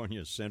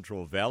California's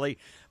Central Valley.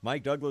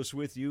 Mike Douglas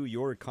with you,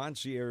 your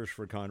concierge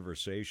for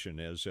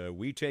conversation, as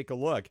we take a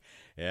look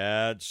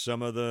at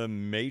some of the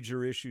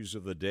major issues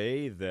of the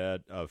day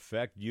that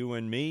affect you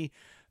and me.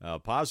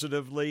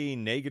 Positively,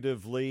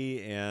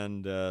 negatively,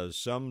 and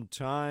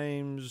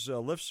sometimes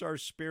lifts our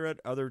spirit,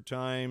 other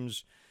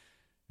times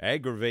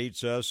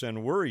aggravates us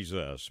and worries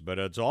us. But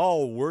it's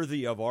all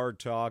worthy of our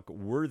talk,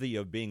 worthy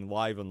of being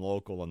live and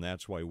local, and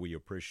that's why we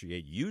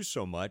appreciate you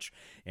so much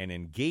and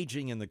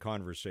engaging in the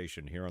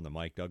conversation here on the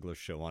Mike Douglas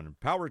Show on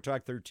Power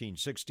Talk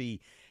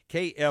 1360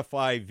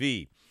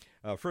 KFIV.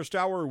 First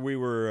hour, we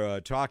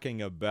were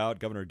talking about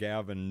Governor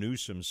Gavin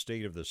Newsom's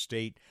State of the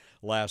State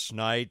last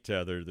night.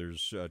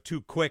 There's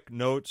 2 quick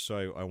notes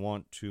I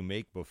want to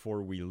make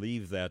before we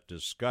leave that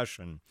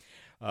discussion.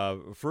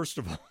 First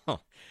of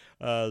all,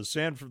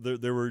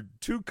 there were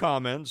 2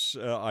 comments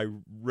I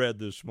read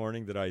this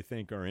morning that I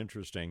think are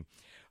interesting.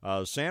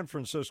 San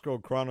Francisco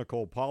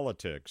Chronicle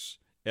Politics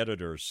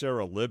editor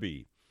Sarah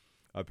Libby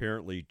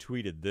apparently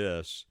tweeted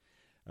this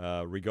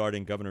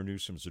regarding Governor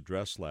Newsom's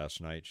address last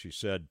night. She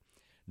said,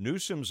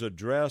 Newsom's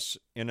address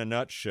in a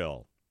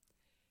nutshell.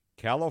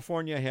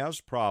 California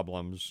has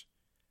problems,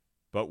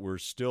 but we're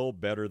still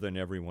better than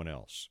everyone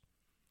else.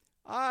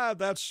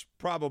 That's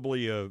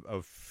probably a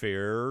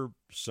fair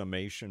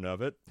summation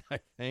of it, I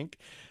think.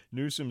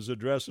 Newsom's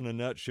address in a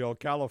nutshell.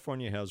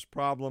 California has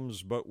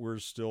problems, but we're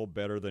still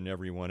better than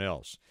everyone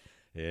else.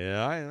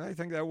 Yeah, I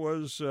think that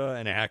was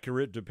an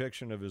accurate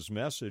depiction of his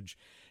message.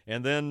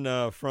 And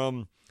then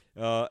from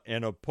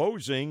an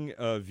opposing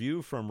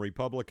view from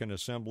Republican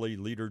Assembly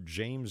Leader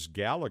James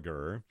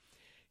Gallagher,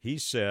 he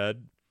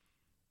said,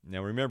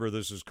 now remember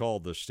this is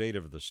called the State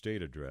of the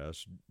State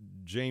Address,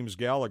 James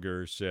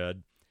Gallagher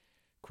said,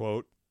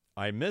 quote,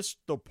 I missed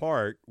the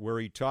part where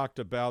he talked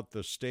about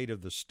the state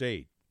of the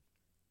state.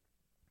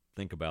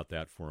 Think about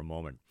that for a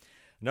moment.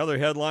 Another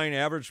headline,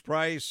 average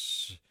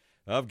price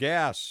of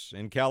gas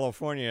in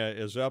California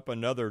is up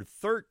another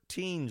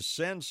 13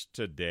 cents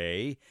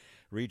today,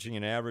 reaching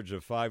an average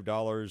of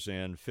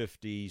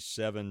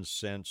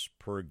 $5.57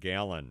 per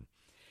gallon.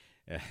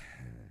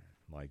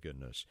 My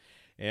goodness.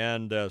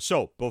 And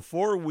so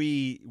before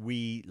we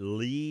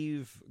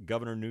leave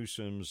Governor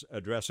Newsom's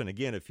address, and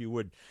again, if you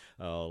would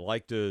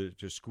like to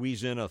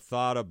squeeze in a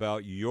thought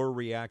about your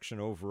reaction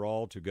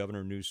overall to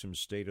Governor Newsom's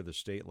State of the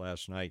State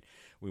last night,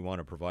 we want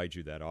to provide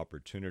you that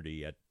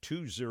opportunity at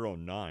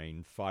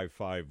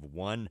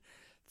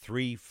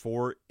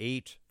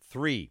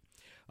 209-551-3483.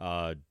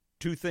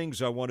 Two things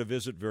I want to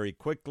visit very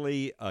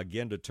quickly,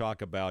 again, to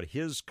talk about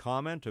his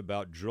comment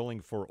about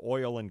drilling for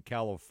oil in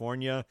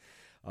California.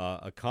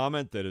 A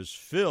comment that is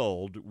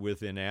filled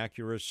with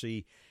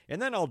inaccuracy, and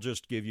then I'll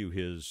just give you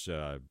his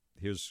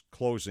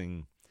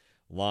closing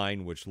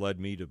line, which led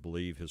me to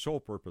believe his whole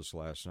purpose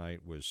last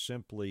night was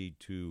simply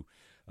to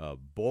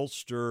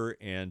bolster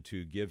and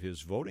to give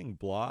his voting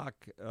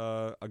bloc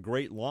a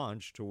great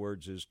launch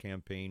towards his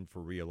campaign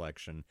for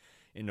re-election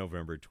in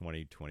November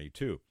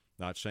 2022.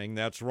 Not saying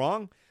that's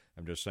wrong.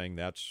 I'm just saying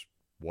that's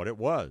what it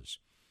was.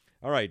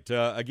 All right,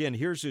 again,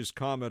 here's his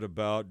comment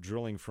about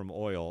drilling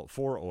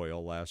for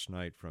oil last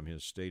night from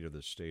his State of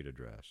the State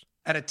address.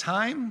 At a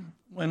time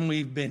when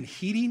we've been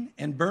heating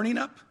and burning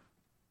up,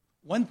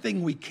 one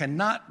thing we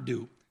cannot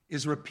do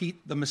is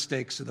repeat the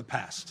mistakes of the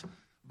past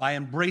by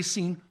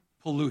embracing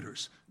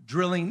polluters,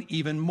 drilling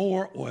even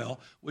more oil,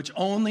 which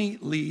only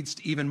leads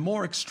to even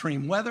more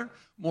extreme weather,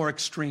 more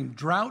extreme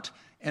drought,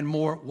 and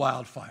more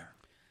wildfire.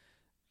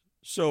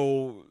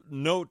 So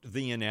note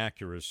the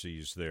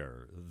inaccuracies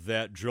there,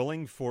 that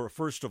drilling for,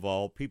 first of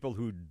all, people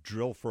who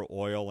drill for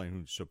oil and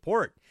who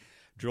support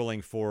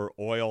drilling for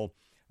oil,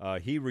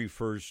 he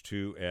refers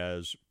to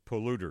as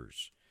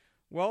polluters.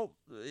 Well,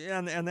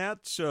 and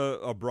that's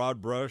a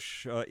broad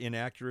brush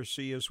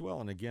inaccuracy as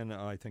well. And again,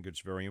 I think it's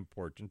very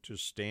important to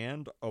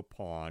stand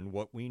upon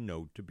what we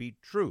know to be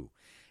true.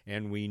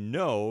 And we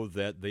know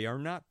that they are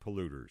not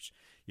polluters.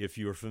 If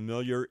you're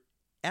familiar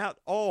at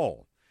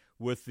all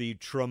with the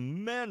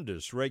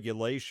tremendous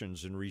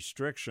regulations and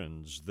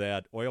restrictions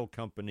that oil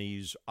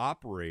companies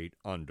operate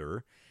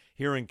under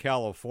here in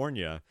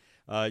California,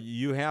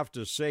 you have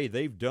to say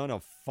they've done a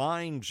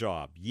fine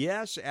job.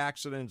 Yes,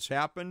 accidents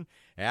happen.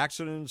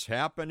 Accidents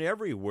happen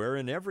everywhere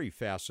in every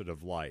facet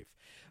of life.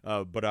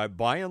 But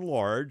by and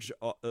large,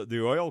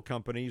 the oil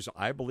companies,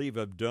 I believe,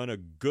 have done a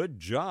good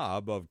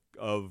job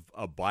of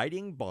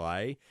abiding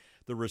by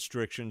the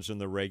restrictions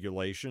and the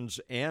regulations,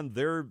 and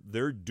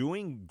they're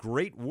doing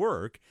great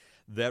work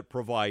that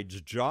provides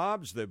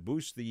jobs, that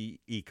boosts the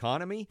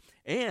economy,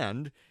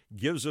 and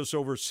gives us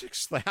over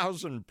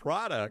 6,000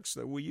 products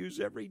that we use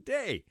every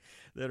day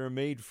that are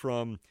made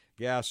from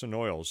gas and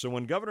oil. So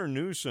when Governor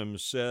Newsom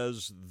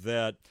says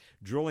that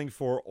drilling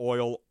for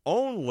oil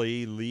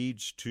only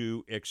leads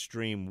to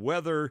extreme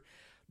weather,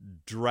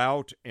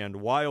 drought, and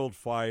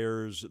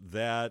wildfires,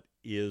 that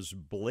is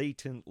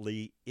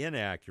blatantly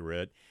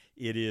inaccurate.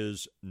 It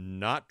is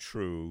not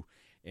true,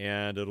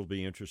 and it'll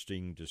be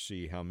interesting to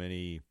see how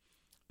many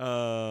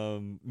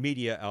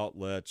media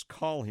outlets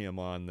call him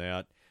on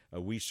that.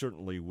 We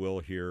certainly will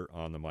here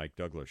on the Mike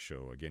Douglas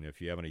Show. Again,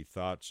 if you have any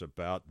thoughts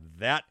about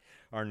that,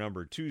 our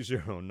number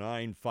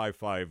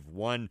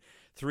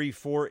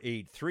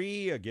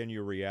 209-551-3483. Again,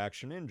 your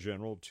reaction in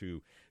general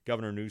to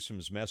Governor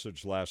Newsom's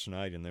message last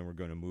night, and then we're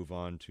going to move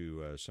on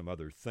to some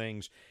other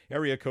things.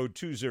 Area code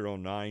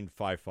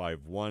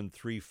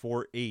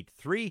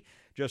 209-551-3483,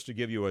 just to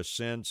give you a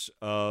sense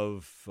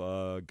of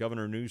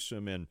Governor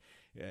Newsom and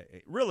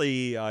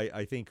really,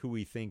 I think who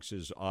he thinks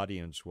his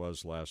audience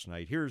was last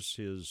night. Here's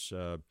his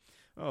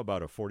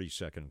about a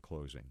 40-second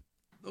closing.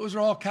 Those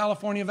are all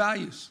California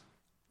values,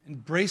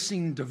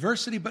 embracing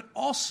diversity, but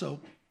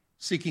also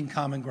seeking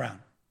common ground,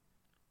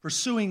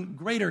 pursuing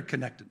greater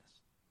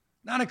connectedness,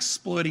 not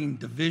exploiting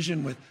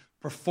division with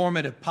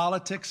performative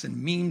politics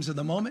and memes of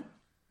the moment,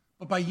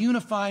 but by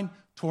unifying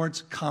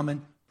towards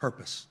common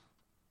purpose,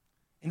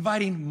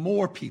 inviting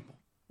more people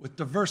with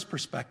diverse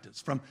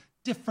perspectives from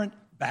different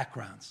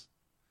backgrounds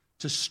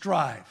to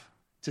strive,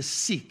 to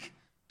seek,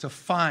 to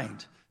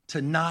find,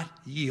 to not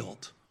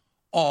yield,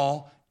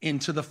 all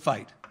into the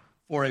fight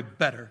for a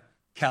better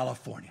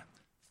California.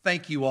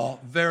 Thank you all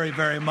very,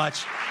 very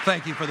much.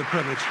 Thank you for the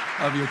privilege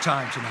of your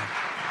time tonight.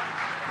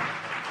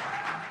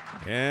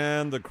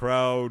 And the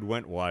crowd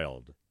went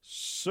wild.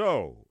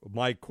 So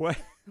my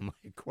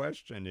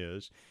question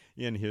is,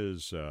 in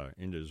his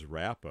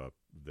wrap-up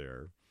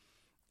there,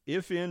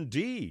 if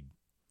indeed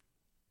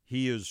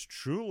he is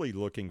truly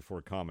looking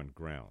for common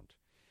ground,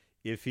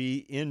 if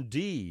he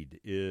indeed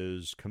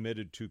is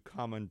committed to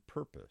common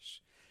purpose,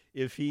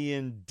 if he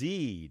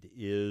indeed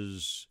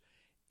is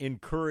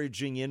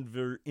encouraging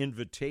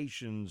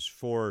invitations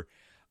for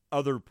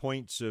other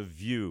points of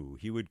view,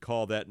 he would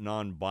call that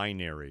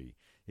non-binary.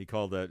 He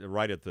called that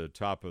right at the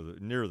top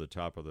of near the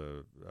top of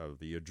the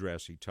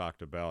address. He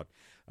talked about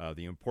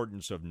the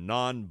importance of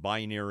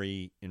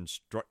non-binary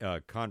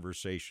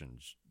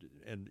conversations,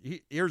 and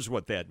here's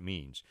what that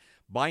means.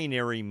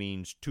 Binary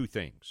means two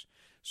things.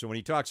 So when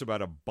he talks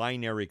about a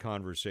binary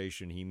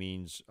conversation, he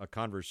means a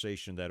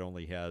conversation that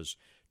only has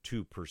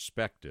two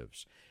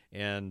perspectives.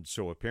 And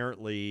so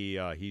apparently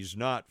he's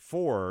not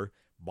for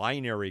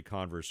binary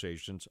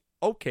conversations.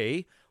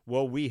 Okay,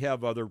 well, we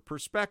have other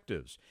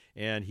perspectives.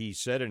 And he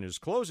said in his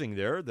closing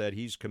there that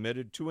he's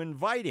committed to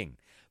inviting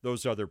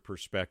those other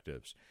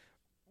perspectives.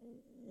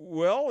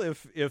 Well,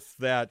 if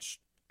that's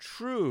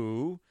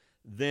true,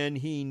 then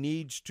he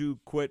needs to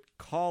quit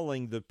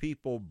calling the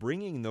people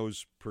bringing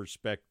those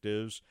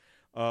perspectives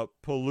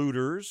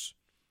polluters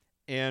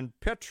and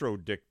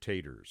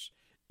petrodictators.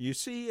 You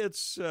see,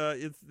 it's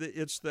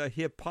the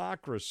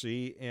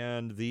hypocrisy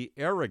and the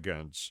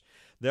arrogance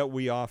that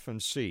we often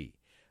see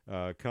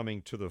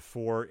coming to the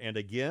fore. And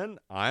again,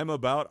 I'm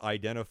about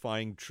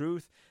identifying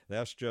truth.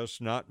 That's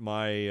just not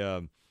my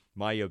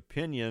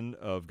opinion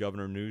of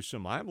Governor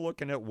Newsom. I'm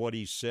looking at what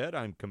he said.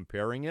 I'm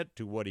comparing it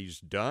to what he's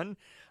done.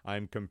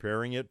 I'm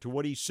comparing it to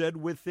what he said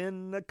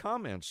within the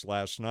comments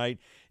last night.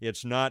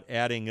 It's not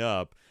adding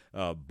up,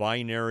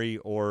 binary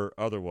or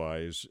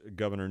otherwise,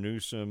 Governor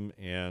Newsom.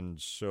 And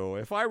so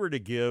if I were to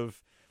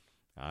give,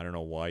 I don't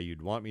know why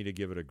you'd want me to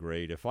give it a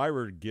grade. If I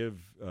were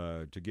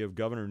to give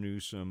Governor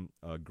Newsom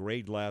a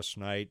grade last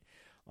night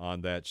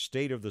on that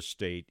State of the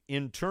State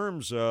in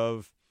terms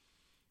of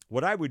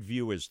what I would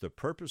view as the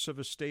purpose of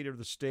a State of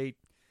the State,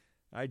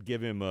 I'd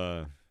give him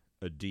a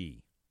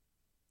D,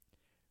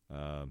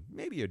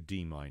 maybe a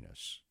D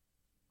minus,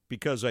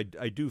 because I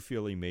do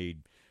feel he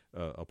made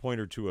a point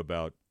or two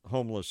about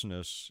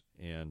homelessness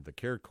and the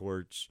care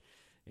courts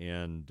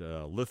and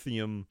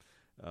lithium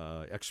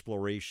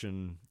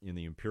exploration in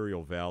the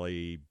Imperial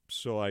Valley,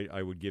 so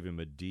I would give him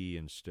a D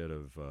instead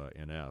of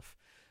an F.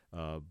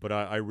 But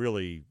I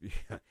really,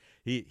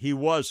 he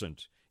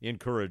wasn't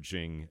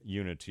encouraging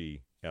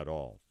unity at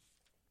all.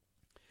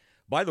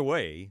 By the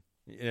way,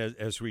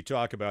 as we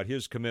talk about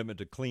his commitment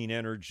to clean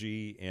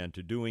energy and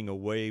to doing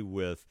away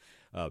with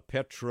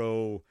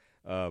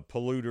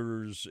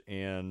polluters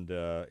and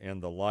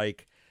the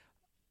like,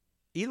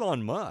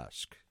 Elon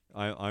Musk,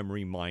 I'm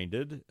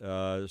reminded,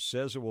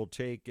 says it will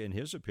take, in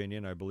his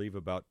opinion, I believe,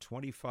 about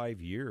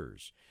 25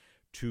 years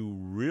to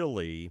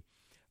really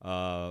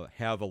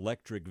have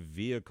electric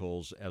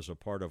vehicles as a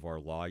part of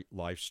our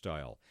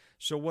lifestyle.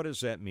 So what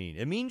does that mean?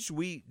 It means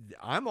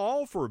I'm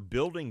all for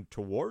building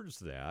towards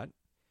that,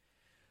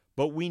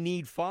 but we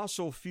need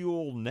fossil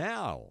fuel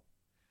now.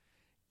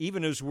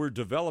 Even as we're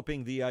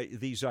developing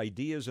these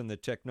ideas and the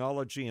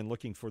technology and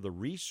looking for the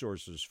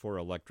resources for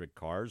electric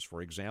cars,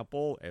 for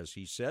example, as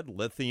he said,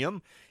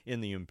 lithium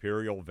in the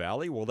Imperial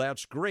Valley, well,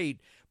 that's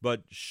great,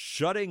 but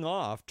shutting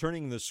off,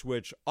 turning the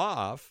switch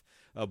off,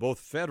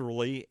 both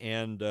federally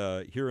and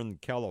here in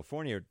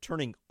California,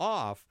 turning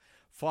off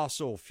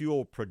fossil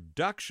fuel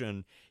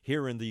production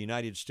here in the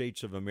United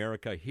States of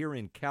America, here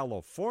in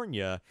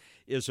California,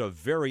 is a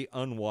very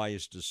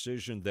unwise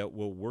decision that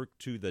will work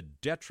to the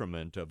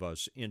detriment of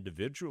us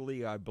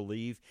individually, I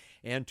believe,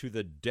 and to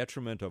the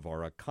detriment of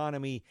our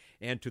economy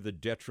and to the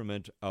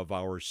detriment of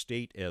our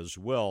state as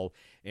well.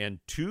 And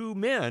two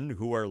men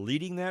who are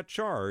leading that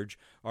charge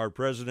are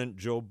President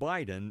Joe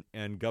Biden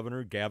and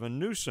Governor Gavin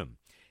Newsom.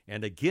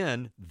 And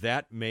again,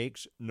 that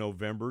makes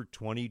November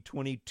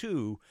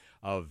 2022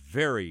 a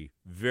very,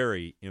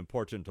 very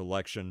important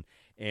election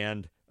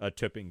and a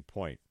tipping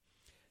point.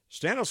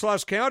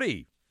 Stanislaus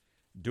County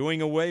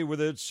doing away with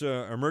its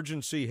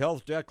emergency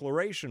health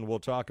declaration. We'll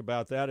talk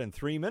about that in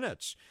 3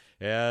 minutes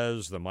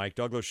as the Mike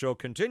Douglas Show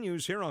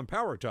continues here on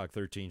Power Talk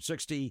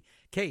 1360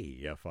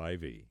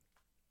 KFIV.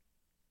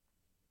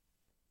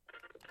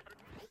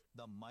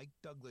 The Mike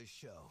Douglas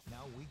Show,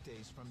 now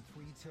weekdays from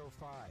 3 till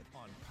 5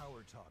 on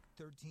Power Talk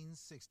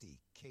 1360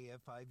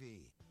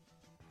 KFIV.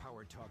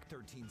 Power Talk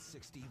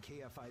 1360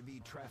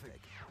 KFIV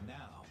traffic.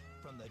 Now,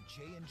 from the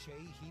J&J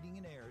Heating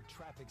and Air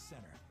Traffic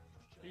Center.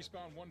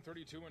 Eastbound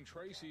 132 in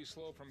Tracy,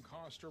 slow from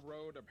Coster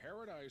Road to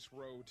Paradise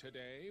Road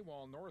today,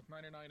 while North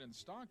 99 in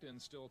Stockton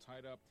still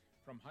tied up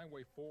from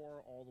Highway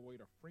 4 all the way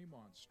to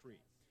Fremont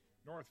Street.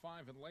 North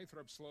 5 in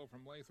Lathrop, slow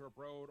from Lathrop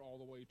Road all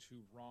the way to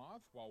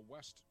Roth, while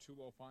West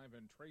 205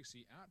 in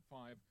Tracy at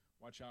 5.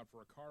 Watch out for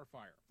a car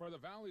fire. For the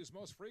Valley's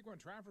most frequent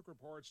traffic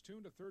reports,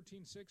 tune to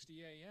 1360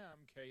 AM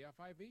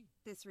KFIV.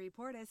 This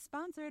report is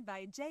sponsored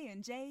by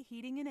J&J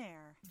Heating and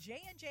Air.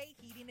 J&J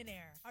Heating and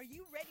Air. Are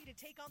you ready to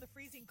take on the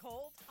freezing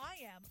cold? I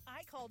am.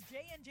 I called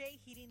J&J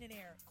Heating and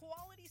Air.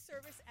 Quality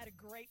service at a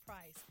great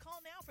price.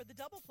 Call now for the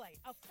double play,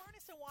 a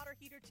furnace and water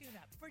heater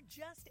tune-up for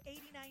just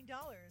 $89.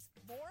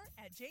 More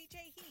at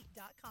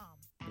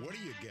jjheat.com. What do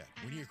you get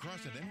when you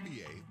cross an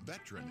MBA,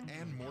 veteran,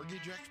 and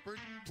mortgage expert?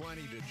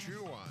 Plenty to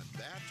chew on.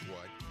 That's what.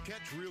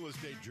 Catch Real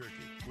Estate Jerky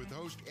with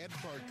host Ed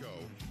Farco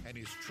and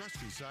his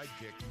trusty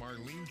sidekick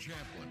Marlene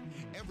Champlin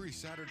every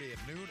Saturday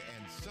at noon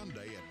and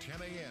Sunday at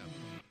 10 a.m.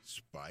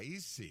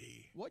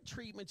 Spicy. What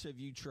treatments have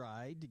you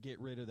tried to get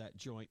rid of that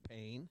joint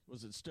pain?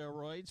 Was it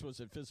steroids?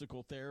 Was it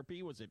physical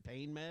therapy? Was it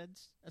pain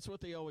meds? That's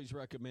what they always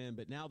recommend,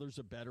 but now there's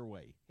a better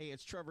way. Hey,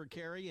 it's Trevor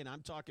Carey, and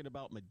I'm talking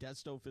about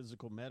Modesto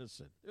Physical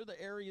Medicine. They're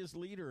the area's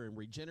leader in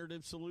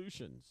regenerative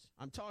solutions.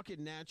 I'm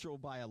talking natural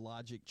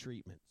biologic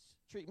treatments.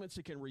 Treatments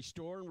that can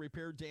restore and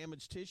repair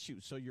damaged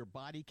tissue so your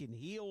body can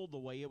heal the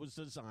way it was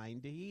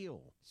designed to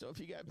heal. So if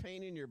you got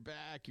pain in your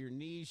back, your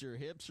knees, your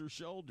hips, or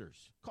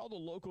shoulders, call the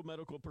local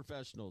medical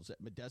professionals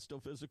at Modesto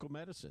Physical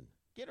Medicine.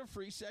 Get a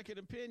free second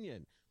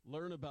opinion.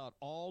 Learn about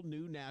all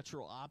new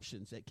natural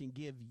options that can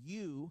give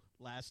you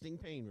lasting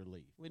pain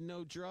relief with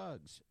no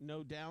drugs,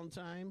 no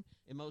downtime,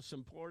 and most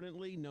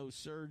importantly, no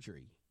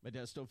surgery.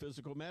 Modesto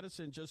Physical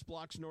Medicine just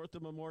blocks north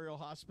of Memorial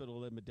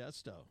Hospital in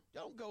Modesto.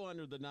 Don't go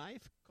under the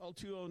knife. Call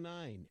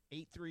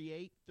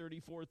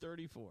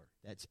 209-838-3434.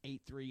 That's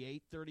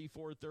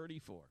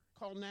 838-3434.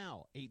 Call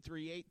now,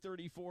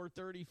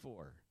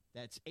 838-3434.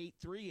 That's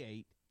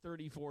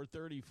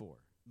 838-3434.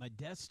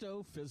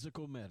 Modesto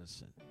Physical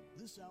Medicine.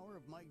 This hour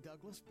of Mike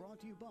Douglas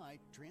brought to you by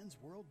Trans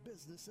World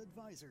Business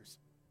Advisors.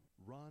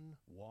 Run,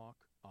 walk,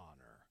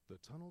 honor. The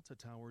Tunnel to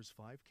Towers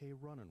 5K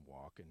Run and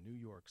Walk in New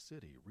York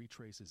City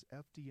retraces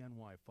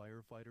FDNY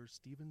firefighter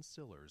Steven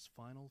Siller's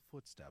final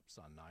footsteps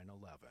on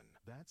 9/11.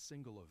 That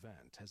single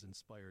event has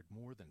inspired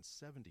more than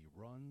 70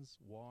 runs,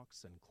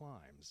 walks, and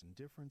climbs in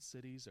different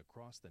cities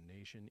across the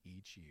nation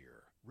each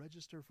year.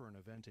 Register for an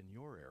event in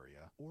your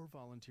area or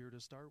volunteer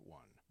to start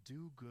one.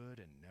 Do good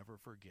and never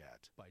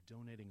forget by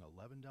donating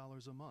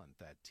 $11 a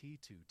month at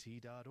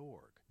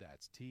T2T.org.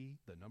 That's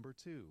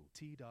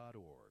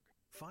T2T.org.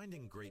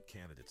 Finding great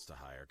candidates to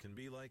hire can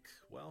be like,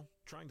 well,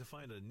 trying to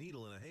find a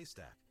needle in a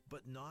haystack,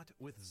 but not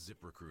with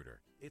ZipRecruiter.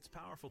 Its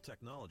powerful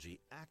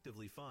technology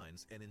actively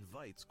finds and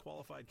invites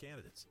qualified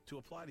candidates to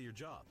apply to your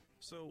job.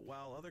 So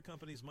while other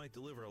companies might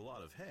deliver a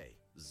lot of hay,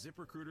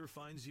 ZipRecruiter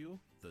finds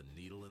you the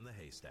needle in the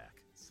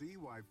haystack. See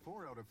why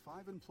 4 out of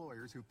 5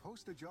 employers who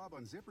post a job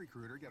on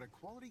ZipRecruiter get a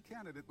quality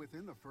candidate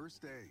within the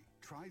first day.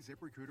 Try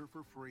ZipRecruiter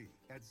for free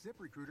at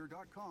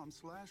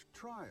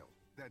ZipRecruiter.com/trial.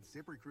 That's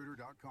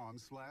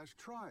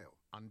ZipRecruiter.com/trial.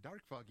 On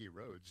dark, foggy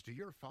roads, do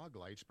your fog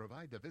lights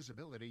provide the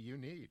visibility you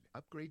need?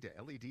 Upgrade to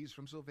LEDs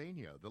from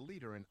Sylvania, the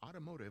leader in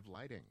automotive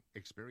lighting.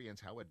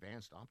 Experience how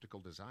advanced optical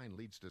design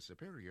leads to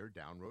superior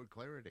down-road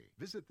clarity.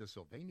 Visit the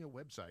Sylvania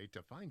website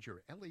to find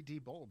your LED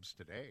bulbs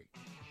today.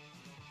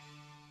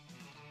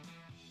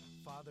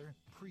 Father,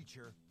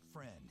 preacher,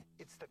 friend.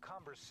 It's the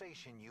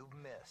conversation you've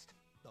missed.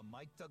 The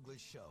Mike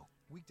Douglas Show.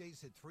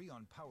 Weekdays at 3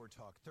 on Power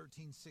Talk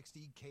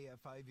 1360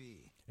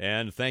 KFIV.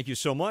 And thank you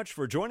so much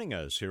for joining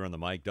us here on the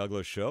Mike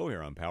Douglas Show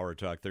here on Power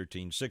Talk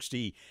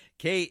 1360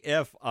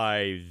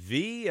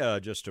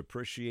 KFIV. Just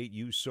appreciate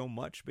you so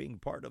much being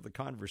part of the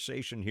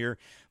conversation here.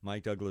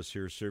 Mike Douglas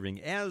here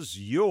serving as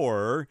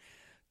your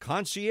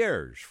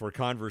concierge for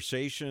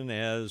conversation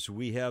as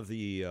we have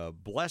the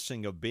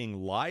blessing of being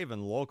live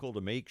and local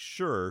to make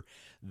sure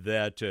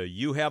that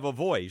you have a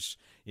voice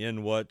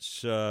in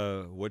what's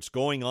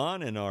going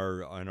on in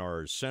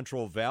our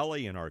Central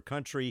Valley, in our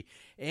country,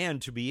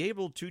 and to be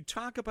able to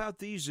talk about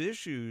these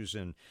issues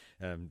and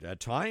at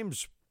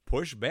times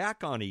push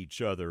back on each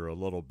other a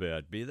little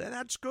bit.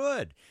 That's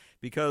good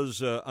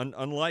because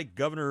unlike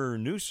Governor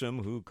Newsom,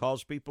 who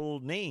calls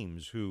people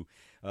names, who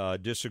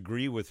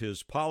disagree with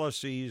his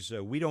policies,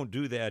 we don't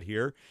do that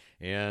here,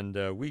 and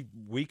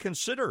we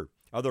consider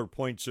other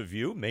points of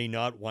view, may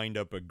not wind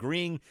up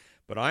agreeing,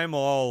 but I'm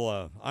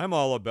all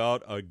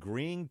about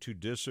agreeing to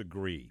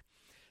disagree.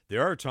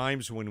 There are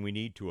times when we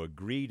need to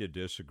agree to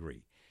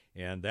disagree,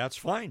 and that's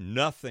fine.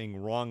 Nothing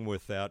wrong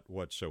with that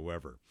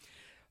whatsoever.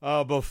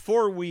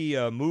 Before we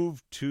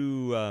move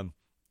to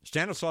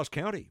Stanislaus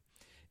County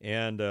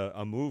and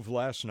a vote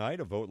last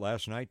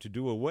night to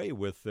do away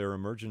with their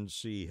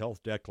emergency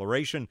health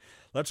declaration,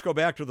 let's go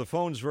back to the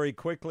phones very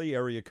quickly.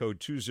 Area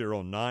code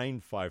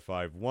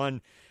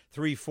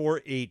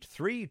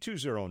 209-551-3483,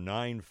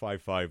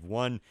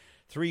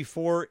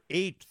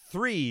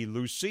 209-551-3483.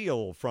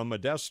 Lucille from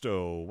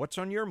Modesto. What's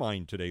on your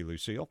mind today,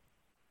 Lucille?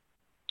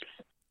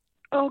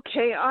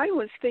 Okay, I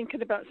was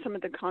thinking about some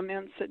of the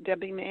comments that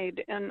Debbie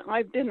made, and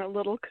I've been a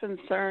little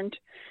concerned.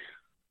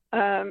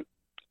 I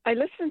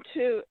listened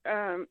to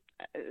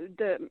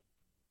the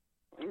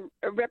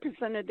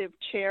representative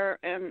chair,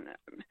 and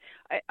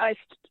I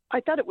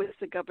thought it was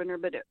the governor,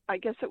 but I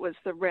guess it was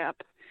the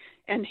rep,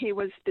 and he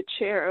was the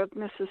chair of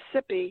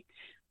Mississippi,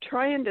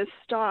 trying to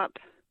stop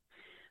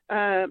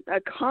a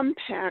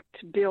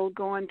compact bill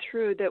going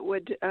through that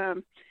would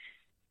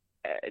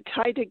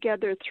tie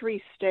together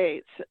 3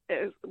 states.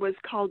 It was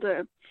called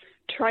a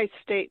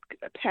tri-state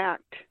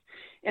pact,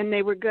 and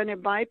they were going to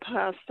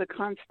bypass the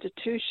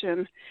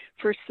Constitution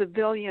for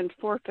civilian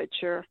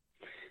forfeiture.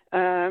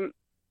 They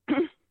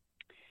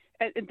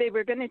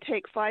were going to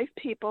take 5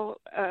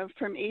 people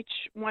from each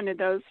one of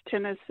those,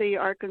 Tennessee,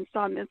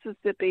 Arkansas,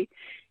 Mississippi,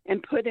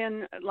 and put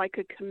in like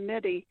a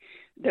committee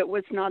that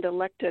was not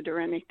elected or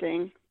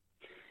anything,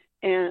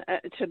 and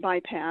to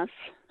bypass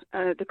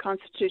the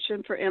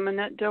Constitution for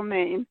eminent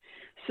domain,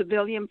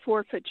 civilian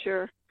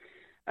forfeiture.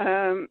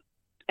 I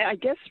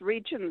guess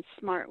Region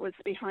Smart was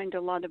behind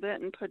a lot of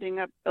it and putting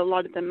up a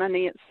lot of the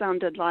money, it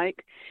sounded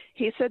like.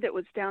 He said it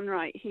was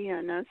downright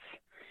heinous,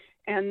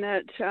 and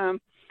that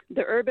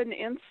the Urban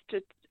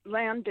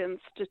Land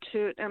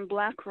Institute and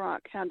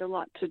BlackRock had a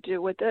lot to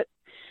do with it.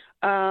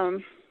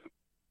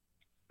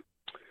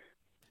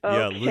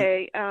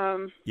 Okay.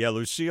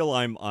 Lucille,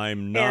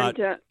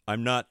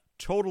 I'm not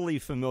totally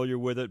familiar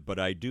with it, but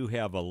I do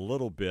have a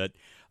little bit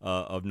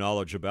of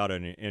knowledge about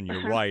it. And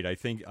you're right. I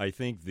think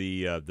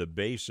the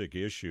basic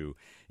issue,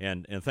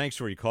 and thanks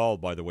for your call,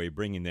 by the way,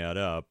 bringing that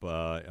up.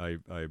 I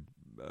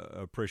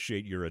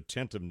appreciate your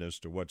attentiveness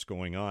to what's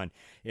going on.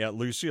 Yeah,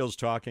 Lucille's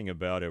talking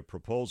about a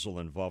proposal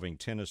involving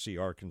Tennessee,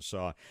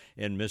 Arkansas,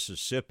 and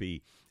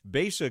Mississippi,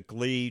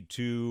 basically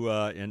to,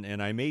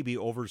 and I may be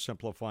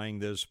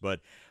oversimplifying this, but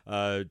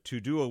to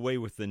do away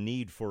with the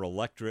need for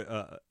elected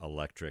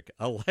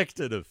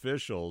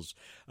officials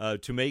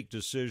to make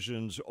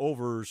decisions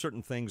over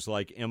certain things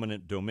like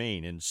eminent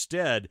domain.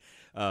 Instead,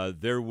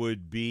 there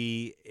would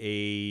be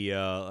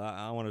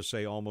I want to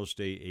say almost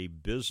a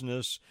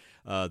business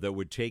that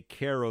would take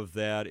care of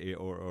that,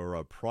 or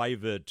a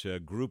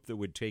private group that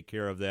would take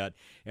care of that.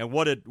 And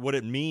what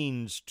it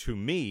means to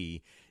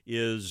me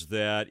is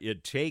that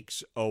it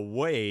takes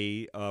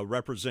away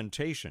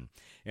representation.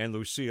 And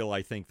Lucille,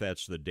 I think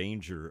that's the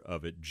danger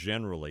of it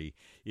generally,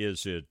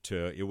 is it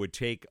would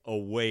take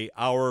away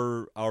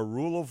our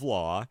rule of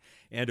law,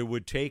 and it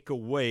would take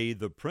away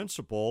the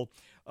principle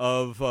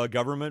of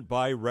government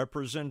by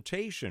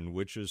representation,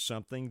 which is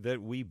something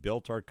that we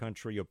built our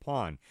country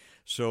upon.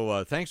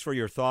 So thanks for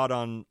your thought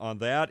on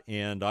that,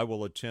 and I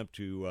will attempt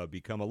to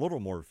become a little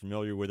more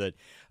familiar with it.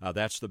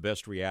 That's the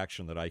best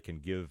reaction that I can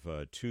give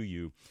to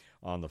you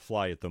on the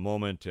fly at the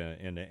moment.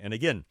 And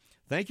again,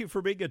 thank you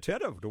for being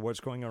attentive to what's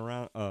going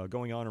on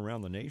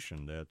around the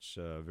nation. That's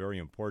very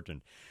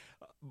important.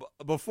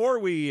 Before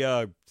we,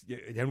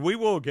 and we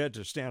will get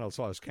to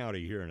Stanislaus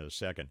County here in a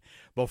second,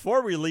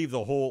 before we leave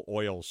the whole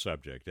oil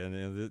subject,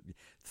 and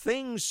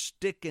things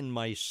stick in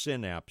my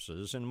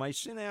synapses, and my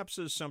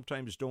synapses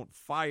sometimes don't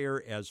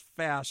fire as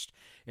fast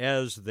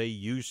as they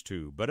used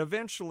to, but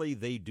eventually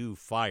they do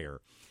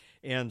fire.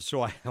 And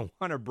so I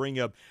want to bring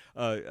up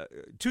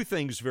two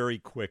things very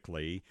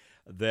quickly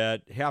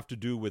that have to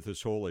do with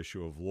this whole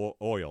issue of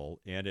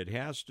oil, and it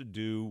has to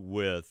do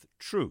with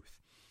truth.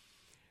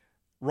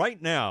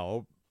 Right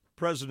now,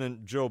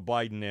 President Joe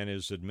Biden and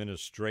his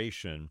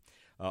administration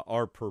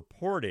are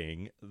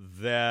purporting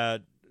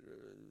that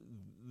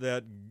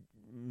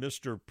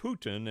Mr.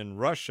 Putin and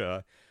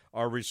Russia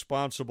are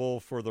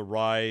responsible for the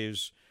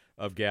rise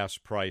of gas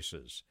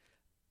prices.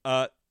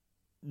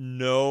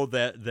 No,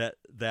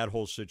 that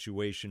whole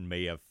situation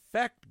may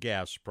affect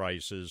gas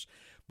prices,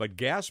 but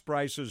gas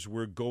prices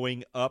were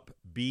going up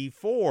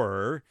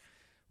before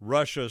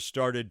Russia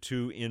started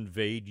to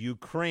invade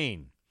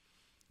Ukraine.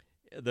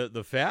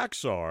 The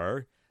facts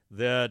are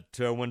that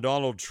when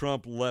Donald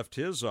Trump left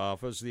his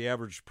office, the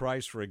average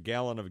price for a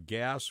gallon of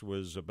gas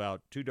was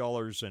about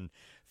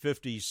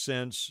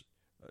 $2.50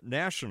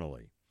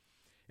 nationally.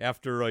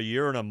 After a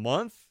year and a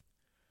month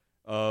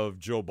of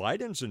Joe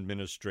Biden's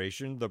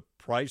administration, the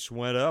price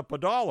went up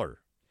 $1.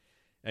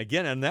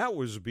 Again, and that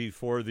was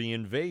before the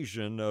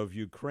invasion of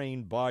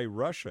Ukraine by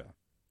Russia.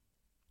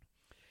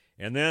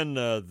 And then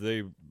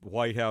the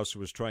White House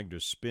was trying to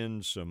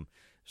spin some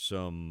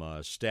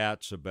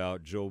stats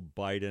about Joe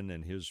Biden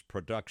and his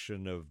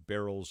production of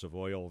barrels of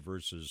oil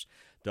versus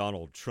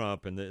Donald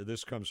Trump. And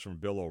this comes from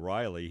Bill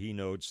O'Reilly. He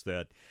notes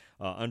that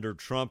under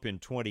Trump in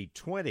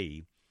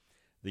 2020,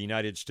 the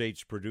United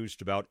States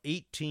produced about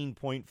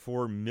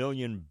 18.4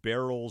 million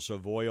barrels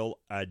of oil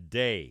a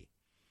day.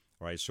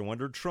 All right, so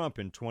under Trump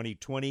in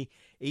 2020,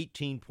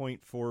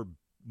 18.4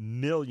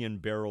 million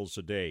barrels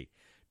a day.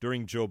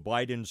 During Joe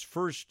Biden's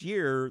first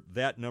year,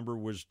 that number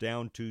was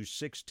down to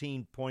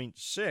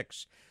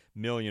 16.6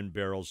 million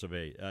barrels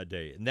a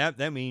day. And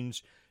that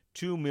means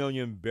 2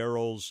 million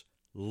barrels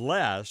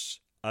less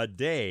a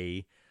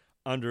day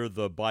under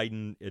the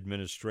Biden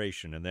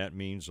administration. And that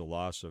means a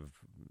loss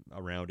of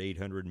around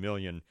 800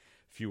 million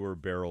fewer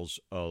barrels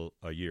a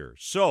year.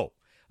 So,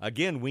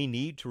 again, we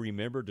need to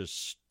remember to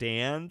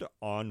stand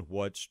on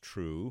what's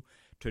true,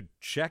 to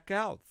check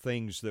out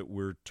things that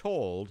we're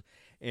told,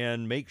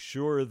 and make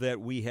sure that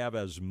we have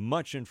as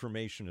much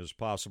information as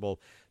possible.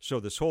 So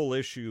this whole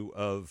issue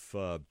of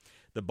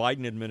the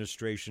Biden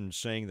administration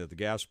saying that the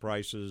gas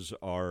prices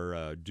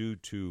are due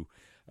to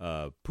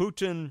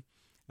Putin,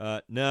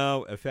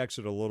 no, affects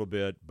it a little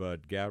bit,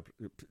 but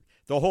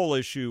the whole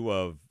issue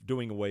of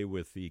doing away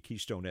with the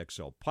Keystone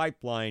XL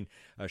pipeline,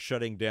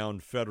 shutting down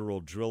federal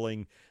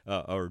drilling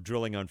or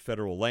drilling on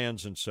federal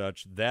lands and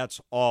such,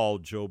 that's all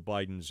Joe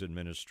Biden's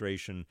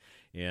administration,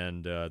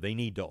 and they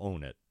need to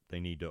own it. They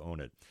need to own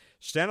it.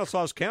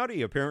 Stanislaus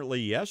County, apparently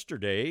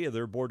yesterday,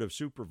 their Board of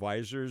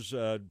Supervisors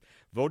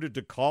voted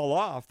to call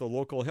off the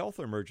local health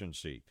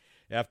emergency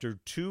after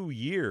 2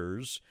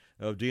 years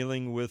of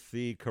dealing with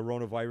the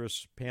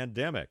coronavirus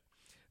pandemic.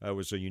 It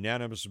was a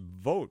unanimous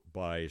vote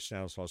by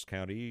Stanislaus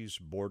County's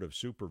Board of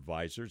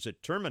Supervisors.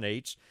 It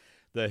terminates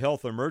the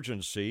health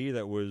emergency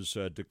that was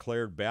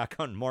declared back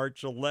on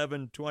March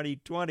 11,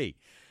 2020.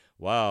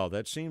 Wow,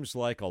 that seems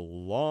like a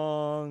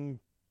long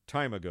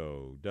time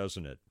ago,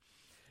 doesn't it?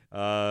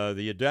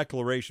 The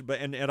declaration,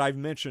 and I've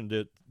mentioned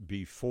it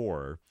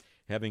before,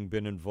 having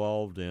been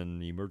involved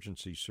in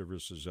emergency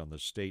services on the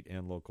state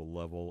and local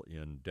level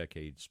in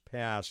decades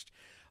past,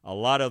 A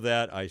lot of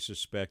that, I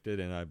suspected,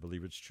 and I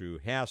believe it's true,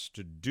 has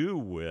to do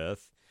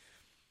with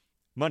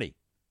money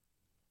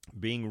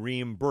being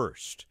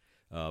reimbursed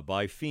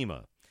by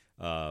FEMA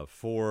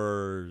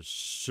for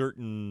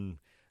certain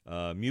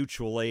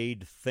mutual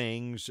aid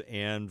things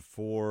and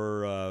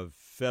for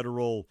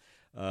federal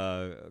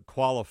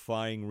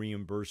qualifying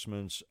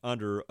reimbursements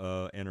under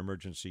an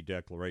emergency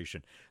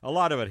declaration. A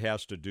lot of it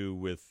has to do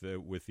with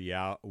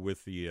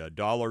the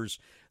dollars.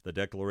 The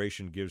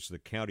declaration gives the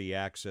county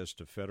access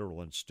to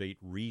federal and state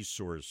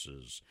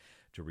resources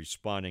to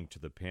responding to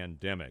the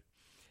pandemic.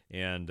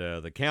 And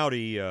the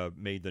county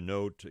made the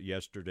note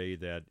yesterday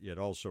that it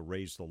also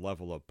raised the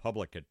level of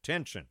public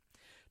attention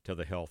to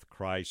the health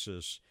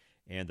crisis,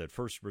 and that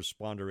first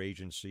responder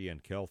agency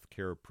and health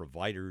care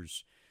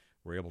providers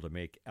were able to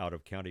make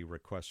out-of-county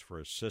requests for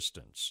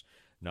assistance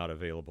not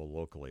available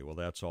locally. Well,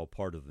 that's all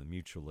part of the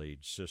mutual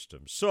aid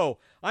system. So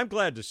I'm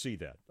glad to see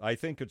that. I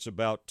think it's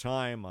about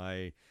time.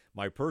 My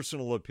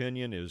personal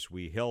opinion is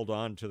we held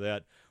on to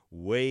that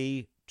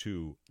way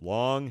too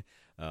long,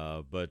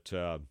 but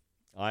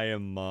I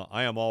am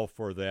all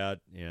for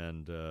that,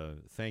 and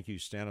thank you,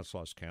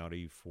 Stanislaus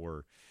County,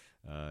 for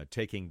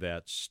taking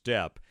that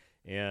step.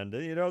 And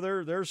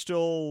they're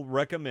still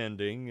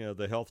recommending,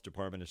 the health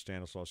department of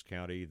Stanislaus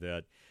County,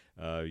 that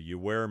you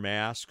wear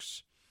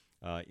masks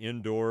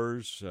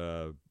indoors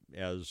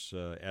as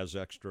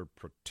extra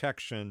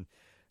protection.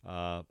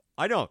 I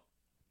don't.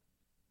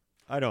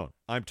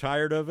 I'm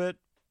tired of it.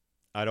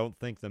 I don't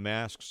think the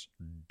masks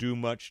do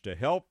much to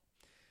help.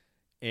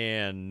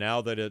 And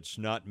now that it's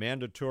not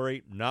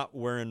mandatory, not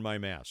wearing my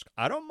mask.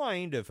 I don't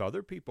mind if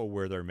other people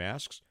wear their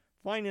masks,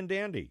 fine and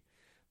dandy.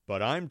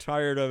 But I'm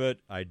tired of it.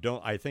 I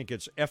think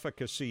its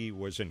efficacy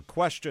was in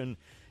question,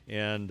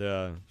 and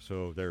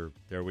so there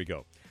we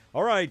go.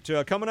 All right,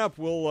 coming up,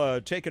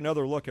 we'll take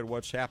another look at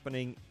what's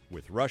happening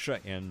with Russia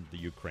and the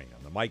Ukraine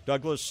on the Mike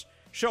Douglas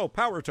Show,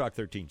 Power Talk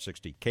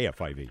 1360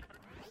 KFIV.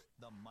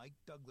 The Mike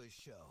Douglas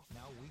Show,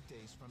 now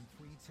weekdays from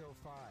 3 till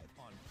 5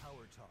 on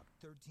Power Talk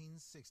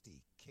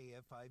 1360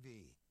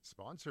 KFIV.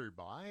 Sponsored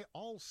by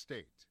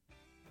Allstate.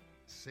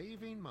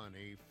 Saving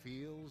money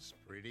feels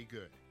pretty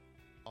good.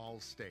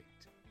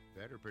 Allstate.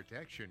 Better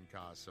protection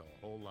costs a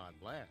whole lot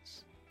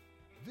less.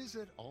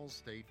 Visit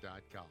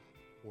allstate.com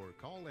or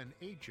call an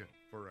agent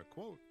for a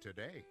quote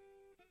today.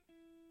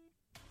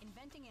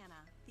 Inventing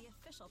Anna, the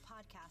official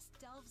podcast,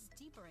 delves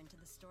deeper into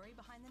the story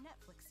behind the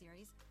Netflix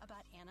series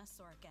about Anna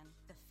Sorokin,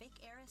 the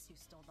fake heiress who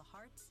stole the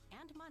hearts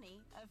and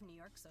money of New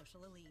York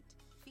social elite.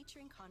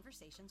 Featuring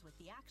conversations with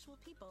the actual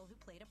people who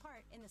played a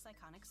part in this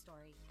iconic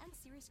story, and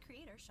series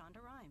creator Shonda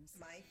Rhimes.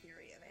 My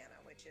theory of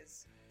Anna, which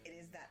is, it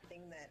is that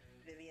thing that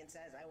Vivian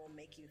says, I will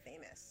make you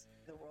famous.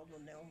 The world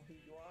will know who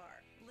you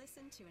are.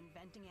 Listen to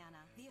Inventing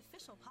Anna, the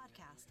official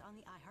podcast on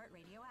the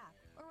iHeartRadio app,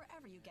 or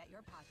wherever you get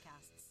your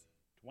podcasts.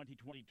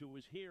 2022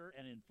 is here,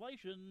 and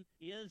inflation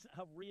is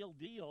a real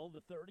deal.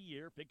 The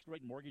 30-year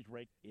fixed-rate mortgage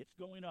rate, it's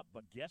going up.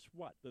 But guess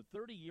what? The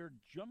 30-year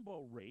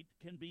jumbo rate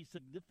can be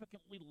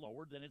significantly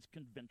lower than its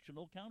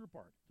conventional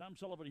counterpart. Tom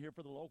Sullivan here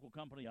for the local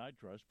company I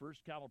trust,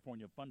 First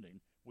California Funding.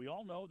 We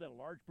all know that a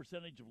large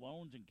percentage of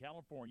loans in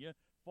California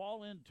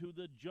fall into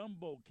the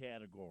jumbo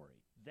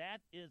category.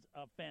 That is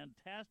a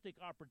fantastic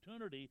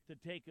opportunity to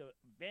take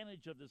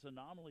advantage of this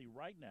anomaly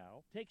right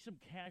now. Take some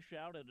cash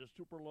out at a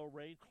super low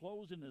rate,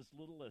 close in as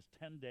little as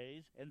 10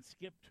 days, and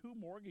skip 2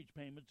 mortgage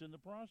payments in the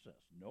process.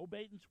 No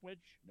bait and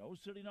switch, no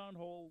sitting on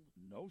hold,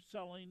 no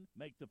selling.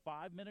 Make the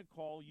 5-minute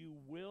call. You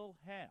will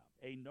have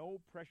a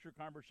no-pressure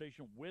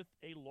conversation with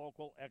a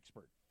local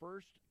expert.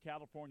 First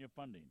California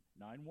Funding,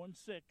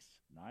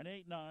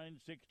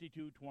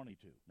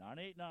 916-989-6222,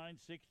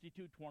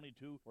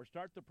 989-6222, or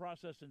start the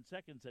process in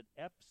seconds at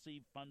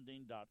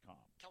fcfunding.com.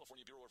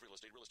 California Bureau of Real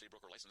Estate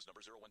broker license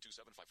number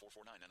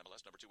 01275449,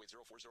 NMLS number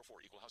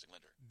 280404, equal housing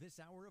lender. This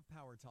hour of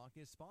Power Talk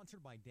is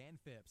sponsored by Dan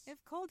Phipps.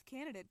 If cold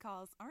candidate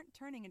calls aren't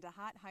turning into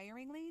hot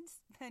hiring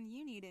leads, then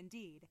you need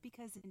Indeed,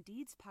 because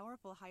Indeed's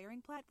powerful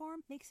hiring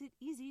platform makes it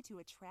easy to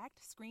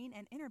attract, screen,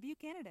 and interview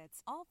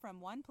candidates, all from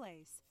one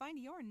place. Find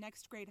your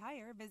next great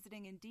hire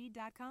visiting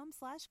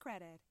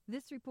Indeed.com/credit.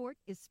 This report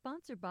is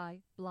sponsored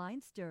by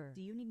Blindster.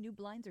 Do you need new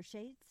blinds or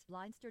shades?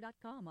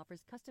 Blindster.com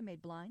offers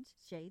custom-made blinds,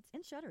 shades,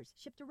 and shutters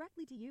shipped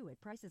directly to you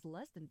at prices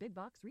less than big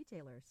box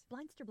retailers.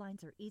 Blindster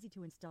blinds are easy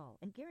to install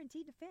and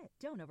guaranteed to fit.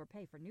 Don't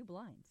overpay for new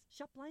blinds.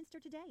 Shop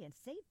Blindster today and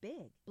save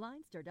big.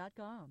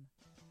 Blindster.com.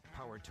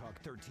 Power Talk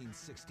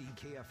 1360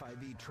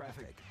 KFIV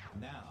traffic.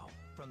 Now,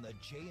 from the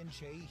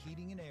J&J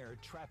Heating and Air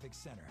Traffic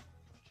Center.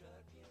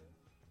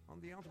 On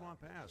the Altamont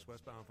Pass,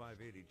 westbound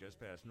 580, just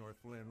past North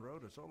Flynn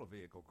Road, a solo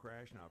vehicle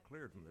crash now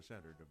cleared from the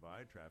center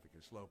divide. Traffic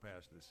is slow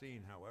past the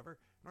scene, however.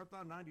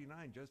 Northbound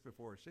 99 just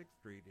before 6th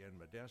Street in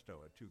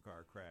Modesto, a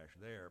 2-car crash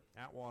there.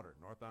 Atwater,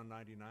 northbound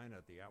 99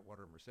 at the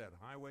Atwater-Merced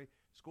Highway,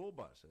 school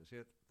bus has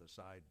hit the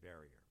side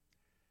barrier.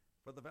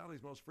 For the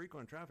Valley's most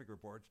frequent traffic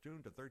reports,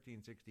 tune to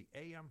 1360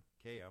 AM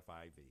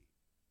KFIV.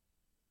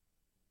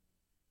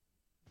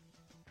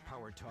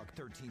 Power Talk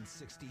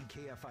 1360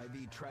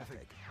 KFIV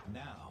traffic.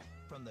 Now,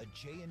 from the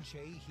J&J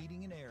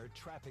Heating and Air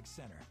Traffic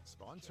Center.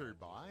 Sponsored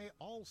by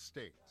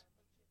Allstate.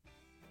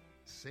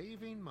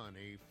 Saving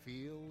money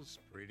feels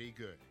pretty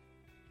good.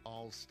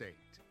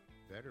 Allstate.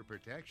 Better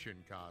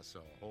protection costs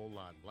a whole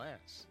lot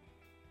less.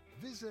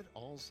 Visit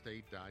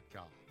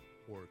allstate.com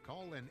or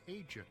call an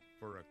agent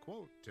for a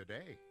quote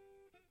today.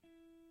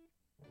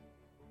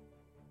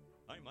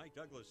 Hi, Mike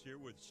Douglas here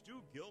with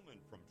Stu Gilman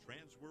from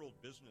Transworld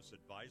Business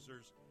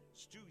Advisors.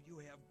 Stu, you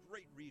have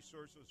great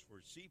resources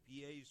for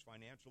CPAs,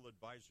 financial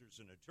advisors,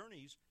 and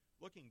attorneys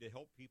looking to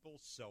help people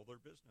sell their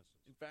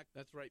businesses. In fact,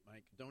 that's right,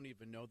 Mike. Don't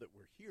even know that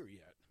we're here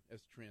yet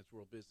as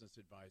Transworld Business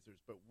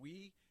Advisors, but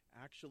we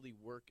actually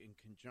work in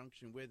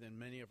conjunction with, and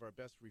many of our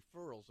best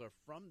referrals are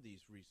from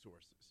these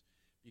resources,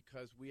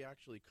 because we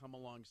actually come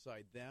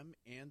alongside them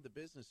and the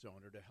business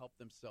owner to help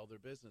them sell their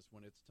business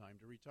when it's time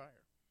to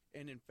retire.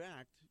 And in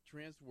fact,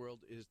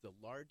 Transworld is the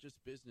largest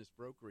business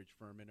brokerage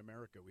firm in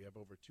America. We have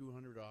over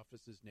 200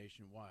 offices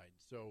nationwide,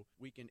 so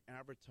we can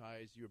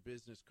advertise your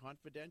business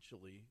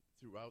confidentially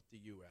throughout the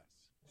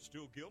U.S.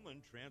 Stu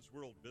Gilman,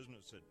 Transworld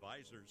Business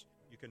Advisors.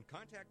 You can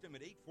contact them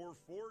at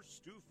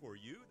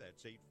 844-STU4U.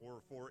 That's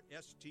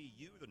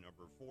 844-STU, the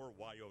number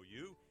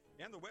 4YOU.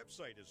 And the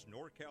website is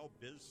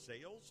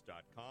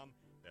NorCalBizSales.com.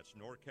 That's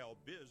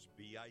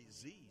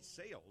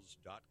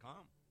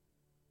NorCalBizSales.com.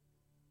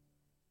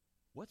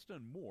 What's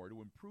done more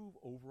to improve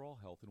overall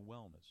health and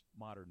wellness,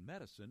 modern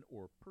medicine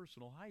or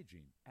personal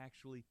hygiene?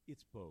 Actually,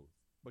 it's both.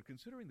 But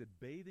considering that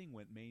bathing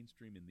went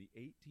mainstream in the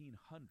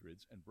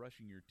 1800s and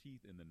brushing your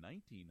teeth in the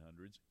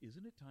 1900s,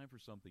 isn't it time for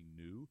something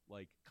new,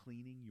 like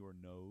cleaning your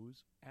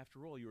nose?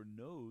 After all, your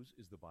nose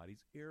is the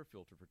body's air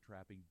filter for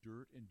trapping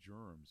dirt and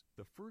germs,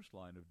 the first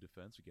line of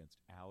defense against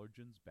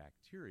allergens,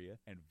 bacteria,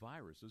 and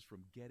viruses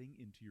from getting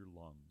into your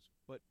lungs.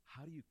 But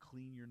how do you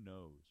clean your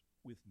nose?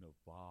 With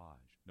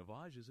Navage.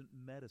 Navage isn't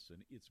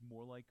medicine, it's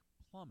more like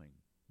plumbing.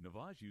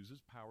 Navage uses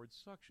powered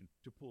suction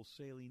to pull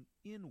saline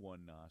in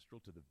one nostril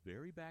to the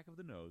very back of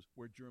the nose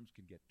where germs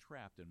can get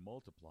trapped and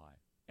multiply,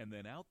 and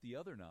then out the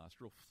other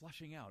nostril,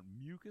 flushing out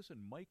mucus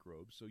and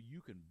microbes so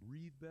you can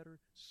breathe better,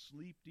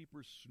 sleep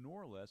deeper,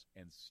 snore less,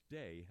 and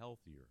stay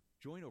healthier.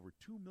 Join over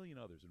 2 million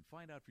others and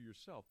find out for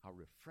yourself how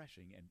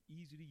refreshing and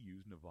easy to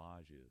use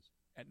Navage is.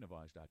 At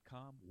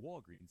Navage.com,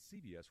 Walgreens,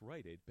 CVS,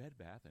 Rite Aid, Bed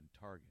Bath, and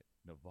Target.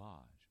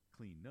 Navage.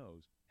 Clean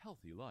nose,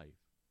 healthy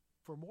life.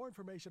 For more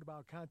information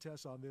about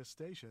contests on this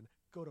station,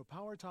 go to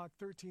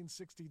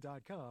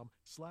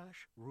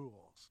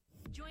powertalk1360.com/rules.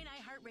 Join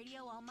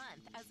iHeartRadio all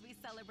month as we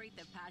celebrate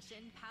the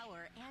passion,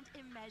 power, and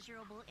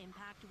immeasurable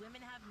impact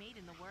women have made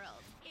in the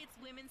world. It's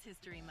Women's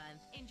History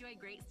Month. Enjoy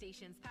great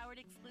stations powered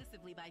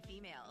exclusively by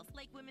females,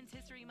 like Women's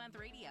History Month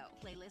Radio,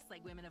 playlists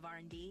like Women of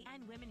R&B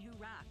and Women Who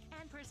Rock,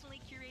 and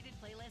personally curated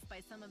playlists by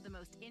some of the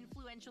most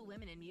influential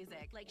women in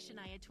music, like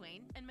Shania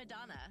Twain and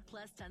Madonna,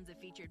 plus tons of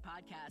featured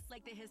podcasts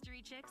like The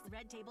History Chicks,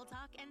 Red Table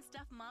Talk, and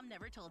Stuff Mom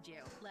Never Told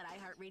You. Let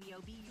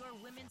iHeartRadio be your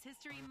Women's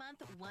History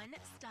Month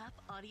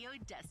one-stop audio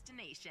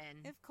destination.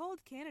 If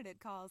cold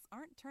candidate calls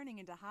aren't turning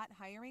into hot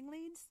hiring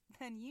leads,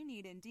 then you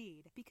need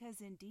Indeed,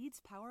 because Indeed's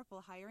powerful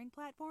hiring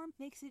platform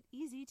makes it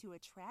easy to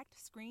attract,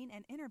 screen,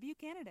 and interview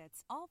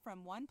candidates all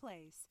from one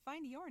place.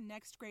 Find your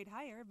next great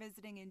hire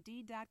visiting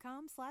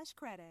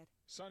Indeed.com/credit.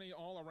 Sunny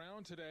all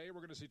around today.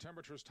 We're going to see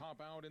temperatures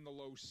top out in the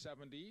low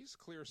 70s.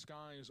 Clear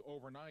skies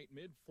overnight,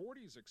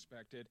 mid-40s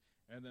expected,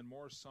 and then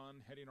more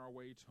sun heading our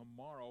way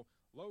tomorrow.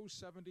 Low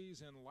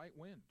 70s and light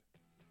wind.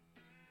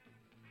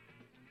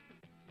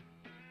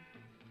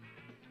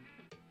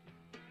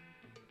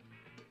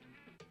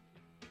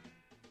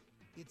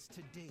 It's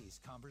today's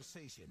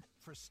conversation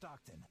for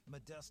Stockton,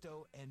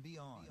 Modesto, and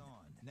beyond.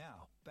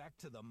 Now, back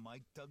to the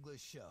Mike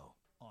Douglas Show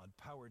on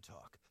Power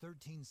Talk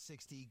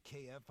 1360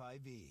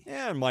 KFIV.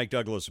 And Mike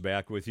Douglas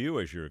back with you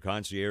as your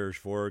concierge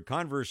for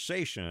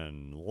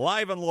conversation,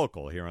 live and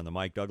local here on the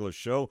Mike Douglas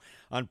Show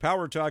on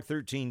Power Talk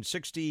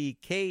 1360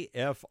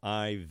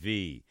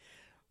 KFIV.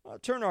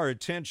 Turn our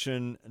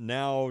attention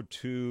now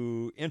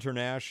to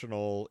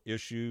international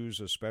issues,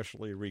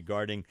 especially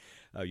regarding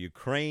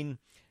Ukraine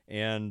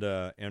and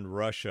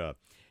Russia.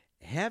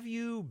 Have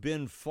you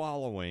been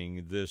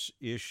following this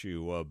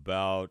issue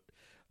about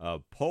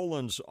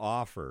Poland's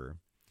offer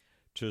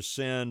to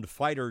send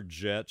fighter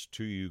jets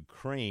to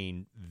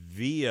Ukraine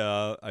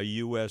via a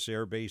U.S.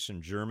 airbase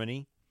in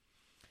Germany?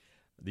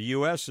 The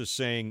U.S. is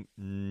saying,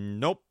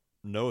 nope,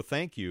 no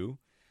thank you,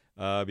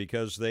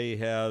 because they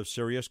have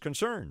serious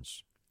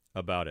concerns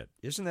about it.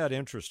 Isn't that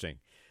interesting?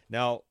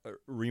 Now,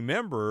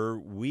 remember,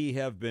 we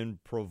have been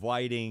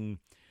providing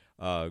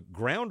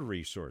ground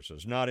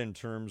resources, not in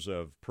terms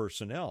of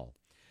personnel,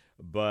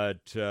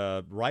 but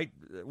right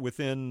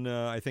within,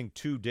 I think,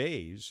 2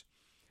 days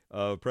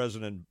of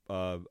President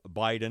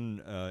Biden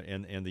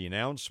and the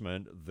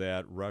announcement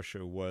that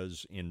Russia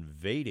was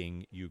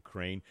invading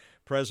Ukraine,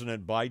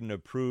 President Biden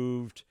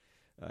approved,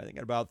 I think,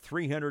 about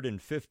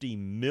 $350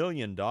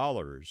 million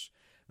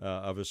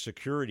of a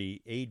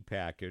security aid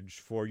package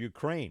for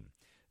Ukraine.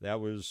 That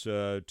was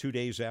 2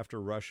 days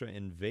after Russia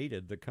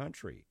invaded the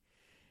country.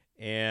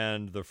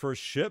 and the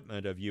first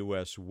shipment of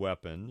U.S.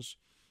 weapons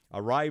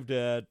arrived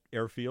at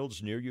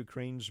airfields near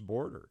Ukraine's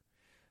border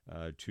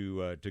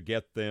to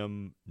get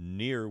them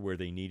near where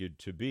they needed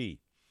to be.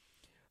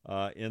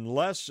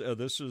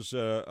 This is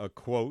a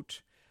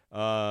quote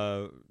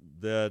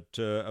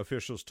that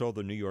officials told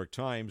the New York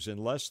Times, in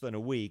less than a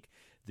week,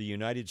 the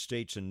United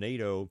States and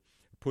NATO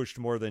pushed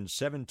more than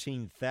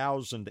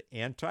 17,000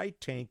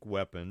 anti-tank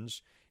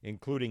weapons,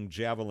 including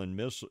Javelin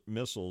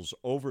missiles,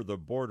 over the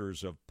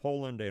borders of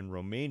Poland and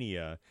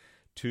Romania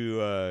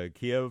to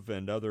Kiev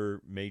and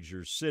other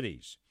major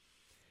cities.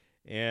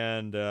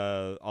 And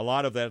a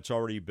lot of that's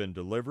already been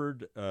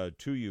delivered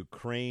to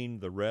Ukraine.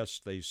 The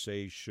rest, they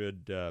say,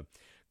 should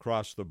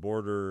cross the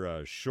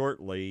border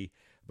shortly.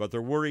 But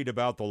they're worried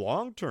about the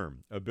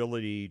long-term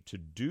ability to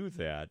do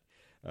that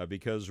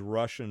because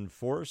Russian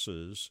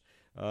forces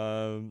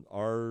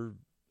are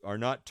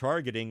not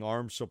targeting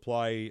arms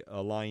supply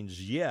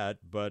lines yet,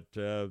 but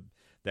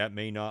that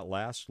may not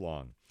last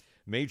long.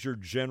 Major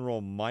General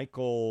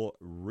Michael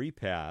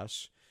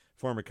Repass,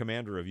 former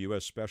commander of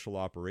U.S. Special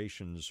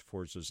Operations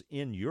Forces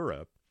in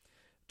Europe,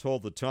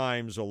 told the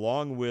Times,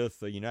 along with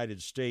the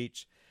United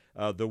States,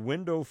 the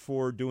window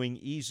for doing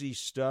easy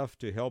stuff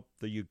to help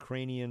the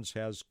Ukrainians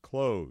has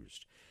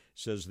closed.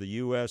 Says the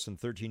U.S. and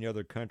 13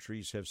 other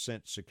countries have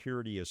sent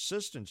security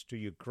assistance to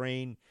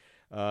Ukraine,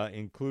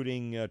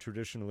 including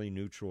traditionally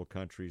neutral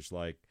countries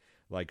like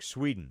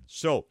Sweden.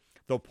 So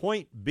the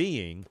point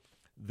being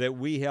that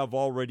we have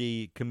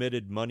already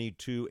committed money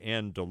to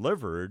and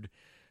delivered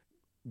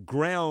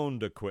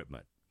ground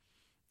equipment,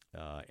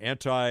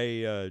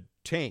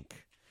 anti-tank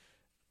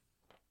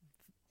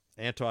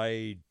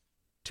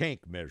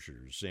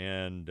measures,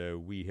 and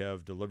we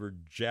have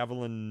delivered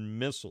Javelin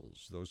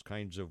missiles, those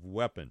kinds of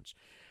weapons.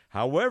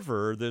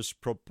 However, this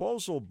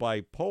proposal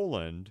by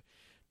Poland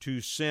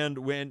to send,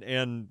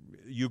 and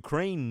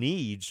Ukraine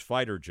needs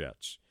fighter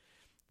jets.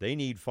 They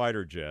need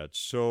fighter jets.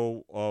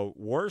 So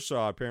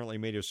Warsaw apparently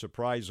made a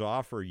surprise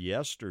offer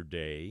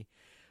yesterday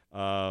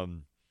for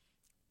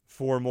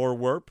more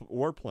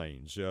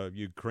warplanes.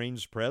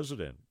 Ukraine's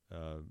president,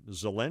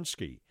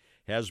 Zelensky,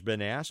 has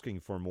been asking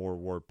for more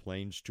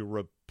warplanes to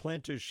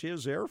replenish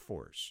his air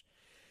force.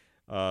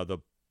 The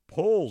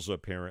Poles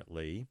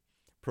apparently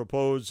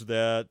proposed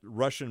that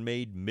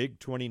Russian-made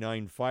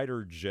MiG-29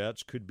 fighter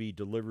jets could be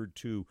delivered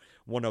to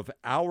one of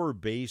our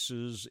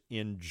bases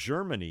in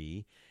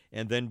Germany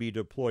and then be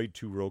deployed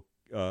to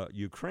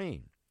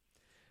Ukraine.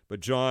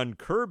 But John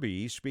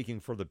Kirby, speaking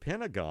for the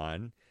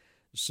Pentagon,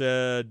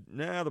 said,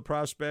 the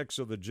prospects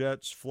of the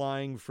jets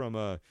flying from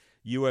a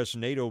U.S.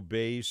 NATO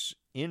base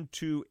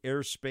into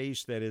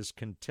airspace that is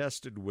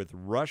contested with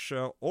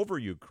Russia over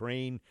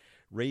Ukraine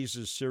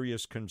raises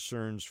serious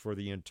concerns for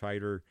the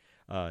entire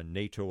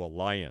NATO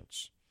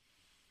alliance.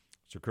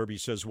 So Kirby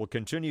says, we'll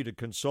continue to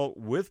consult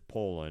with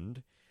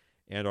Poland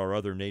and our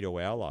other NATO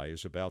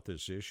allies about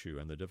this issue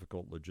and the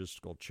difficult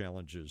logistical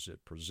challenges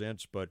it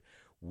presents, but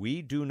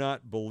we do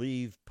not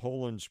believe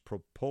Poland's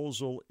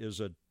proposal is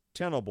a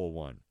tenable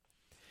one.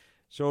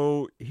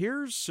 So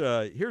here's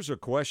a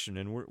question,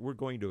 and we're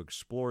going to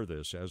explore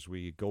this as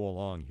we go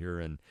along here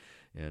in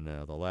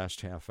the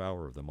last half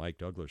hour of the Mike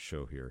Douglas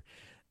Show here.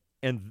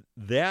 And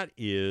that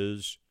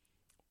is,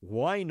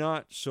 why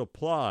not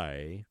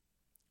supply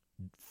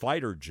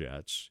fighter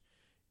jets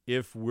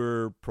if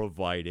we're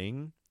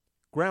providing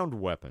ground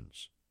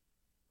weapons?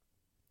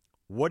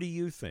 What do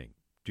you think?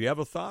 Do you have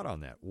a thought on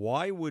that?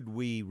 Why would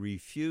we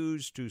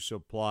refuse to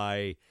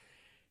supply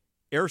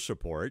air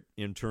support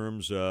in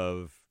terms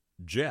of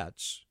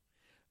jets?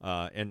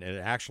 And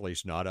actually,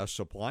 it's not us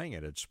supplying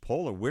it. It's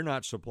Poland. We're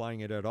not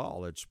supplying it at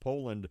all. It's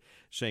Poland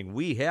saying,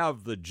 we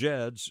have the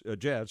jets.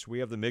 We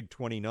have the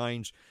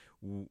MiG-29s.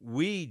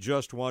 We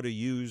just want to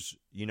use,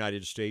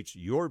 United States,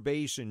 your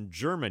base in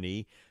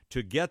Germany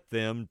to get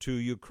them to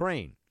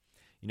Ukraine.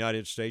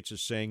 United States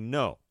is saying,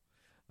 no,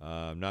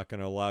 I'm not going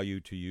to allow you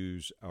to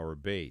use our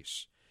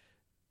base.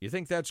 You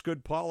think that's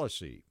good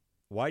policy?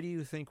 Why do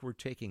you think we're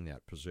taking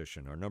that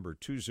position? Our number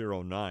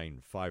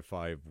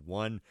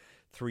 209-551-3483,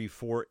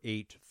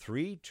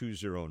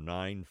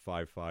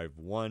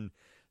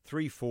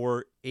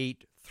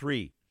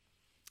 209-551-3483.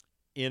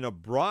 In a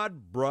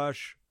broad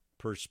brush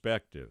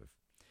perspective,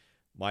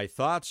 my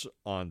thoughts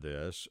on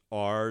this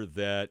are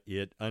that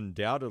it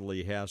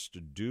undoubtedly has to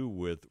do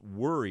with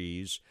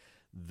worries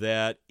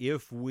that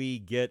if we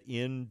get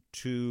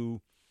into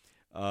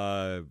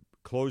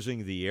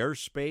closing the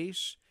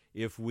airspace,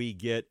 if we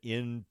get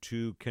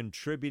into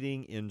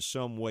contributing in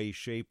some way,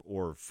 shape,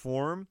 or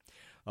form,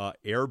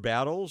 air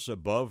battles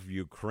above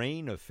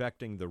Ukraine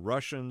affecting the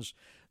Russians,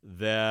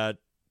 that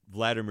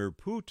Vladimir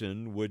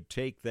Putin would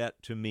take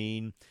that to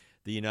mean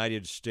the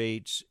United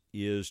States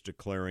is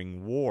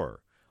declaring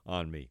war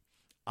on me.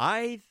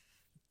 I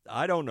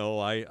don't know.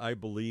 I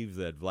believe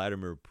that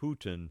Vladimir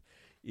Putin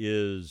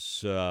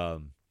is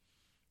a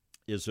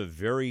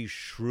very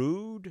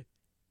shrewd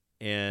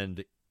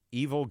and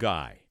evil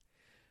guy.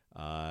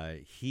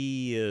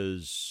 He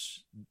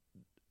is,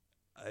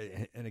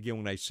 and again,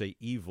 when I say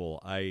evil,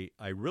 I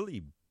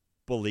really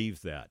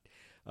believe that.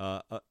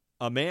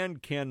 a man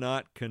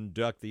cannot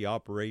conduct the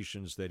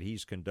operations that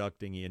he's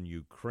conducting in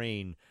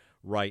Ukraine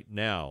right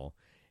now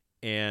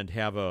and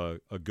have a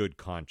good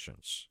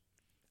conscience.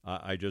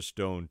 I just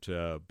don't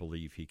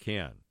believe he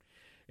can.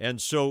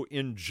 And so,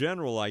 in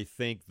general, I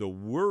think the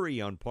worry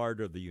on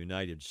part of the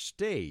United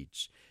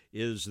States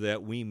is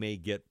that we may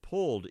get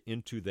pulled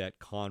into that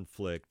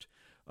conflict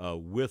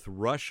with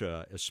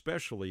Russia,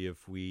 especially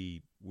if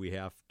we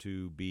have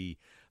to be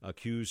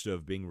accused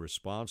of being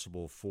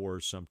responsible for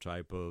some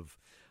type of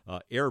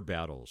air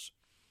battles.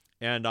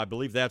 And I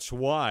believe that's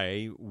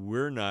why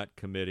we're not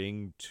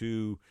committing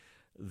to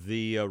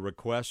the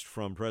request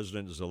from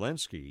President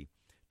Zelensky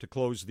to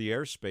close the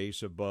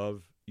airspace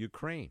above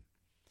Ukraine.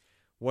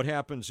 What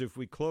happens if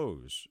we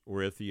close,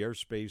 or if the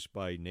airspace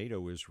by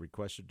NATO is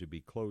requested to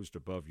be closed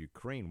above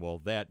Ukraine? Well,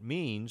 that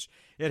means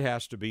it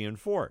has to be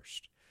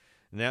enforced.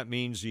 And that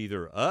means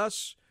either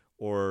us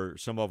or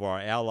some of our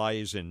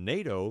allies in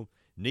NATO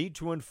need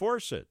to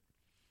enforce it.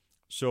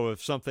 So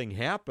if something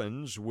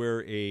happens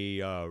where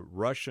a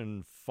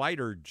Russian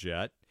fighter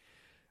jet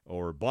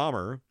or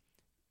bomber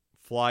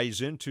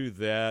flies into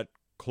that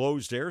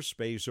closed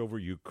airspace over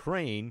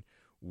Ukraine,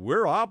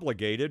 we're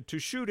obligated to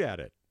shoot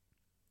at it.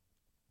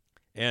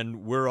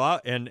 And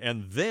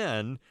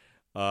then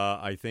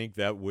I think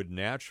that would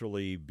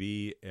naturally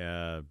be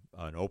an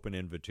open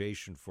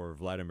invitation for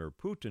Vladimir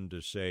Putin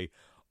to say,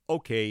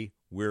 okay,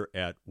 we're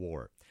at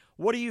war.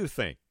 What do you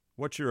think?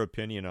 What's your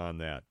opinion on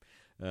that?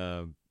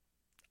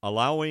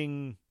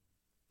 Allowing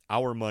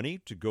our money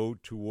to go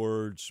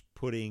towards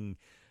putting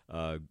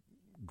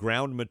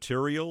ground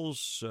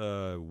materials,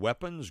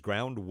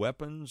 ground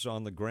weapons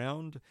on the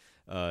ground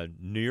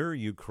near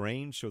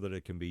Ukraine so that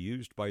it can be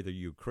used by the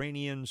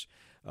Ukrainians,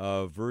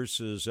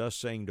 versus us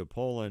saying to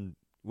Poland,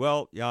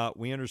 well, yeah,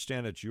 we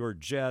understand it's your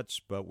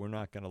jets, but we're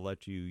not going to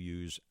let you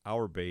use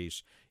our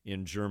base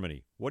in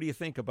Germany. What do you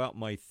think about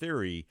my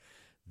theory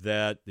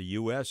that the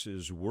U.S.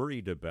 is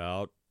worried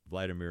about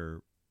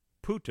Vladimir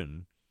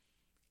Putin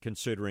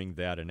considering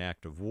that an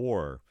act of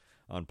war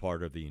on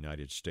part of the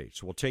United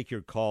States? We'll take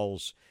your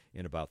calls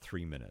in about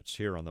 3 minutes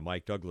here on the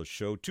Mike Douglas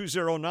Show.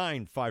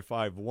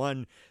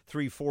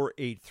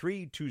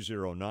 209-551-3483,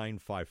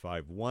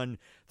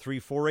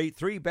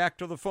 209-551-3483. Back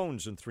to the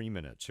phones in 3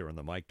 minutes here on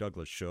the Mike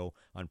Douglas Show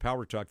on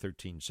Power Talk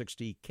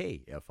 1360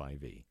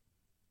 KFIV.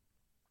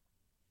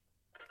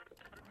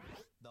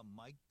 The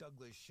Mike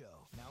Douglas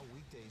Show, now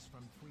weekdays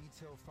from 3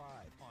 till 5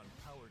 on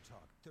Power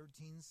Talk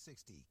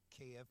 1360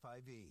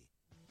 KFIV.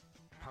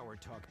 Power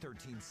Talk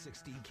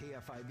 1360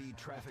 KFIV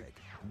traffic.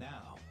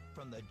 Now,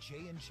 from the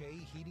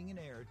J&J Heating and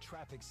Air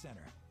Traffic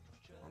Center.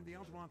 On the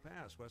Altamont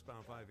Pass,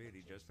 westbound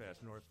 580, just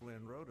past North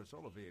Flynn Road, a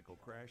solo vehicle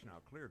crash now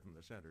cleared from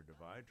the center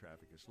divide.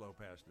 Traffic is slow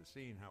past the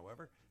scene,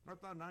 however.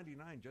 Northbound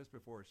 99 just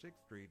before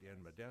 6th Street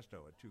in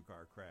Modesto, a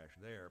two-car crash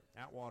there.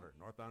 Atwater,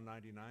 northbound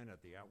 99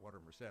 at the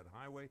Atwater-Merced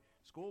Highway.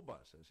 School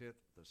bus has hit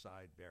the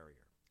side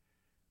barrier.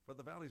 For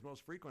the Valley's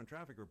most frequent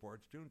traffic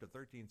reports, tune to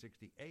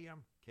 1360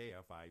 AM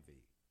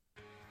KFIV.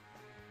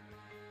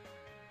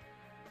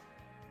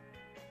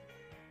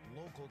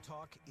 Local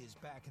Talk is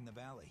back in the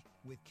Valley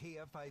with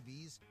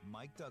KFIV's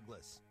Mike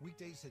Douglas.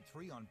 Weekdays at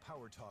 3 on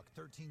Power Talk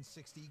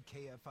 1360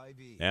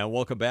 KFIV. And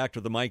welcome back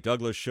to the Mike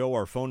Douglas Show.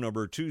 Our phone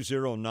number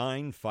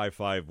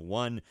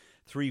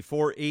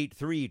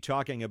 209-551-3483,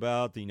 talking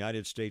about the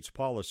United States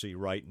policy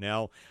right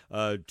now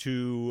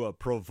to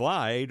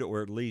provide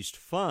or at least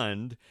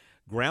fund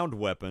ground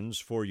weapons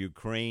for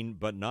Ukraine,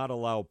 but not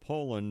allow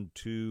Poland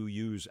to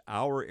use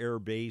our air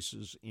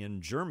bases in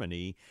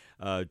Germany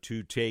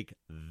to take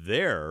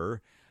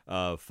their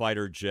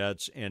fighter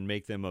jets and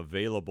make them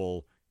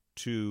available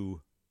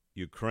to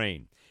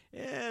Ukraine.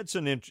 It's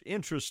an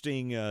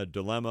interesting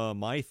dilemma.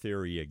 My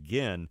theory,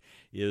 again,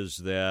 is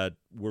that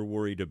we're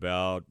worried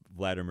about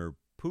Vladimir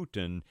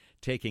Putin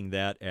taking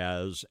that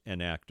as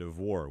an act of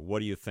war. What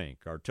do you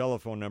think? Our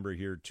telephone number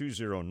here,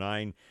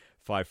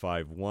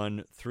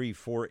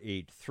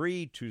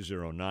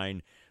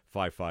 209-551-3483,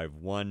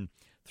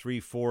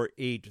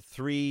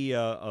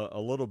 209-551-3483. A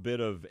little bit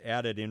of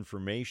added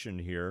information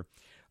here.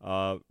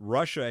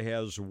 Russia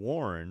has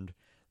warned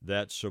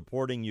that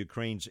supporting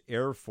Ukraine's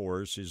Air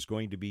Force is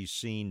going to be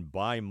seen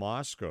by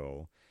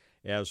Moscow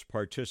as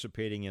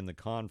participating in the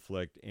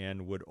conflict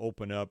and would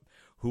open up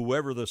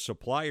whoever the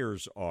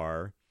suppliers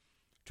are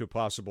to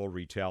possible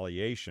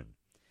retaliation.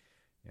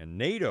 And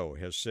NATO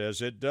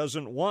says it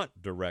doesn't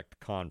want direct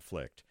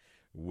conflict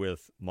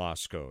with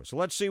Moscow. So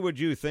let's see what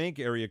you think.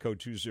 Area code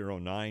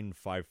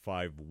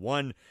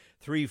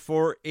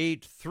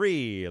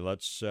 209-551-3483.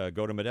 Let's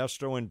go to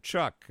Modesto and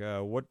Chuck.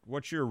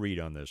 What's your read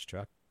on this,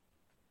 Chuck?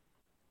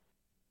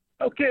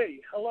 Okay,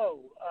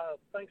 hello.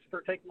 Thanks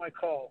for taking my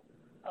call.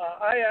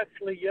 I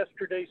actually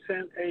yesterday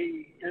sent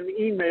an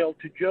email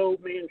to Joe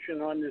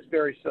Manchin on this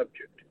very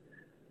subject.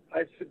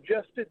 I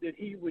suggested that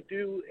he would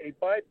do a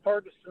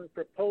bipartisan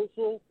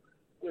proposal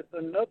with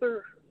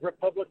another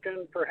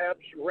Republican,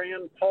 perhaps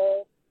Rand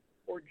Paul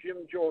or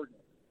Jim Jordan.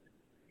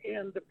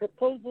 And the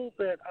proposal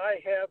that I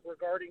have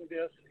regarding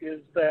this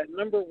is that,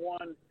 number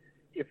one,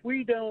 if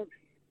we don't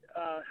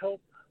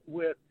help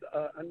with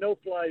a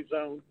no-fly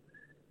zone,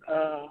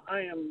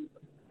 I am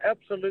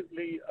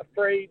absolutely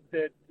afraid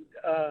that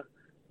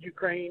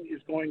Ukraine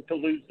is going to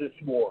lose this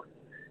war.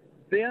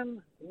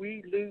 Then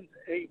we lose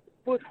a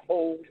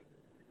foothold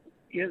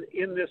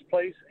in this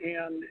place,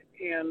 and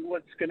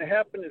what's going to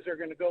happen is they're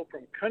going to go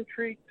from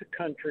country to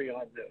country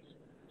on this.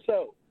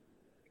 So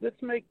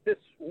let's make this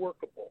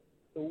workable.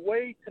 The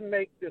way to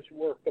make this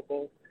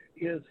workable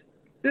is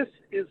this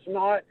is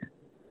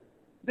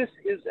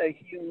a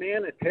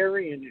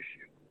humanitarian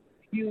issue.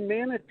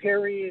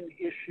 Humanitarian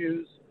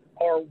issues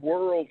are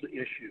world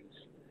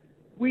issues.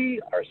 We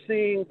are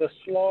seeing the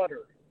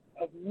slaughter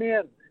of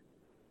men,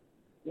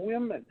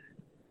 women,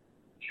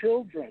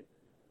 children,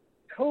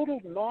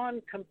 total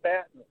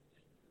non-combatants,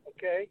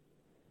 okay?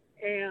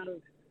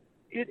 And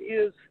it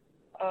is,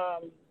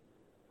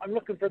 I'm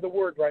looking for the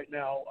word right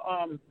now,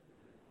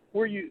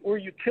 where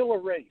you kill a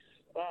race.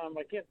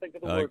 I can't think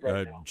of the word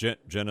right now.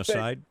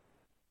 Genocide?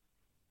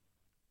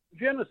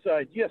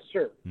 Genocide, yes,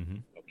 sir. Mm-hmm.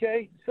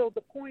 Okay, so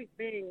the point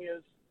being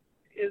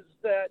is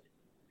that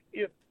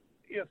if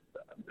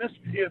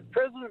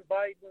President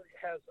Biden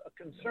has a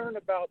concern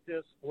about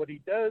this, what he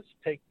does,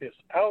 take this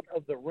out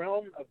of the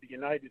realm of the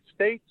United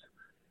States.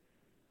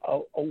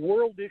 A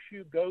world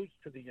issue goes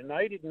to the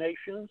United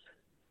Nations.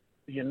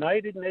 The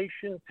United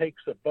Nations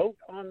takes a vote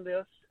on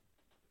this.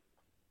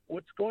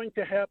 What's going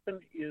to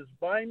happen is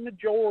by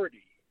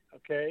majority,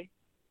 okay,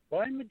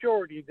 by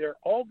majority, they're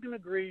all going to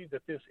agree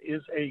that this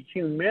is a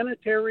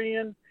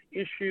humanitarian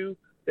issue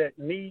that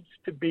needs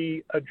to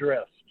be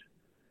addressed.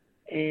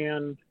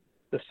 And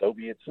the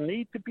Soviets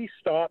need to be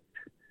stopped.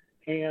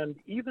 And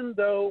even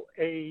though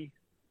a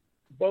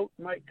vote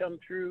might come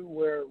through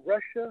where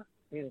Russia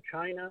and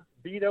China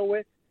veto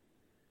it,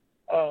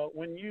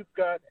 when you've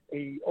got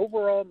a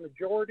overall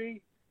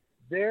majority,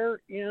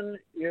 therein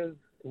is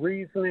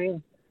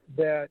reasoning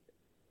that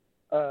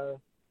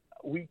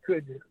we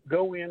could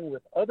go in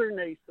with other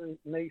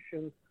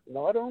nations,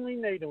 not only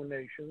NATO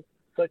nations,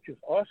 such as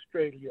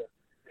Australia,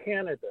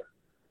 Canada,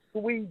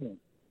 Sweden,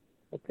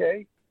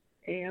 okay,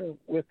 and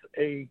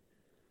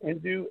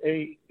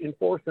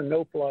enforce a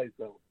no-fly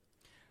zone.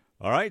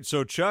 All right,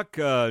 so Chuck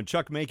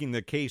making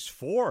the case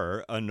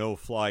for a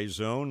no-fly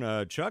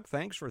zone. Chuck,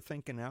 thanks for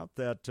thinking out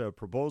that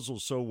proposal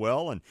so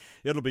well, and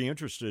it'll be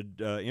interesting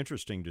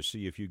to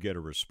see if you get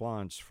a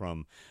response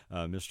from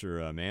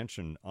Mr.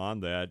 Manchin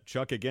on that.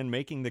 Chuck, again,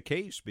 making the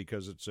case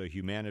because it's a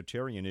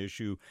humanitarian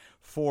issue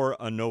for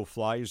a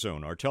no-fly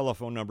zone. Our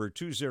telephone number,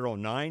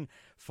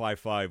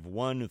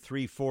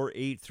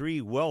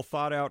 209-551-3483. Well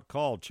thought out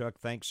call, Chuck.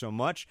 Thanks so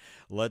much.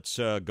 Let's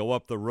go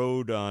up the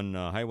road on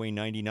Highway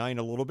 99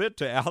 a little bit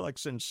to Alex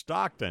in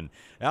Stockton.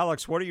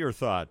 Alex, what are your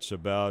thoughts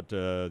about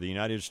the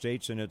United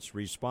States and its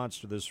response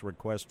to this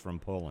request from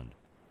Poland?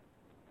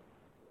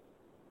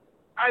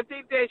 I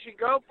think they should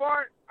go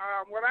for it.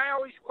 What I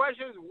always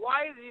question is,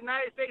 why is the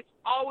United States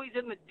always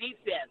in the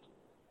defense?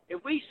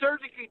 If we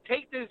surgically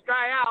take this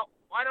guy out,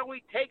 why don't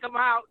we take him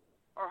out?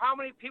 Or how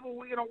many people are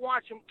we going to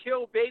watch him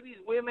kill babies,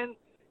 women,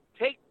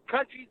 take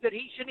countries that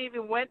he shouldn't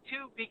even went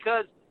to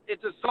because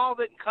it's a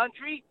solvent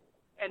country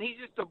and he's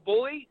just a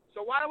bully?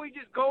 So why don't we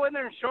just go in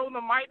there and show them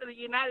the might of the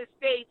United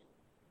States?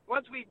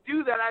 Once we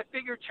do that, I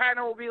figure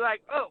China will be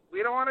like, oh,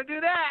 we don't want to do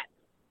that.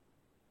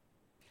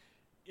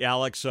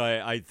 Alex,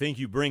 I think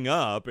you bring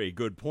up a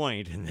good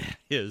point, and that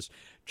is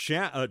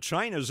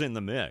China's in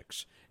the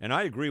mix. And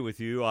I agree with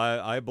you.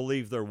 I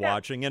believe they're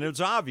watching, and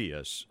it's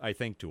obvious, I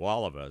think, to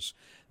all of us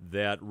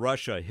that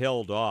Russia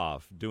held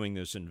off doing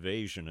this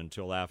invasion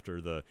until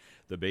after the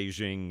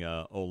Beijing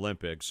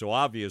Olympics. So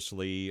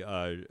obviously,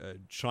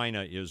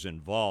 China is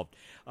involved.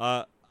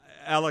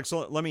 Alex,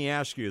 let me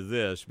ask you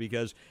this,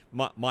 because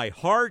my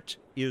heart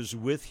is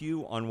with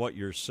you on what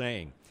you're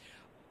saying.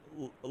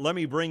 Let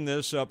me bring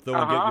this up, though,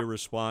 and get your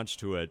response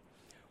to it.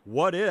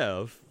 What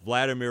if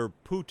Vladimir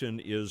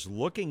Putin is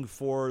looking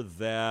for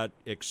that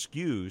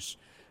excuse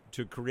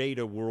to create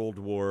a World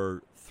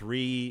War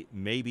III,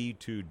 maybe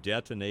to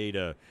detonate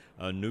a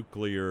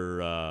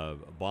nuclear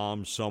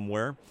bomb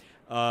somewhere?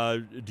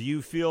 Do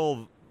you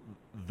feel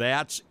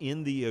that's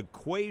in the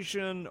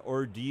equation,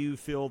 or do you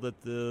feel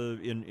that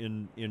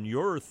in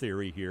your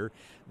theory here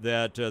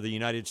that the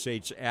United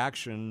States'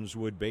 actions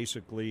would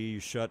basically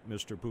shut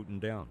Mr.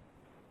 Putin down?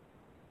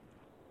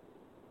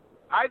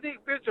 I think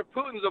Mr.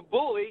 Putin's a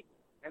bully,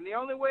 and the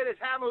only way to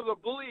handle the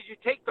bully is you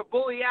take the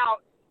bully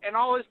out and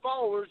all his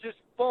followers just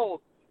fold.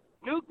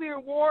 Nuclear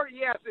war,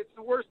 yes, it's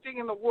the worst thing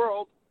in the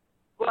world,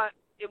 but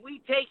if we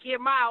take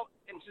him out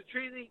and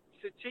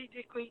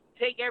strategically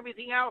take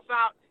everything else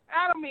out,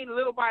 I don't mean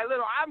little by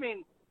little, I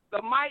mean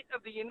the might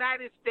of the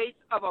United States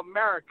of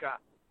America.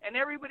 And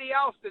everybody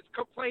else that's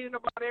complaining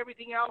about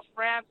everything else,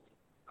 France,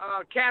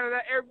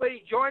 Canada,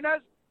 everybody join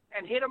us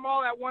and hit them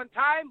all at one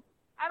time.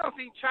 I don't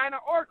think China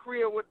or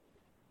Korea would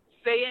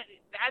say it.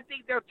 I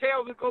think their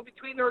tails would go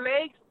between their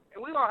legs,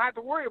 and we don't have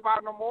to worry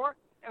about it no more,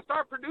 and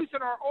start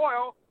producing our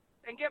oil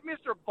and get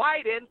Mr.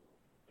 Biden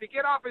to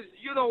get off his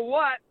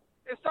you-know-what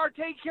and start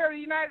taking care of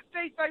the United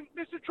States like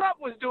Mr. Trump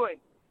was doing.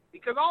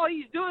 Because all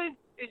he's doing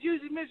is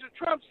using Mr.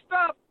 Trump's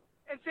stuff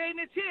and saying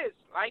it's his,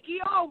 like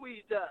he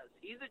always does.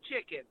 He's a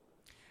chicken.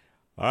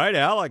 All right,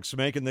 Alex,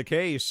 making the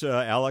case.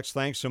 Alex,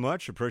 thanks so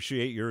much.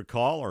 Appreciate your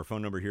call. Our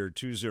phone number here,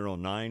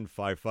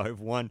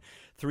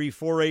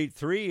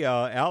 209-551-3483.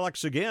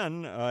 Alex,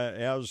 again,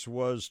 as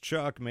was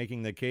Chuck,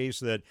 making the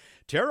case that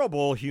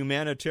terrible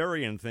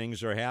humanitarian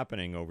things are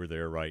happening over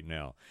there right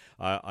now.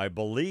 I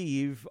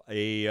believe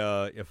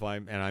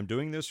I'm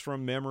doing this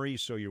from memory,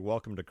 so you're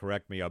welcome to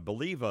correct me. I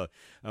believe a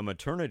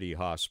maternity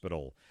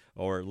hospital,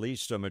 or at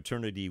least a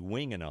maternity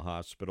wing in a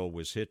hospital,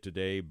 was hit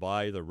today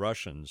by the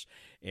Russians,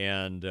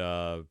 and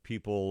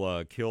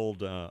people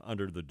killed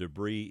under the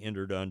debris,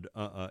 injured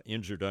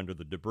under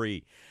the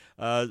debris.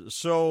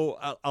 So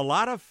a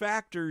lot of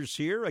factors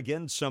here.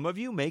 Again, some of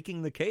you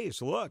making the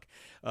case. Look,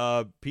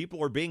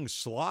 people are being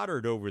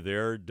slaughtered over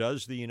there.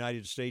 Does the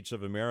United States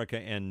of America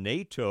and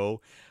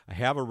NATO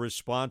have a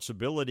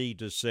responsibility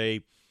to say,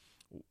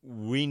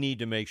 we need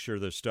to make sure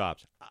this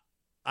stops?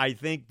 I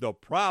think the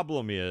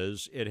problem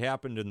is it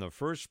happened in the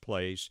first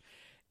place,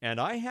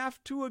 and I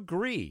have to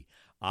agree.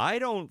 I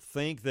don't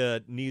think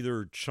that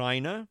neither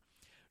China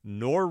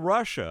nor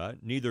Russia,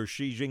 neither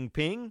Xi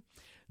Jinping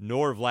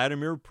nor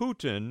Vladimir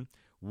Putin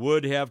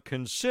would have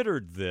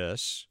considered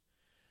this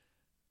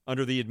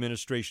under the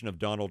administration of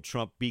Donald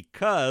Trump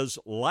because,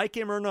 like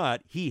him or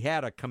not, he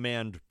had a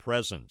command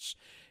presence.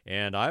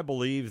 And I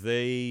believe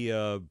they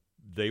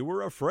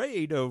were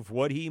afraid of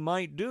what he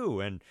might do,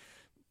 and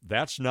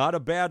that's not a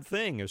bad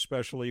thing,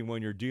 especially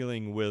when you're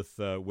dealing with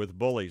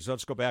bullies.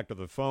 Let's go back to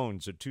the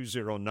phones at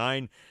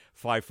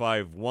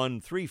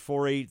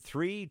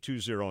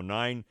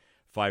 209-551-3483,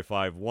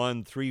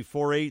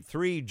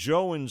 209-551-3483.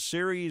 Joe in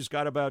Ceres,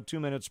 got about 2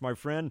 minutes, my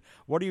friend.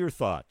 What are your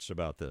thoughts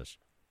about this?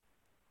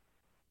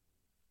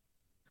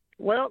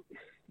 Well,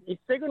 if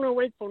they're going to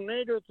wait for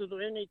NATO to do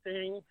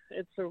anything,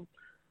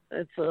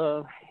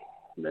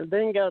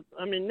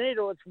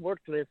 NATO is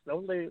worthless.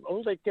 All they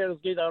care is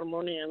get our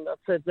money, and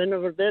that's it. They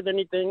never did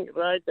anything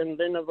right, and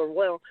they never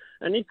will.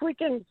 And if we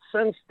can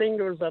send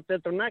stingers up there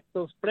to knock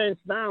those planes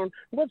down,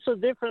 what's the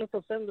difference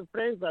to send the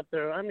planes up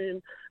there? I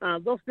mean,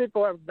 those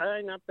people are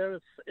dying up there.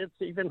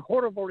 It's even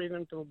horrible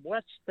even to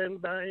watch them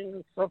dying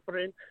and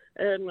suffering,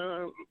 and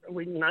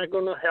we're not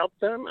going to help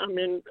them. I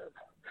mean,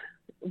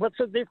 what's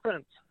the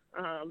difference?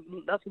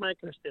 That's my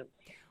question.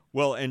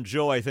 Well, and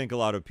Joe, I think a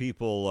lot of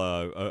people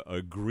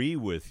agree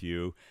with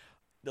you.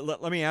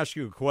 Let me ask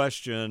you a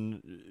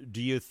question. Do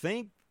you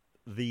think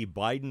the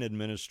Biden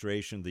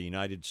administration, the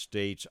United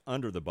States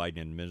under the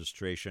Biden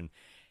administration,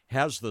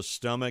 has the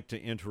stomach to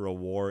enter a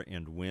war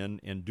and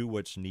win and do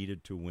what's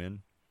needed to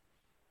win?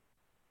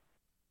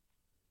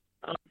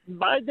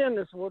 Biden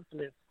is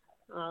worthless.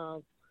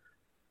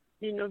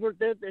 He never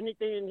did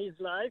anything in his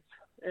life,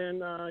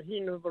 and he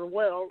never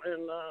will.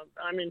 And,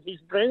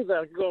 his brains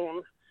are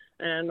gone.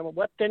 And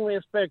what can we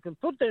expect?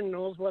 Putin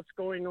knows what's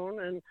going on,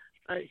 and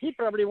he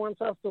probably wants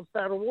us to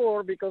start a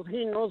war because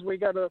he knows we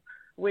got a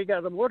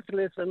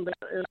worthless, and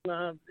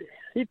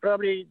he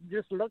probably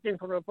just looking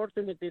for an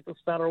opportunity to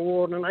start a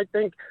war. And I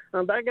think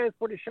that guy's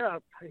pretty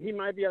sharp. He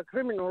might be a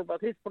criminal,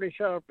 but he's pretty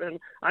sharp, and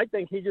I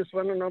think he just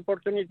wants an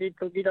opportunity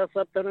to get us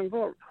up there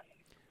involved.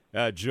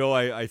 Joe,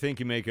 I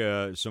think you make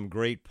some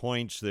great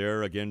points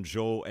there. Again,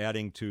 Joe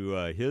adding to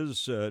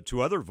his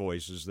two other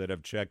voices that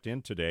have checked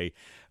in today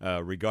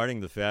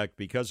regarding the fact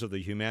because of the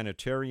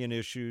humanitarian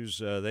issues,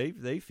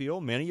 they feel,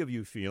 many of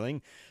you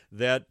feeling,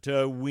 that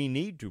we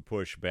need to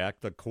push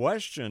back. The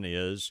question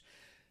is,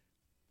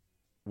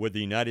 would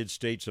the United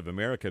States of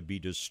America be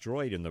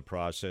destroyed in the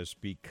process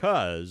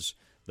because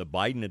the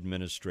Biden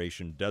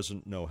administration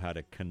doesn't know how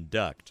to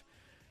conduct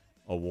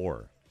a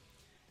war?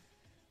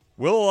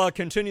 We'll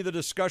continue the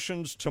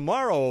discussions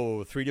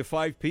tomorrow, 3 to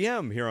 5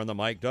 p.m. here on the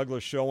Mike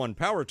Douglas Show on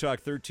Power Talk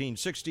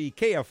 1360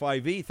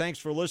 KFIV. Thanks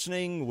for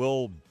listening.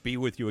 We'll be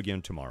with you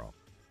again tomorrow.